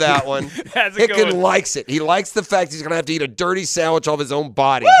love that one. That's a good Hicken one. likes it. He likes the fact he's going to have to eat a dirty sandwich off his own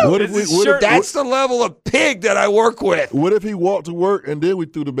body. What if That's the level of pig that I work with. What if he walked to work and then we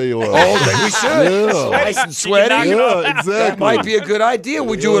threw the mayo out? Oh, then we should. Yeah. Nice and sweaty. Yeah, exactly. That might be a good idea.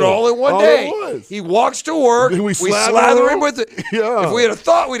 We do it Yeah. all in one All day. at once. He walks to work. Then we We slather slather him. him with it. Yeah. If we had a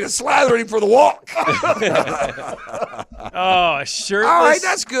thought, we'd have slathered him for the walk. Oh, shirtless. All right,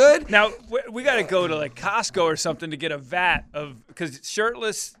 that's good. Now we got to go to like Costco or something to get a vat of because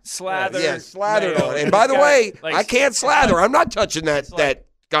shirtless slather. Yeah, slathered mayo. on. And by the way, Like, I can't slather. I'm not touching that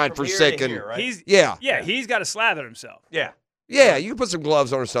godforsaken. Here, right? He's Yeah. he's got to slather himself. Yeah. Yeah, you can put some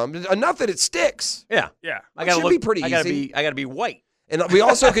gloves on or something. Enough that it sticks. Yeah. Yeah. I gotta should look be pretty I gotta easy. be white. And we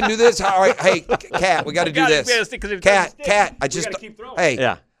also can do this. All right, hey, Kat, we got to do this. Kat, I just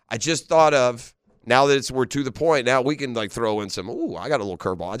Yeah. I just thought of now that we're to the point. Now we can like throw in some. Ooh, I got a little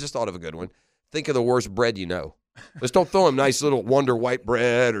curveball. I just thought of a good one. Think of the worst bread you know. Let's don't throw him nice little Wonder White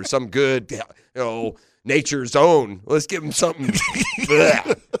bread or some good, nature's own. Let's give him something.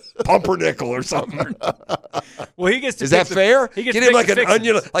 Pumpernickel or something. Well, he gets to Is that fair? He gets Get to him pick like the an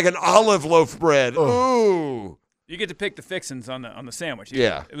onion, like an olive loaf bread. Ooh. You get to pick the fixins on the sandwich.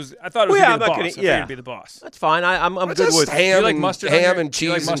 Yeah. I thought it was Well, gonna yeah, be the boss. I'm not I gonna- figured yeah. it'd be the boss. That's fine. I'm good Just with Do ham, you like and, mustard? ham on your, and do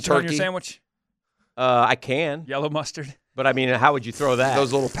you like cheese and mustard on your turkey. sandwich? I can. Yellow mustard. But I mean, how would you throw that?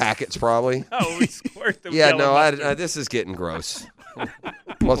 Those little packets, probably. Oh, we squirt the Yeah, yellow no, mustard. this is getting gross.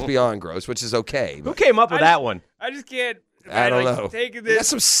 Well, it's beyond gross, which is okay. Who But came up with that one? I just can't. I don't like, know. Taking You got this,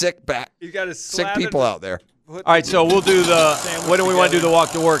 some sick you got to sick people out there. All right, so we'll do the. Sandwich When do we want to do together. the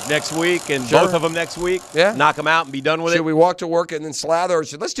walk to work next week and Sure. both of them next week? Yeah. Knock them out and be done with Should it. we walk to work and then slather? Or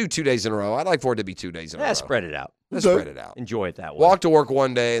let's do 2 days in a row. I'd like for it to be 2 days in a row. Spread it out. Let's Okay. spread it out. Enjoy it that way. Walk to work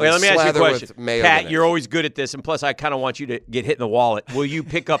one day and Okay, then let me ask you a slather question. with mayo. Pat, the you're next. always good at this, and plus I kind of want you to get hit in the wallet. Will you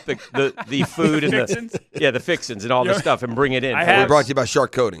pick up the food and Fixins? the fixins and all the stuff and bring it in? I We're have- brought to you by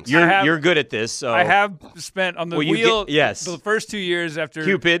Shark Coatings. You're good at this, so I have spent on the Will you wheel. yes. The first 2 years after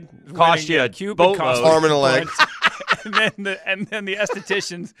Cupid winning, cost you a Cupid boatload. cost me Arm and a leg. and then the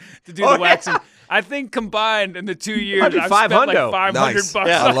estheticians to do Oh, the waxing. I think combined in the 2 years, Might be I've spent like $500. $500 Nice. bucks.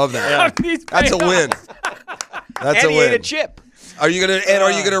 Yeah, I love that. on these That's a win. payoffs. That's and a he ate a win. chip. Are you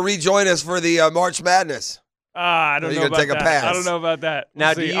gonna rejoin us for the March Madness? I don't Are you know gonna about take a that. pass? I don't know about that. Now,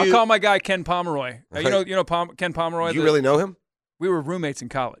 We'll do see. I'll you- call my guy Ken Pomeroy. Right. You know Ken Pomeroy. Do you really know him? We were roommates in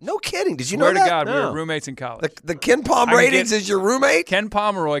college. No kidding. Did you Swear know to that? God, we No. were roommates in college. The Ken Palm I can Ratings get- is your roommate? Ken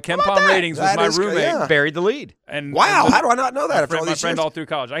Pomeroy, Ken How about Palm that? Ratings was That my is good, roommate. yeah. Buried the lead. And Wow, and how do I not know that after all my these friend years? all through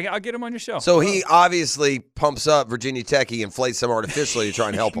college. I'll get him on your show. So he obviously pumps up Virginia Tech. He inflates them artificially to try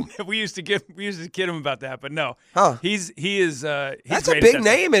and help them. we used to kid him about that, but no. Huh. He is. He's That's a great at big that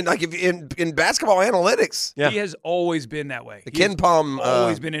name in basketball analytics. Yeah. He has always been that way. The He has Ken Palm.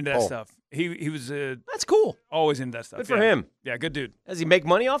 always been into that oh. stuff. He was That's cool. always into that stuff. Good for yeah. him. Yeah, good dude. Does he make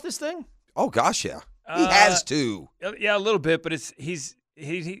money off this thing? Oh gosh, yeah. He has to. Yeah, a little bit, but he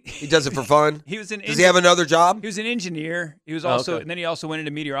He does it for fun. He was an. Does he have another job? He was an engineer. He was also, okay. and then he also went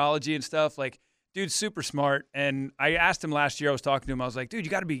into meteorology and stuff. Like, dude's super smart. And I asked him last year. I was talking to him. I was like, dude,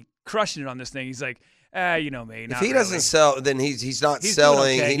 you got to be crushing it on this thing. He's like, you know me. If not he doesn't really. sell, then he's not He's doing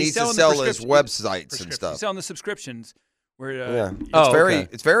selling. okay. He He's needs to selling the sell his prescription- websites and Prescription. stuff. He's selling the subscriptions. Where Yeah, Oh,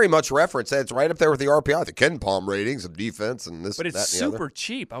 it's very much referenced. It's right up there with the RPI, the Ken Palm ratings of defense, and this. but it's that, and the other. super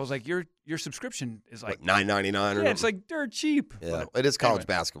cheap. I was like, your subscription is like, Like $9.99 or yeah, it's like dirt cheap. yeah, But it is college anyway,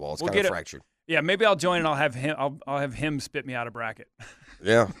 basketball. It's we'll kind of get it. fractured. yeah, maybe I'll join and I'll have him. I'll have him spit me out of bracket.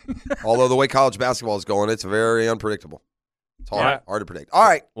 Yeah, although the way college basketball is going, it's very unpredictable. It's hard to predict. All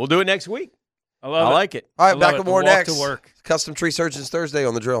right, We'll do it next week. I love I it. like it. all right. I Back love with it. more Walk next. to work. Custom Tree Surgeons Thursday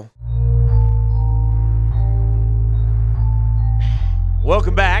on the drill.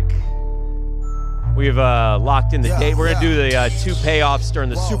 Welcome back. We've locked in the date. We're going to do the 2 payoffs during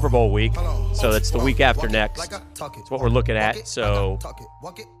the Super Bowl week. So that's the week after next. That's what we're looking at. So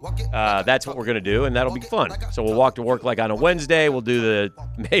that's what we're going to do, and that'll be fun. So we'll walk to work like on a Wednesday. We'll do the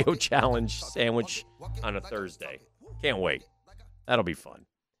Mayo Challenge sandwich on a Thursday. Can't wait. That'll be fun.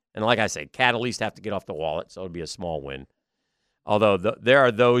 And like I said, Cat at least have to get off the wallet, so it'll be a small win. Although there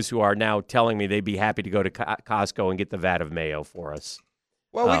are those who are now telling me they'd be happy to go to Costco and get the vat of mayo for us.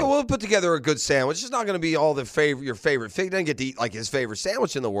 Well, we'll put together a good sandwich. It's not going to be all your favorite. Fig doesn't get to eat like his favorite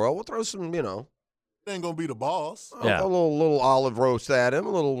sandwich in the world. We'll throw some, It ain't gonna be the boss. Yeah. a little olive roast at him,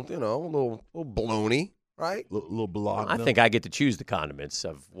 a little bologna, right? Little bologna. I think I get to choose the condiments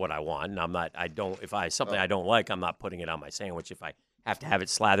of what I want, and something I don't like, I'm not putting it on my sandwich. If I have to have it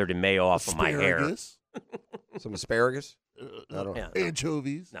slathered in mayo off of my hair. Asparagus, Some asparagus. I don't know. Yeah,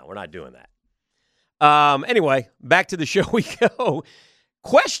 anchovies. no, we're not doing that. Anyway, back to the show we go.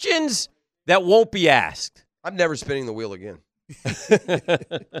 Questions that won't be asked. I'm never spinning the wheel again.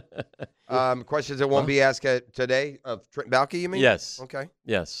 Questions that won't be asked today of Trent Baalke, you mean? Yes. Okay.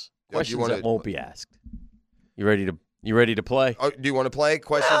 Yes. Do you Questions wanna- that won't be asked. You ready to You ready to play? Oh, do you want to play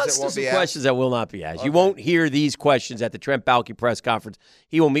questions that won't be asked? Questions that will not be asked. Okay. You won't hear these questions at the Trent Baalke press conference.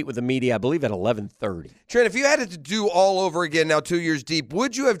 He will meet with the media, I believe, at 11:30. Trent, if you had it to do all over again now 2 years deep,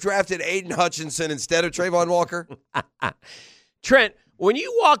 would you have drafted Aiden Hutchinson instead of Trayvon Walker? Trent, when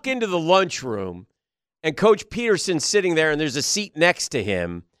you walk into the lunchroom and Coach Peterson's sitting there and there's a seat next to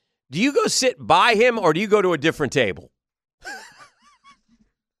him, do you go sit by him or do you go to a different table?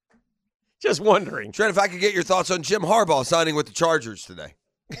 Just wondering. Trent, if I could get your thoughts on Jim Harbaugh signing with the Chargers today.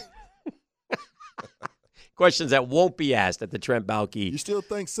 Questions that won't be asked at the Trent Baalke. You still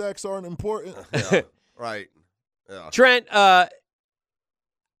think sacks aren't important? Yeah, right. Yeah. Trent, how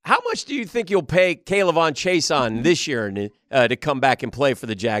much do you think you'll pay Kayvon Chase on this year to come back and play for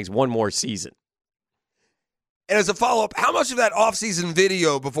the Jags one more season? And as a follow-up, how much of that offseason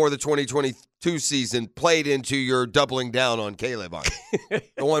video before the 2022 season played into your doubling down on Kayvon?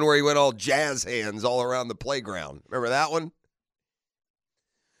 The one where he went all jazz hands all around the playground. Remember that one?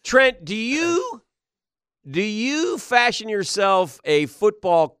 Trent, do you fashion yourself a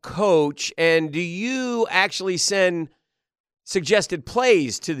football coach, and do you actually send suggested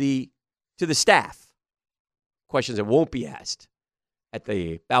plays to the staff? Questions that won't be asked at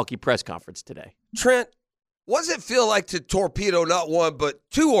the Baalke press conference today. Trent, what does it feel like to torpedo not one but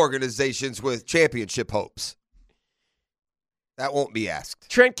two organizations with championship hopes? That won't be asked.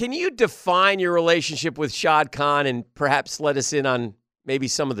 Trent, can you define your relationship with Shad Khan and perhaps let us in on maybe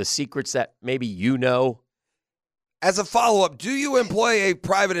some of the secrets that maybe you know? As a follow-up, do you employ a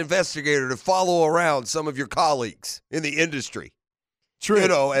private investigator to follow around some of your colleagues in the industry? Trent. You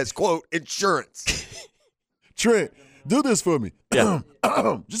know, as, quote, insurance. Trent, do this for me. Yeah.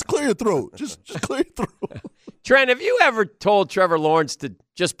 Just clear your throat. Just clear your throat. Trent, have you ever told Trevor Lawrence to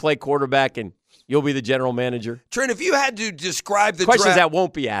just play quarterback and you'll be the general manager? Trent, if you had to describe the questions that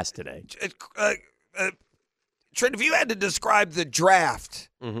won't be asked today. Trent, if you had to describe the draft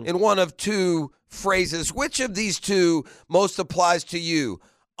in one of two phrases, which of these two most applies to you?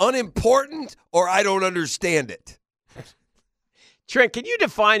 Unimportant or I don't understand it? Trent, can you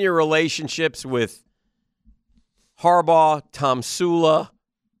define your relationships with Harbaugh, Tom Sula,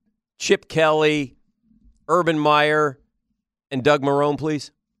 Chip Kelly, Urban Meyer, and Doug Marrone,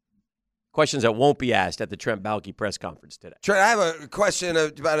 please? Questions that won't be asked at the Trent Baalke press conference today. Trent, I have a question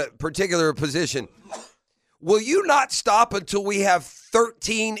about a particular position. Will you not stop until we have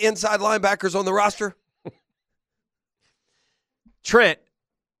 13 inside linebackers on the roster? Trent,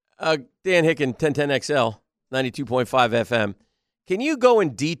 Dan Hicken, 1010XL, 92.5 FM. Can you go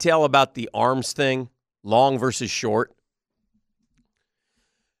in detail about the arms thing, long versus short?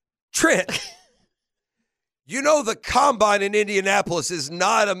 Trent, you know the combine in Indianapolis is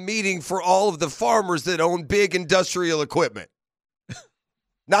not a meeting for all of the farmers that own big industrial equipment.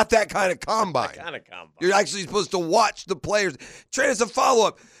 Not that kind of combine. That kind of combine. You're actually supposed to watch the players. Trent, as a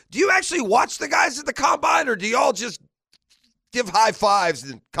follow-up, do you actually watch the guys at the combine, or do you all just give high fives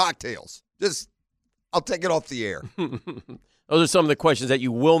and cocktails? I'll take it off the air. Those are some of the questions that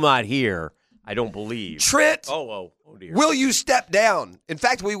you will not hear, I don't believe. Trent, oh dear. Will you step down? In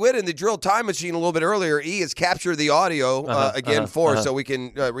fact, we went in the drill time machine a little bit earlier. E has captured the audio again for us so we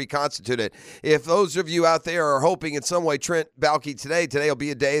can reconstitute it. If those of you out there are hoping in some way Trent Baalke today will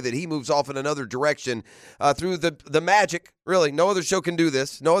be a day that he moves off in another direction through the magic. Really, no other show can do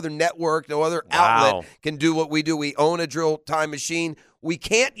this. No other network, no other outlet can do what we do. We own a drill time machine. We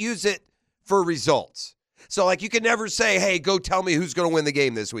can't use it for results. So, you can never say, hey, go tell me who's going to win the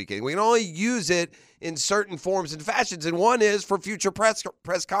game this weekend. We can only use it in certain forms and fashions, and one is for future press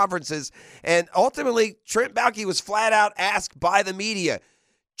conferences. And ultimately, Trent Baalke was flat out asked by the media,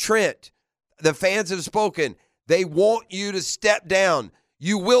 Trent, the fans have spoken. They want you to step down.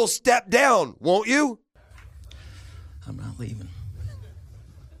 You will step down, won't you? I'm not leaving.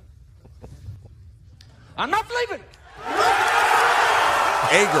 I'm not leaving.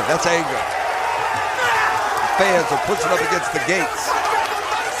 Anger, that's anger. Fans are pushing up against the gates.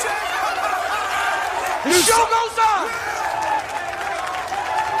 The show goes on.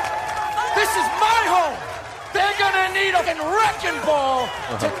 This is my home. They're going to need a wrecking ball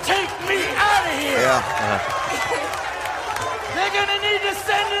to take me out of here. They're going to need to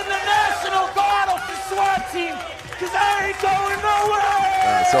send in the National Guard of the SWAT team because I ain't going nowhere.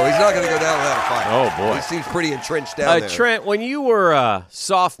 So he's not going to go down without a fight. Oh, boy. He seems pretty entrenched down there. Trent, when you were a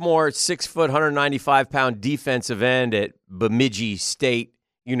sophomore, 6 foot, 195-pound defensive end at Bemidji State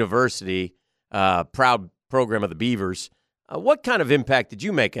University, proud program of the Beavers, what kind of impact did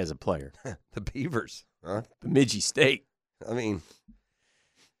you make as a player? The Beavers, huh? Bemidji State. I mean,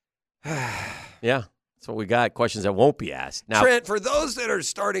 yeah, that's what we got. Questions that won't be asked. Now, Trent, for those that are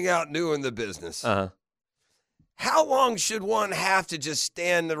starting out new in the business, how long should one have to just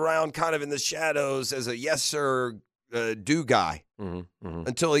stand around kind of in the shadows as a yes, sir, do guy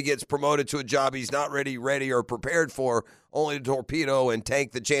until he gets promoted to a job he's not ready or prepared for, only to torpedo and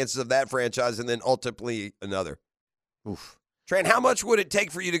tank the chances of that franchise and then ultimately another? Oof. Trent, how much would it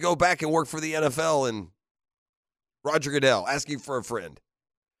take for you to go back and work for the NFL and Roger Goodell asking for a friend?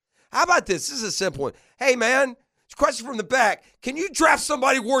 How about this? This is a simple one. Hey, man, question from the back. Can you draft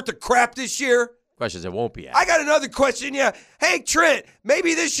somebody worth of crap this year? Questions that won't be asked. I got another question, yeah. Hey, Trent,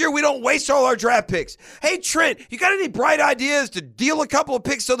 maybe this year we don't waste all our draft picks. Hey, Trent, you got any bright ideas to deal a couple of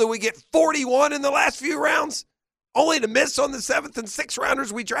picks so that we get 41 in the last few rounds, only to miss on the 7th and 6th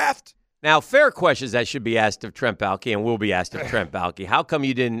rounders we draft? Now, fair questions that should be asked of Trent Baalke and will be asked of Trent Baalke. How come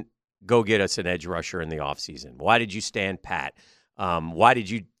you didn't go get us an edge rusher in the offseason? Why did you stand pat? Why did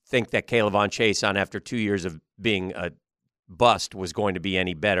you think that Caleb Chase, after 2 years of being a bust, was going to be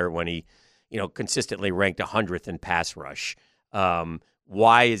any better when he consistently ranked 100th in pass rush?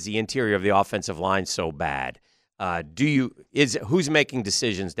 Why is the interior of the offensive line so bad? Who's making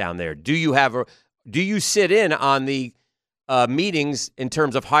decisions down there? Do you sit in on the meetings in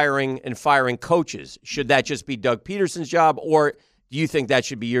terms of hiring and firing coaches? Should that just be Doug Peterson's job, or do you think that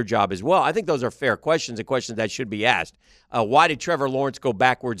should be your job as well? I think those are fair questions and questions that should be asked. Why did Trevor Lawrence go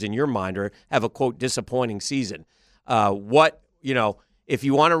backwards in your mind or have a, quote, disappointing season? If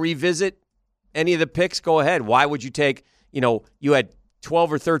you want to revisit any of the picks, go ahead. Why would you take, you had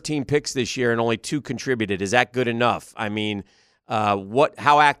 12 or 13 picks this year and only 2 contributed. Is that good enough? I mean,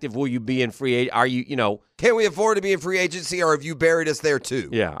 how active will you be in free agency? Are you, Can we afford to be in free agency, or have you buried us there too?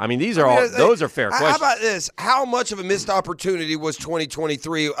 Yeah, I mean, those are fair questions. How about this? How much of a missed opportunity was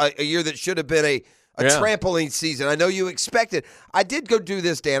 2023, a year that should have been a trampoline season? I know you expected. I did go do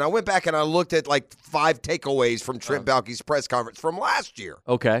this, Dan. I went back and I looked at like 5 takeaways from Trent Baalke's press conference from last year.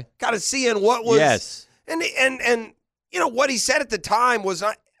 Okay. Kind of seeing what was. Yes. And what he said at the time was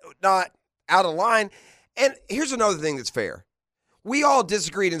not out of line. And here's another thing that's fair. We all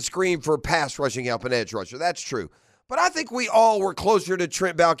disagreed and screamed for pass rushing help and edge rusher. That's true. But I think we all were closer to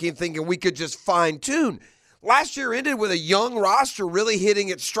Trent Baalke and thinking we could just fine-tune. Last year ended with a young roster really hitting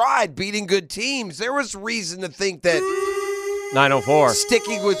its stride, beating good teams. There was reason to think that 904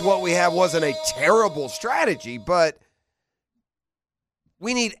 sticking with what we have wasn't a terrible strategy, but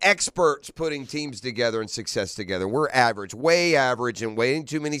we need experts putting teams together and success together. We're average, way average, and waiting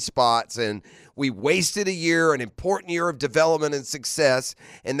too many spots, and we wasted a year, an important year of development and success,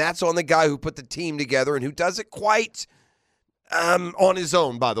 and that's on the guy who put the team together and who does it quite on his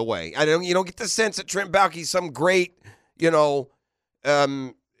own, by the way. You don't get the sense that Trent Baalke's some great,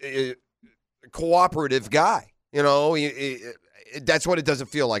 cooperative guy. That's what it doesn't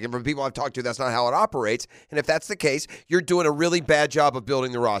feel like. And from people I've talked to, that's not how it operates. And if that's the case, you're doing a really bad job of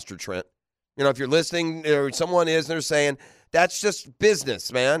building the roster, Trent. If you're listening or someone is and they're saying, that's just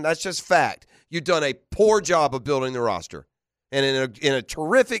business, man. That's just fact. You've done a poor job of building the roster. And in a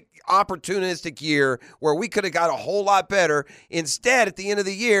terrific, opportunistic year where we could have got a whole lot better, instead, at the end of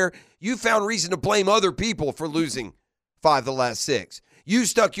the year, you found reason to blame other people for losing 5 of the last 6. You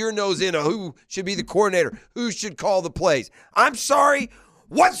stuck your nose into who should be the coordinator, who should call the plays. I'm sorry,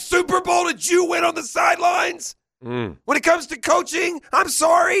 what Super Bowl did you win on the sidelines? When it comes to coaching, I'm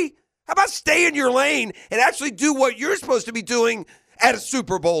sorry. How about stay in your lane and actually do what you're supposed to be doing at a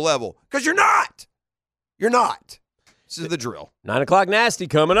Super Bowl level? Because you're not. You're not. This is the drill. 9 o'clock nasty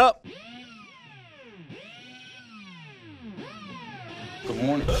coming up. Good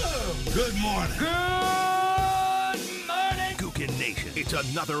morning. Good morning. Nation. It's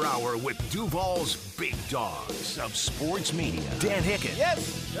another hour with Duval's Big Dogs of Sports Media. Dan Hicken.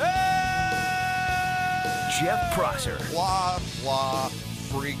 Yes. Jeff Prosser. Blah, blah,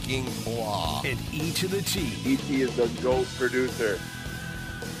 freaking blah. And E to the T. E.T. is the GOAT producer.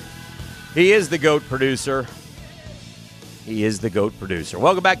 He is the GOAT producer. He is the GOAT producer.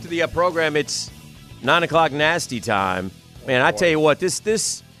 Welcome back to the program. It's 9 o'clock nasty time. Man, I tell you what,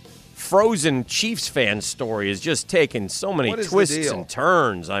 this frozen Chiefs fan story is just taking so many twists and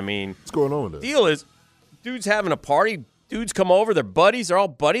turns. I mean, what's going on with it? The deal is, dude's having a party. Dudes come over. They're buddies. They're all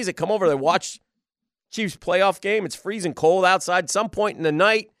buddies. They come over. They watch Chiefs playoff game. It's freezing cold outside. Some point in the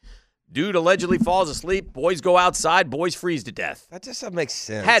night, dude allegedly falls asleep. Boys go outside. Boys freeze to death. That just doesn't make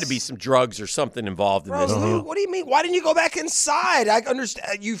sense. Had to be some drugs or something involved in this. What do you mean? Why didn't you go back inside? I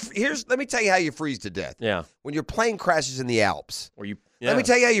understand. Let me tell you how you freeze to death. Yeah. When your plane crashes in the Alps. Or you. Yeah. Let me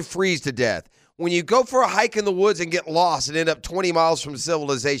tell you how you freeze to death. When you go for a hike in the woods and get lost and end up 20 miles from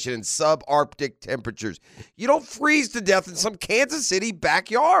civilization in subarctic temperatures, you don't freeze to death in some Kansas City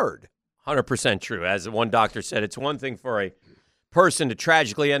backyard. 100% true. As one doctor said, it's one thing for a person to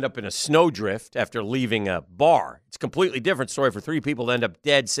tragically end up in a snowdrift after leaving a bar. It's a completely different story for 3 people to end up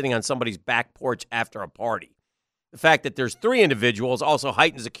dead sitting on somebody's back porch after a party. The fact that there's 3 individuals also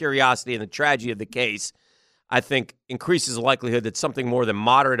heightens the curiosity and the tragedy of the case. I think increases the likelihood that something more than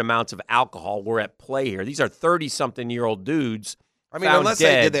moderate amounts of alcohol were at play here. These are 30-something-year-old dudes. I mean, found unless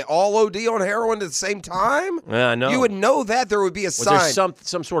dead. did they all OD on heroin at the same time? Yeah, I know. You would know that there would be a sign. Was there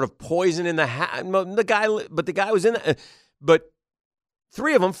some sort of poison in the the guy was in the but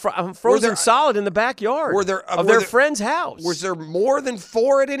 3 of them frozen solid in the backyard of their friend's house. Was there more than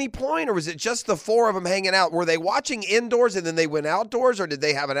 4 at any point, or was it just the 4 of them hanging out? Were they watching indoors and then they went outdoors, or did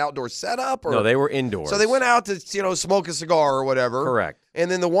they have an outdoor setup? Or? No, they were indoors. So they went out to smoke a cigar or whatever. Correct. And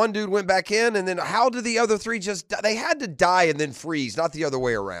then the one dude went back in, and then how did the other 3 just die? They had to die and then freeze, not the other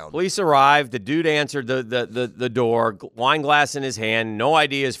way around. Police arrived. The dude answered the door, wine glass in his hand. No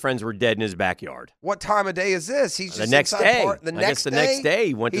idea his friends were dead in his backyard. What time of day is this? He's just the next day. The next day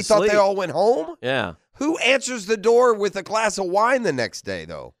he went to he sleep. He thought they all went home? Yeah. Who answers the door with a glass of wine the next day,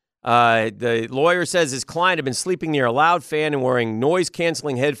 though? The lawyer says his client had been sleeping near a loud fan and wearing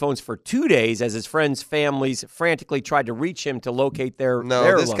noise-canceling headphones for 2 days as his friends' families frantically tried to reach him to locate their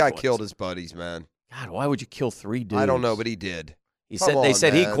this loved guy ones. killed his buddies, man. God, why would you kill 3 dudes? I don't know, but he did. They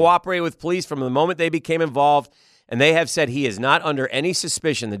said he cooperated with police from the moment they became involved, and they have said he is not under any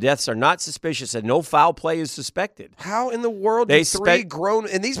suspicion. The deaths are not suspicious, and no foul play is suspected. How in the world did 3 grown...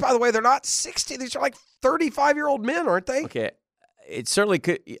 And these, by the way, they're not 60. These are like 35-year-old men, aren't they? Okay. It certainly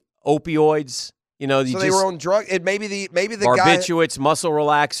could... Opioids, so they were on drugs. Maybe the barbiturates, muscle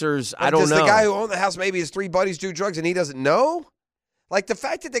relaxers. I don't know. Does the guy who owned the house, maybe his 3 buddies do drugs and he doesn't know? Like the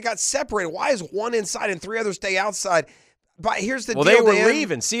fact that they got separated. Why is one inside and 3 others stay outside? But here's the deal. Well, they were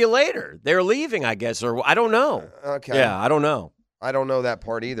leaving. See you later. They're leaving, I guess, or I don't know. Okay. Yeah, I don't know. I don't know that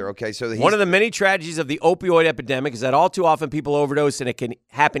part either. Okay, so one of the many tragedies of the opioid epidemic is that all too often people overdose, and it can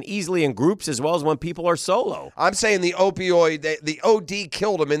happen easily in groups as well as when people are solo. I'm saying the opioid, the OD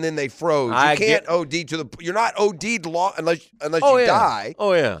killed them, and then they froze. You can't OD to the. You're not OD'd unless you die.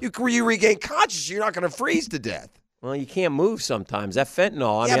 Oh yeah. You regain consciousness. You're not going to freeze to death. Well, you can't move sometimes. That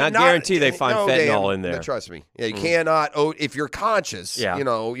fentanyl. I guarantee they find fentanyl in there. Trust me. Yeah, you cannot. If you're conscious,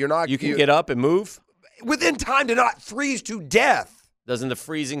 you're not. You can get up and move within time to not freeze to death. Doesn't the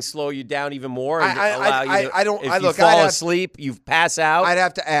freezing slow you down even more? And allow you to, I don't. If you fall asleep, you pass out. I'd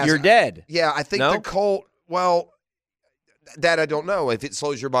have to ask. You're dead. Yeah, I think the cold. Well, that I don't know. If it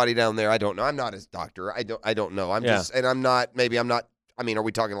slows your body down there, I don't know. I'm not a doctor. I don't know. I'm just, and I'm not. Maybe I'm not. I mean, are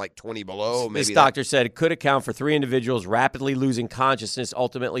we talking like 20 below? Maybe this doctor said it could account for 3 individuals rapidly losing consciousness,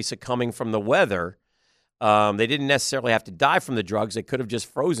 ultimately succumbing from the weather. They didn't necessarily have to die from the drugs. They could have just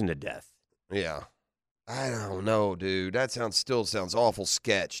frozen to death. Yeah. I don't know, dude. That still sounds awful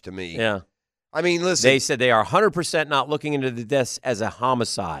sketch to me. Yeah. I mean, listen. They said they are 100% not looking into the deaths as a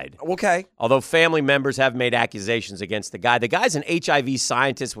homicide. Okay. Although family members have made accusations against the guy. The guy's an HIV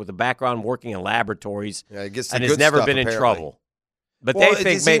scientist with a background working in laboratories and has never been in trouble. But they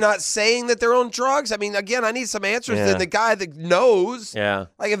think is he not saying that they're on drugs? I mean, again, I need some answers than the guy that knows. Yeah.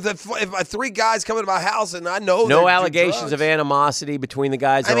 Like if 3 guys come into my house and I know no allegations of animosity between the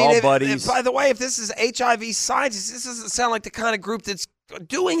guys. They're all buddies. By the way, if this is HIV scientists, this doesn't sound like the kind of group that's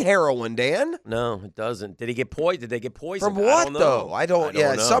doing heroin, Dan. No, it doesn't. Did they get poisoned? From what, though? I don't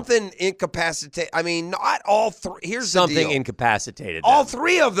know. Something incapacitated. I mean, not all 3. Here's the deal. Something incapacitated them. All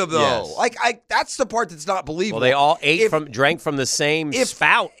 3 of them, though. Yes. Like, that's the part that's not believable. Well, they all drank from the same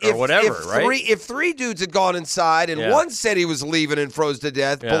spout or whatever, right? If 3 dudes had gone inside and one said he was leaving and froze to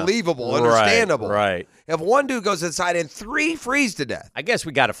death, believable, understandable. Right. If 1 dude goes inside and 3 freeze to death. I guess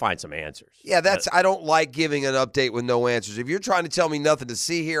we got to find some answers. Yeah, I don't like giving an update with no answers. If you're trying to tell me nothing to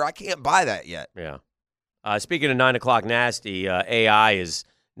see here, I can't buy that yet. Yeah. Speaking of 9 o'clock nasty, AI is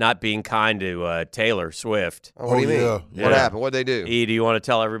not being kind to Taylor Swift. Oh, what do you mean? Yeah. What happened? What'd they do? E, do you want to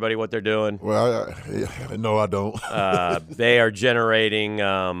tell everybody what they're doing? Well, no, I don't. They are generating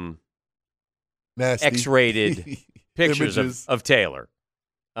nasty X-rated pictures of Taylor.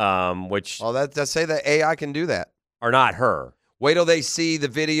 Which that say that AI can do that. Are not her. Wait till they see the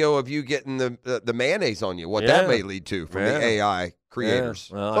video of you getting the mayonnaise on you. What that may lead to from the AI creators.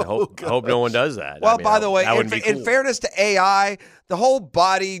 Yeah. Well, I hope no one does that. Well, by the way, in fairness to AI, the whole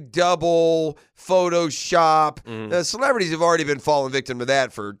body double Photoshop, the celebrities have already been falling victim to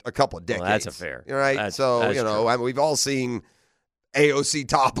that for a couple of decades. Well, that's a fair. Right? That's true. We've all seen AOC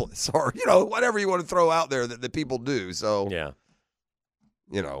topless or, whatever you want to throw out there that people do. So yeah.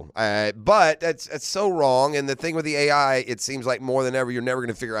 But that's so wrong. And the thing with the AI, it seems like more than ever, you're never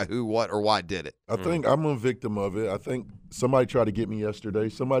going to figure out who, what, or why did it. I think I'm a victim of it. I think somebody tried to get me yesterday.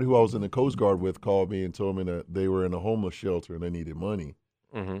 Somebody who I was in the Coast Guard with called me and told me that they were in a homeless shelter and they needed money.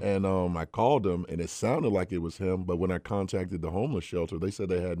 Mm-hmm. And I called them, and it sounded like it was him. But when I contacted the homeless shelter, they said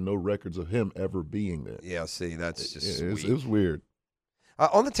they had no records of him ever being there. Yeah, see, that's just it was weird.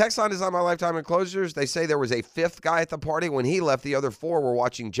 On the text line, Design My Lifetime Enclosures, they say there was a fifth guy at the party. When he left, the other four were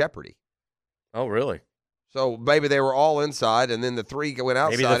watching Jeopardy. Oh, really? So maybe they were all inside, and then the three went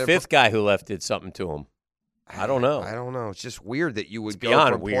outside. Maybe the fifth guy who left did something to him. I don't know. I don't know. It's just weird that you would go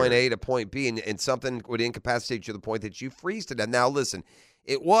from weird. point A to point B, and something would incapacitate you to the point that you freeze to death. Now, listen,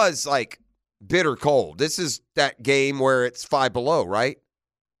 it was like bitter cold. This is that game where it's 5 below, right?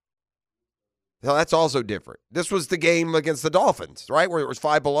 No, that's also different. This was the game against the Dolphins, right, where it was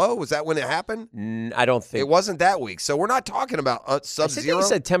 5 below? Was that when it happened? I don't think. It wasn't that week. So we're not talking about sub-zero. They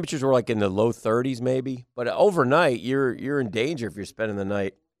said temperatures were like in the low 30s maybe. But overnight, you're in danger if you're spending the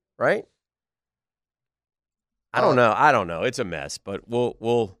night, right? I don't know. It's a mess. But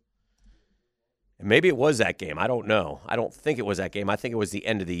we'll maybe it was that game. I don't know. I don't think it was that game. I think it was the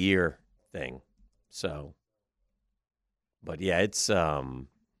end of the year thing. So, but yeah, it's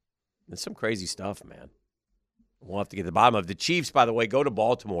some crazy stuff, man. We'll have to get to the bottom of it. The Chiefs, by the way, go to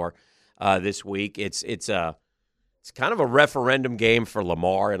Baltimore this week. It's kind of a referendum game for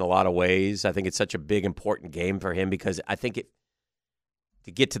Lamar in a lot of ways. I think it's such a big, important game for him because I think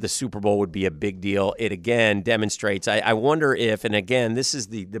to get to the Super Bowl would be a big deal. It, again, demonstrates. I wonder if, and again, this is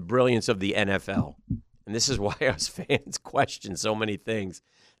the brilliance of the NFL, and this is why us fans question so many things.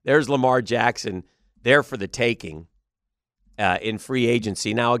 There's Lamar Jackson there for the taking. In free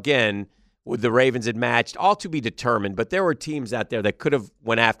agency. Now, again, would the Ravens had matched, all to be determined, but there were teams out there that could have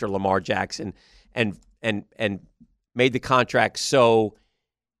went after Lamar Jackson and made the contract so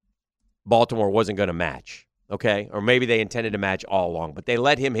Baltimore wasn't going to match, okay? Or maybe they intended to match all along, but they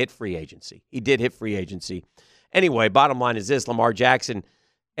let him hit free agency. He did hit free agency. Anyway, bottom line is this. Lamar Jackson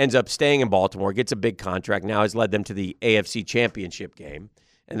ends up staying in Baltimore, gets a big contract, now has led them to the AFC Championship game.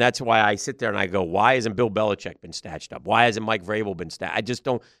 And that's why I sit there and I go, why hasn't Bill Belichick been snatched up? Why hasn't Mike Vrabel been snatched? I just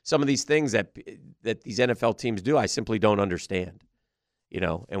don't. Some of these things that these NFL teams do, I simply don't understand.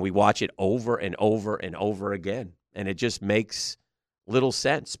 And we watch it over and over and over again. And it just makes little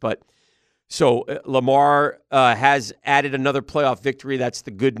sense. But so Lamar has added another playoff victory. That's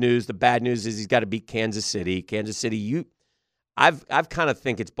the good news. The bad news is he's got to beat Kansas City. Kansas City, I've kind of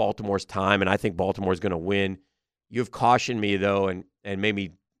think it's Baltimore's time, and I think Baltimore's going to win. You've cautioned me, though, and made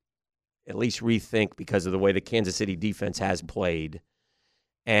me at least rethink because of the way the Kansas City defense has played.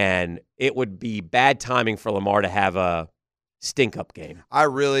 And it would be bad timing for Lamar to have a stink-up game. I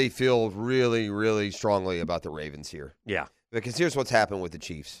really feel really, really strongly about the Ravens here. Yeah. Because here's what's happened with the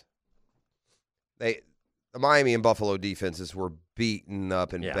Chiefs. The Miami and Buffalo defenses were beaten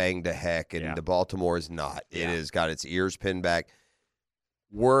up and banged to heck, and the Baltimore is not. It has got its ears pinned back.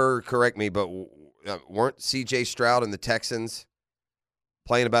 Correct me, but weren't C.J. Stroud and the Texans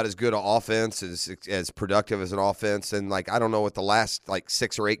playing about as good an offense, as productive as an offense? And, I don't know what the last,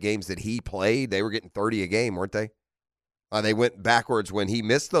 6 or 8 games that he played, they were getting 30 a game, weren't they? They went backwards when he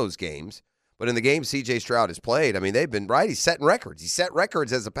missed those games. But in the game C.J. Stroud has played, they've been right. He's setting records. He set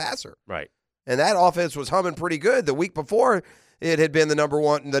records as a passer. Right. And that offense was humming pretty good. The week before, it had been the number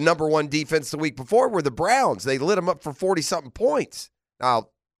one defense the week before were the Browns. They lit them up for 40-something points. Now,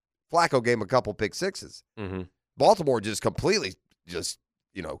 Flacco gave him a couple pick sixes. Mm-hmm. Baltimore just completely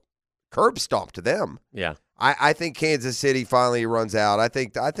curb stomped to them. Yeah. I think Kansas City finally runs out. I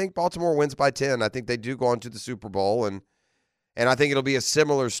think Baltimore wins by 10. I think they do go on to the Super Bowl, and I think it'll be a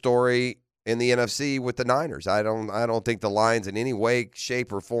similar story in the NFC with the Niners. I don't think the Lions in any way,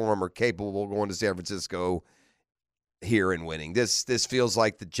 shape, or form are capable of going to San Francisco here and winning. This feels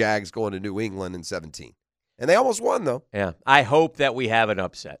like the Jags going to New England in 17. And they almost won, though. Yeah. I hope that we have an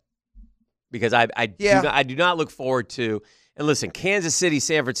upset because I do not look forward to – and listen, Kansas City,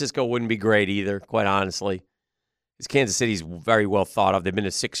 San Francisco wouldn't be great either, quite honestly. Because Kansas City's very well thought of. They've been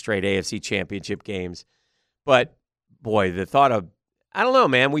to 6 straight AFC championship games. But, boy, the thought of – I don't know,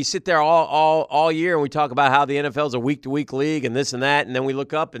 man. We sit there all year and we talk about how the NFL is a week-to-week league and this and that, and then we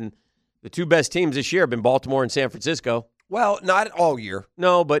look up and the 2 best teams this year have been Baltimore and San Francisco. Well, not all year.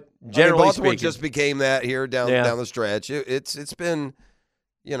 No, but generally Baltimore speaking. just became that here down the stretch. It's been,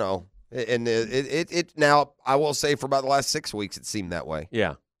 and it now I will say for about the last 6 weeks it seemed that way.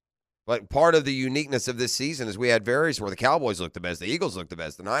 Yeah. But part of the uniqueness of this season is we had various where the Cowboys looked the best, the Eagles looked the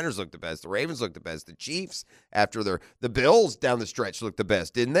best, the Niners looked the best, the Ravens looked the best, the Chiefs after the Bills down the stretch looked the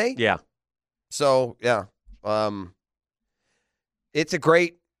best, didn't they? Yeah. So, yeah. It's a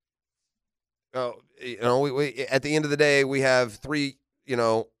great. We at the end of the day we have 3.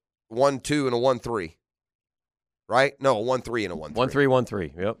 1-2 and a 1-3. Right? No, a 1-3 and a 1-3.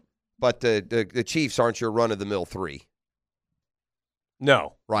 1-3. Yep. But the Chiefs aren't your run of the mill 3.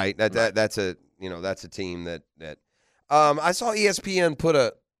 No. Right. That's a team that I saw ESPN put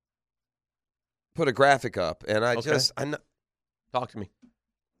a graphic up, and I talk to me.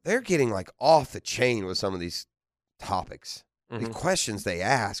 They're getting like off the chain with some of these topics. Mm-hmm. The questions they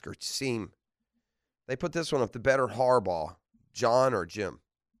ask they put this one up, the better Harbaugh, John or Jim.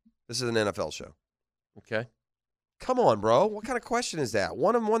 This is an NFL show. Okay. Come on, bro. What kind of question is that?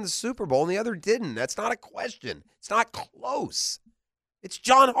 One of them won the Super Bowl and the other didn't. That's not a question. It's not close. It's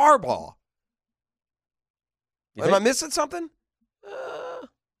John Harbaugh. Am I missing something?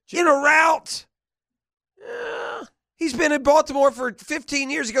 In a route. He's been in Baltimore for 15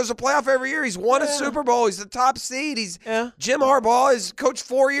 years. He goes to playoff every year. He's won a Super Bowl. He's the top seed. Jim Harbaugh has coached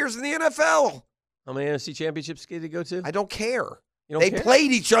 4 years in the NFL. How many NFC championships did he go to? I don't care. They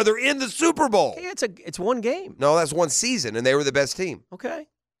played each other in the Super Bowl. Yeah, it's one game. No, that's one season, and they were the best team. Okay.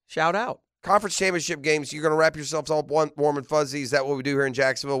 Shout out. Conference championship games, you're going to wrap yourselves all warm and fuzzy. Is that what we do here in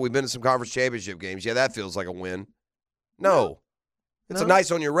Jacksonville? We've been to some conference championship games. Yeah, that feels like a win. No. It's a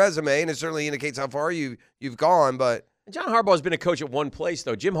nice on your resume, and it certainly indicates how far you've gone, but John Harbaugh's been a coach at one place,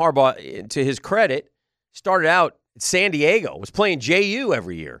 though. Jim Harbaugh, to his credit, started out at San Diego, was playing JU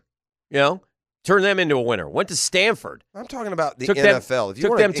every year. Turned them into a winner. Went to Stanford. I'm talking about the NFL.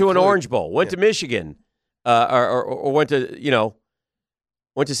 Took them to an Orange Bowl. Went to Michigan, or went to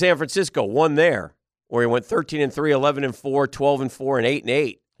San Francisco. Won there, where he went 13-3, 11-4, 12-4, and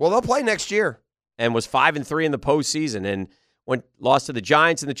 8-8. Well, they'll play next year, and was 5-3 in the postseason, and lost to the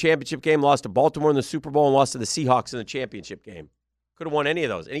Giants in the championship game, lost to Baltimore in the Super Bowl, and lost to the Seahawks in the championship game. Could have won any of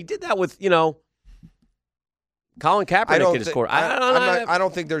those, and he did that with Colin Kaepernick in his court. I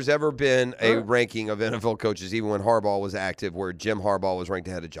don't think there's ever been a ranking of NFL coaches, even when Harbaugh was active, where Jim Harbaugh was ranked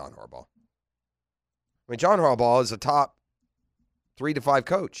ahead of John Harbaugh. I mean, John Harbaugh is a top 3 to 5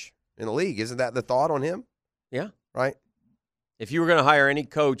 coach in the league. Isn't that the thought on him? Yeah. Right? If you were going to hire any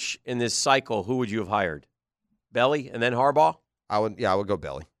coach in this cycle, who would you have hired? Belly and then Harbaugh? I would go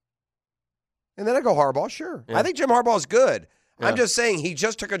Belly. And then I go Harbaugh, sure. Yeah. I think Jim Harbaugh is good. Yeah. I'm just saying he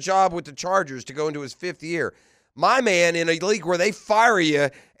just took a job with the Chargers to go into his 5th year. My man, in a league where they fire you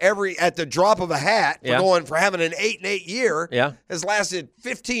at the drop of a hat for having an 8-8 year, has lasted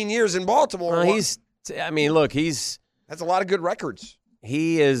 15 years in Baltimore. That's a lot of good records.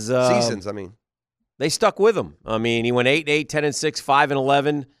 He is seasons. They stuck with him. He went 8-8, 10-6,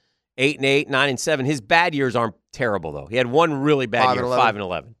 5-11, 8-8, 9-7. His bad years aren't terrible though. He had one really bad year,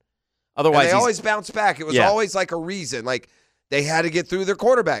 5-11. Otherwise, they always bounce back. It was always like a reason, like they had to get through their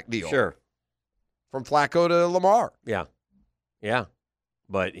quarterback deal. Sure. From Flacco to Lamar. Yeah.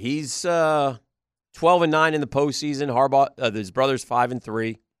 But he's 12-9 in the postseason. Harbaugh, his brother's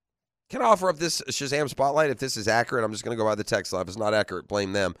 5-3. Can I offer up this Shazam spotlight? If this is accurate, I'm just going to go by the text line. If it's not accurate,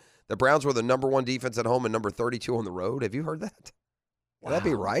 blame them. The Browns were the number 1 defense at home and number 32 on the road. Have you heard that? Would that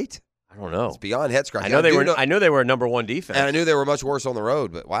be right? I don't know. It's beyond head scratching. I know they were a number 1 defense. And I knew they were much worse on the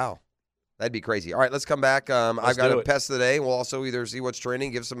road, but wow. That'd be crazy. All right, let's come back. I've got a pest of the day. We'll also either see what's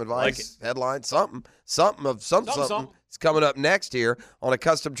trending, give some advice, headlines, something. It's coming up next here on A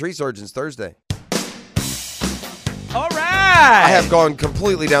Custom Tree Surgeons Thursday. All right. I have gone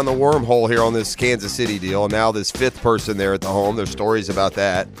completely down the wormhole here on this Kansas City deal, and now this 5th person there at the home. There's stories about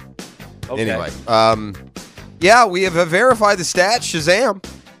that. Okay. Anyway, we have verified the stats. Shazam.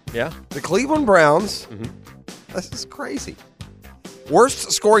 Yeah. The Cleveland Browns. Mm-hmm. This is crazy.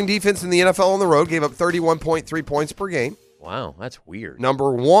 Worst scoring defense in the NFL on the road, gave up 31.3 points per game. Wow, that's weird.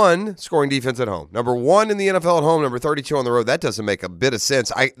 Number 1 scoring defense at home. Number 1 in the NFL at home, number 32 on the road. That doesn't make a bit of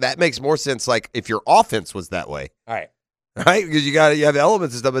sense. That makes more sense like if your offense was that way. All right. Right? Because you have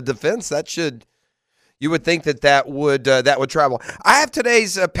elements of a defense you would think that would travel. I have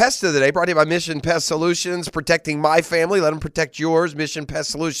today's pest of the day brought to you by Mission Pest Solutions, protecting my family. Let them protect yours. Mission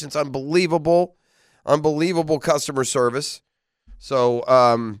Pest Solutions, unbelievable customer service. So,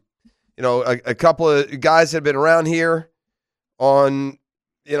 a couple of guys have been around here on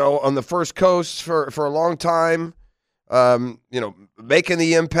the First Coast for a long time, making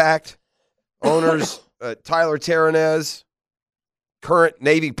the impact. Owners, Tyler Terranez, current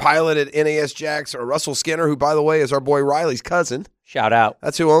Navy pilot at NAS Jax, or Russell Skinner, who, by the way, is our boy Riley's cousin. Shout out.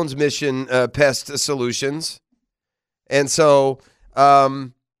 That's who owns Mission Pest Solutions. And so,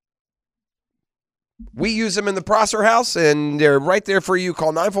 we use them in the Prosser house, and they're right there for you.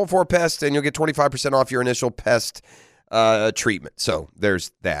 Call 944-PEST, and you'll get 25% off your initial pest treatment. So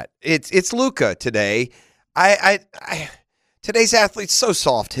there's that. It's Luka today. Today's athlete's so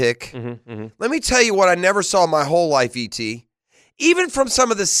soft, Hick. Let me tell you what I never saw in my whole life, E.T., even from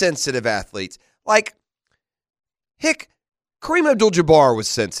some of the sensitive athletes. Like, Hick, Kareem Abdul-Jabbar was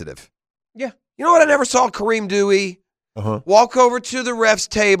sensitive. Yeah. You know what I never saw Kareem do? Walk over to the ref's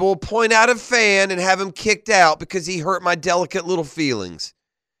table, point out a fan, and have him kicked out because he hurt my delicate little feelings.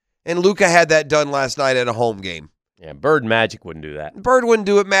 And Luka had that done last night at a home game. Yeah, Bird and Magic wouldn't do that. Bird wouldn't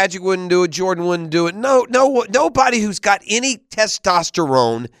do it. Magic wouldn't do it. Jordan wouldn't do it. Nobody who's got any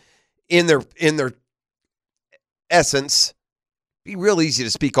testosterone in their essence. Be real easy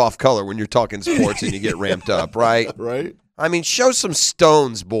to speak off color when you're talking sports and you get ramped up, right? Right. I mean, show some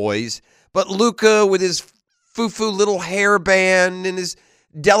stones, boys. But Luka with his foo-foo little hairband and his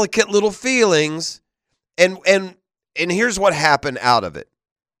delicate little feelings, and here's what happened out of it.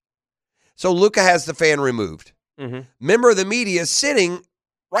 So Luka has the fan removed. Member of the media sitting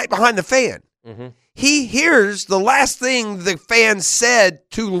right behind the fan. He hears the last thing the fan said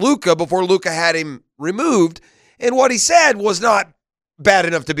to Luka before Luka had him removed, and what he said was not bad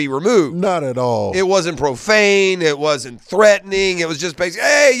enough to be removed. Not at all. It wasn't profane. It wasn't threatening. It was just basically,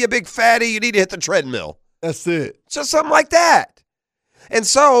 hey, you big fatty, you need to hit the treadmill. That's it. Just something like that. And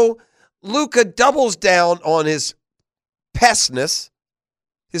so Luka doubles down on his pestness,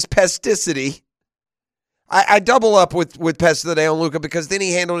 his pesticity. I double up with pest of the day on Luka because then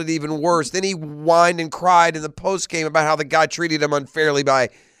he handled it even worse. Then he whined and cried in the postgame about how the guy treated him unfairly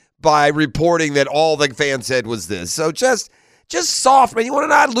by reporting that all the fan said was this. So just soft, man. You want to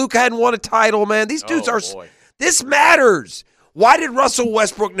know how Luka hadn't won a title, man? These dudes this matters. Why did Russell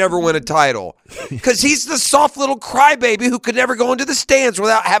Westbrook never win a title? Because he's the soft little crybaby who could never go into the stands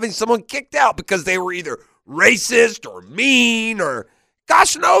without having someone kicked out because they were either racist or mean or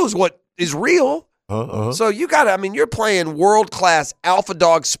gosh knows what is real. So you got to, you're playing world-class alpha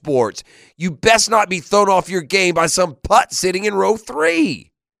dog sports. You best not be thrown off your game by some putt sitting in row 3.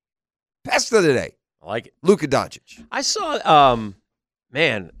 Pest of the day. I like it. Luka Doncic. I saw,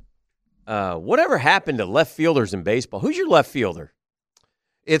 whatever happened to left fielders in baseball? Who's your left fielder?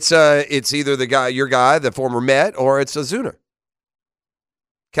 It's either your guy, the former Met, or it's Ozuna.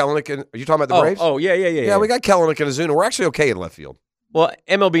 Kelenic, are you talking about the Braves? Oh, yeah. Yeah, we got Kelenic and Ozuna. We're actually okay in left field. Well,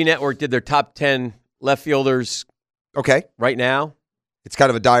 MLB Network did their top 10 left fielders. Okay. Right now. It's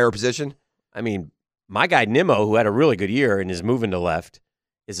kind of a dire position. I mean, my guy Nimmo, who had a really good year and is moving to left,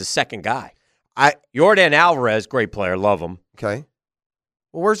 is the second guy. Yordan Alvarez, great player, love him. Okay.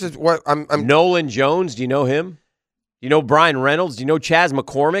 Well, where's his? What? I'm Nolan Jones. Do you know him? Do you know Brian Reynolds? Do you know Chaz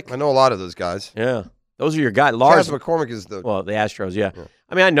McCormick? I know a lot of those guys. Yeah, those are your guys. Chaz McCormick is the Astros. Yeah.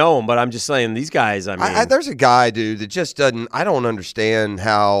 I mean, I know him, but I'm just saying these guys. There's a guy, dude, that just doesn't. I don't understand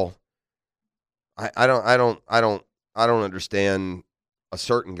how. I don't understand a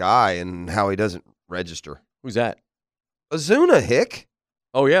certain guy and how he doesn't register. Who's that? Ozuna, Hick.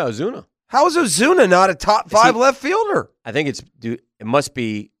 Oh yeah, Ozuna. How is Ozuna not a top 5 left fielder? I think it must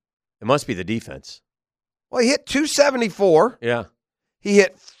be the defense. Well, he hit 274. Yeah. He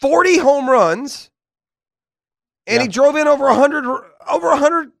hit 40 home runs, and he drove in over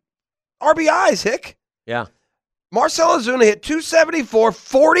 100 RBIs, Hick. Yeah. Marcell Ozuna hit 274,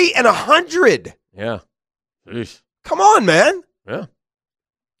 40, and 100. Yeah. Jeez. Come on, man. Yeah.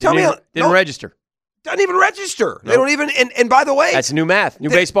 Didn't register. Doesn't even register. Nope. They don't even. And by the way, that's new math,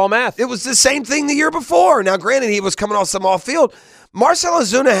 baseball math. It was the same thing the year before. Now, granted, he was coming off some off field. Marcell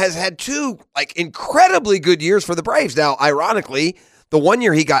Ozuna has had 2 incredibly good years for the Braves. Now, ironically, the one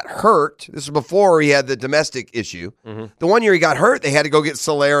year he got hurt. This was before he had the domestic issue. Mm-hmm. The one year he got hurt, they had to go get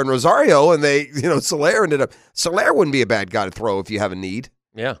Soler and Rosario, and Soler ended up. Soler wouldn't be a bad guy to throw if you have a need.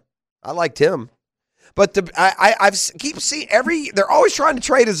 Yeah, I liked him, but I've keep seeing they're always trying to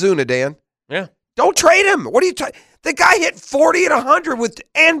trade Ozuna, Dan. Yeah. Don't trade him. What are you the guy hit 40 and 100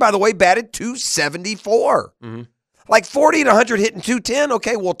 and by the way, batted 274. Mm-hmm. 40 and 100 hitting 210.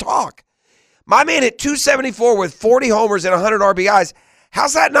 Okay, we'll talk. My man hit 274 with 40 homers and 100 RBIs.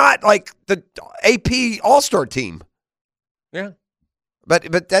 How's that not like the AP All-Star team? Yeah. But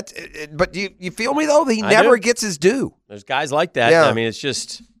you feel me though? He never gets his due. There's guys like that. Yeah. I mean, it's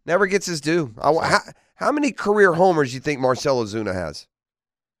just never gets his due. How many career homers do you think Marcell Ozuna has?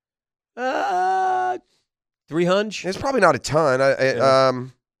 300. It's probably not a ton.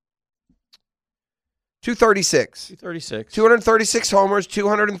 236. 236 homers,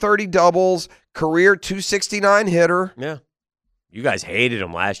 230 doubles, career 269 hitter. Yeah. You guys hated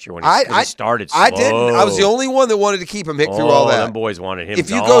him last year when he started slow. I didn't. I was the only one that wanted to keep him through all that. Them boys wanted him. If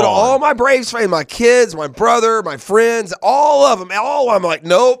you go to all my Braves fans, my kids, my brother, my friends, all of them, I'm like,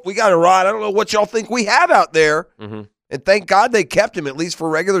 nope, we got to ride. I don't know what y'all think we have out there. Mm-hmm. And thank God they kept him, at least for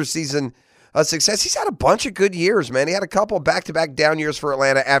regular season success. He's had a bunch of good years, man. He had a couple back-to-back down years for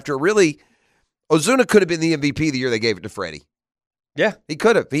Atlanta after really Ozuna could have been the MVP the year they gave it to Freddie. Yeah. He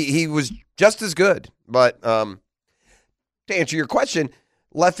could have. He was just as good. But to answer your question,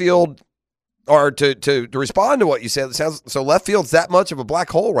 left field, or to respond to what you said, it sounds so left field's that much of a black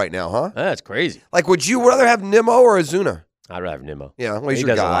hole right now, huh? That's crazy. Like, would you rather have Nimmo or Ozuna? I'd rather have Nimmo. Yeah, well, he's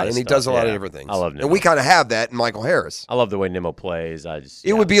your guy, and he does a lot of different things. I love Nimmo. And we kind of have that in Michael Harris. I love the way Nimmo plays.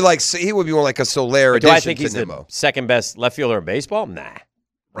 It would be like he would be more like a Soler addition. Do I think he's Nimmo. the second best left fielder in baseball? Nah.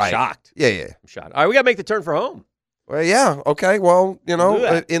 Right. Shocked. Yeah. I'm shocked. All right, we got to make the turn for home. Well, yeah. Okay. Well,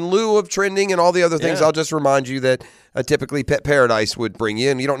 in lieu of trending and all the other things, I'll just remind you that typically Pet Paradise would bring you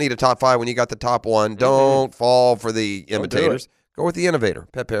in. You don't need a top 5 when you got the top 1. Don't fall for the imitators. Go with the innovator,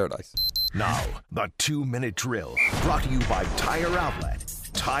 Pet Paradise. Now, the 2-minute drill, brought to you by Tire Outlet.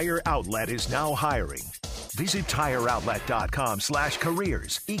 Tire Outlet is now hiring. Visit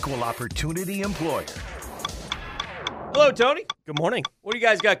tireoutlet.com/careers. Equal opportunity employer. Hello, Tony. Good morning. What do you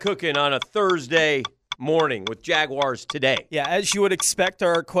guys got cooking on a Thursday morning with Jaguars today? Yeah, as you would expect,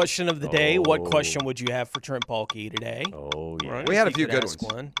 our question of the day, what question would you have for Trent Baalke today? Oh, yeah. Right? We had a You few could good ask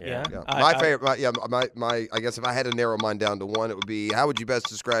ones. one. Yeah. Yeah. My favorite, I guess if I had to narrow mine down to one, it would be, how would you best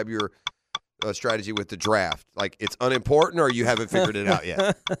describe your strategy with the draft? Like, it's unimportant, or you haven't figured it out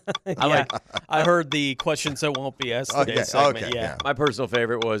yet? I heard the questions that won't be asked today segment. Yeah. My personal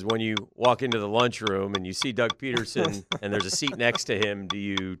favorite was when you walk into the lunchroom and you see Doug Peterson and there's a seat next to him. Do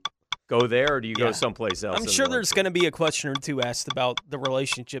you go there, or do you go someplace else? I'm sure there's going to be a question or two asked about the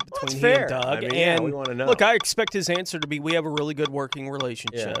relationship between he fair. and Doug. I mean, and we want to know. Look, I expect his answer to be, we have a really good working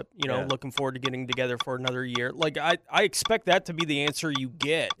relationship. Yeah. Looking forward to getting together for another year. Like, I expect that to be the answer you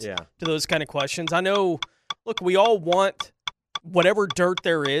get to those kind of questions. I know, look, we all want whatever dirt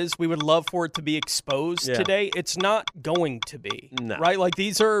there is, we would love for it to be exposed today. It's not going to be, right? Like,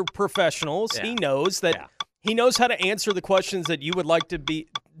 these are professionals. He knows that. He knows how to answer the questions that you would like to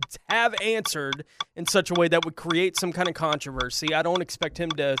have answered in such a way that would create some kind of controversy. I don't expect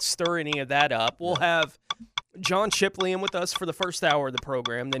him to stir any of that up. We'll have John Shipley in with us for the first hour of the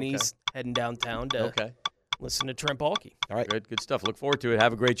program. Then he's heading downtown to listen to Trent Baalke. All right, good stuff. Look forward to it.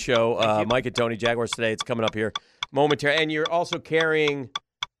 Have a great show. Mike and Tony, Jaguars Today. It's coming up here momentarily. And you're also carrying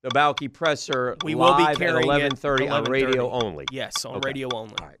the Baalke presser We will be live carrying at it 11:30 on radio only. Yes, on radio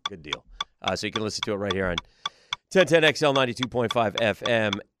only. All right, good deal. So you can listen to it right here on 1010XL 92.5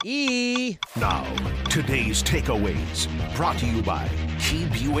 FM. Now, today's takeaways, brought to you by Key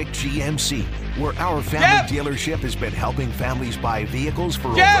Buick GMC, where our family dealership has been helping families buy vehicles for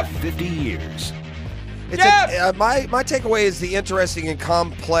over 50 years. My takeaway is the interesting and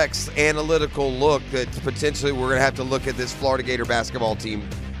complex analytical look that potentially we're going to have to look at this Florida Gator basketball team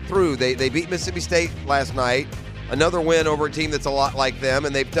through. They beat Mississippi State last night, another win over a team that's a lot like them,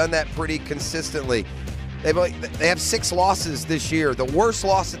 and they've done that pretty consistently. They have 6 losses this year. The worst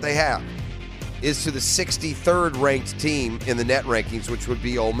loss that they have is to the 63rd ranked team in the net rankings, which would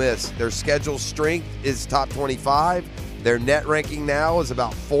be Ole Miss. Their schedule strength is top 25. Their net ranking now is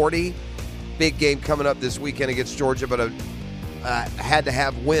about 40. Big game coming up this weekend against Georgia, but had to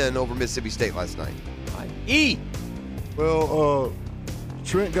have win over Mississippi State last night. Well,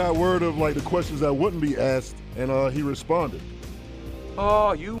 Trent got word of the questions that wouldn't be asked, and he responded.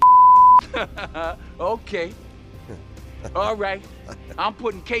 Oh, you okay. All right. I'm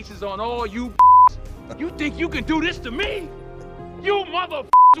putting cases on all you. You think you can do this to me? You mother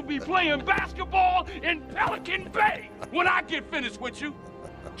will be playing basketball in Pelican Bay when I get finished with you.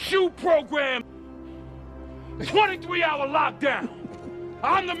 Shoe program. 23-hour lockdown.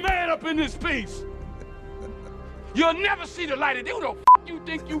 I'm the man up in this piece. You'll never see the light of day. Who the you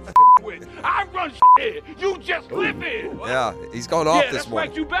think you with? I run here. You just live here. Yeah, he's going off this morning.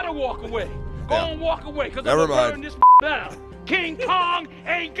 Right. You better walk away. Go on, walk away, because I'm Never going to mind. burn this down. King Kong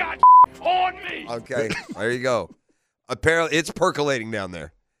ain't got on me. Okay, there you go. Apparently, it's percolating down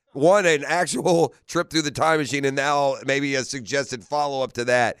there. One, an actual trip through the time machine, and now maybe a suggested follow-up to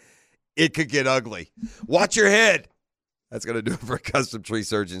that. It could get ugly. Watch your head. That's going to do it for Custom Tree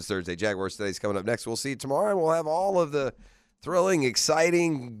Surgeons Thursday. Jaguars Today's coming up next. We'll see you tomorrow, and we'll have all of the thrilling,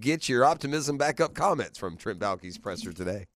 exciting, get your optimism back up comments from Trent Baalke's presser today.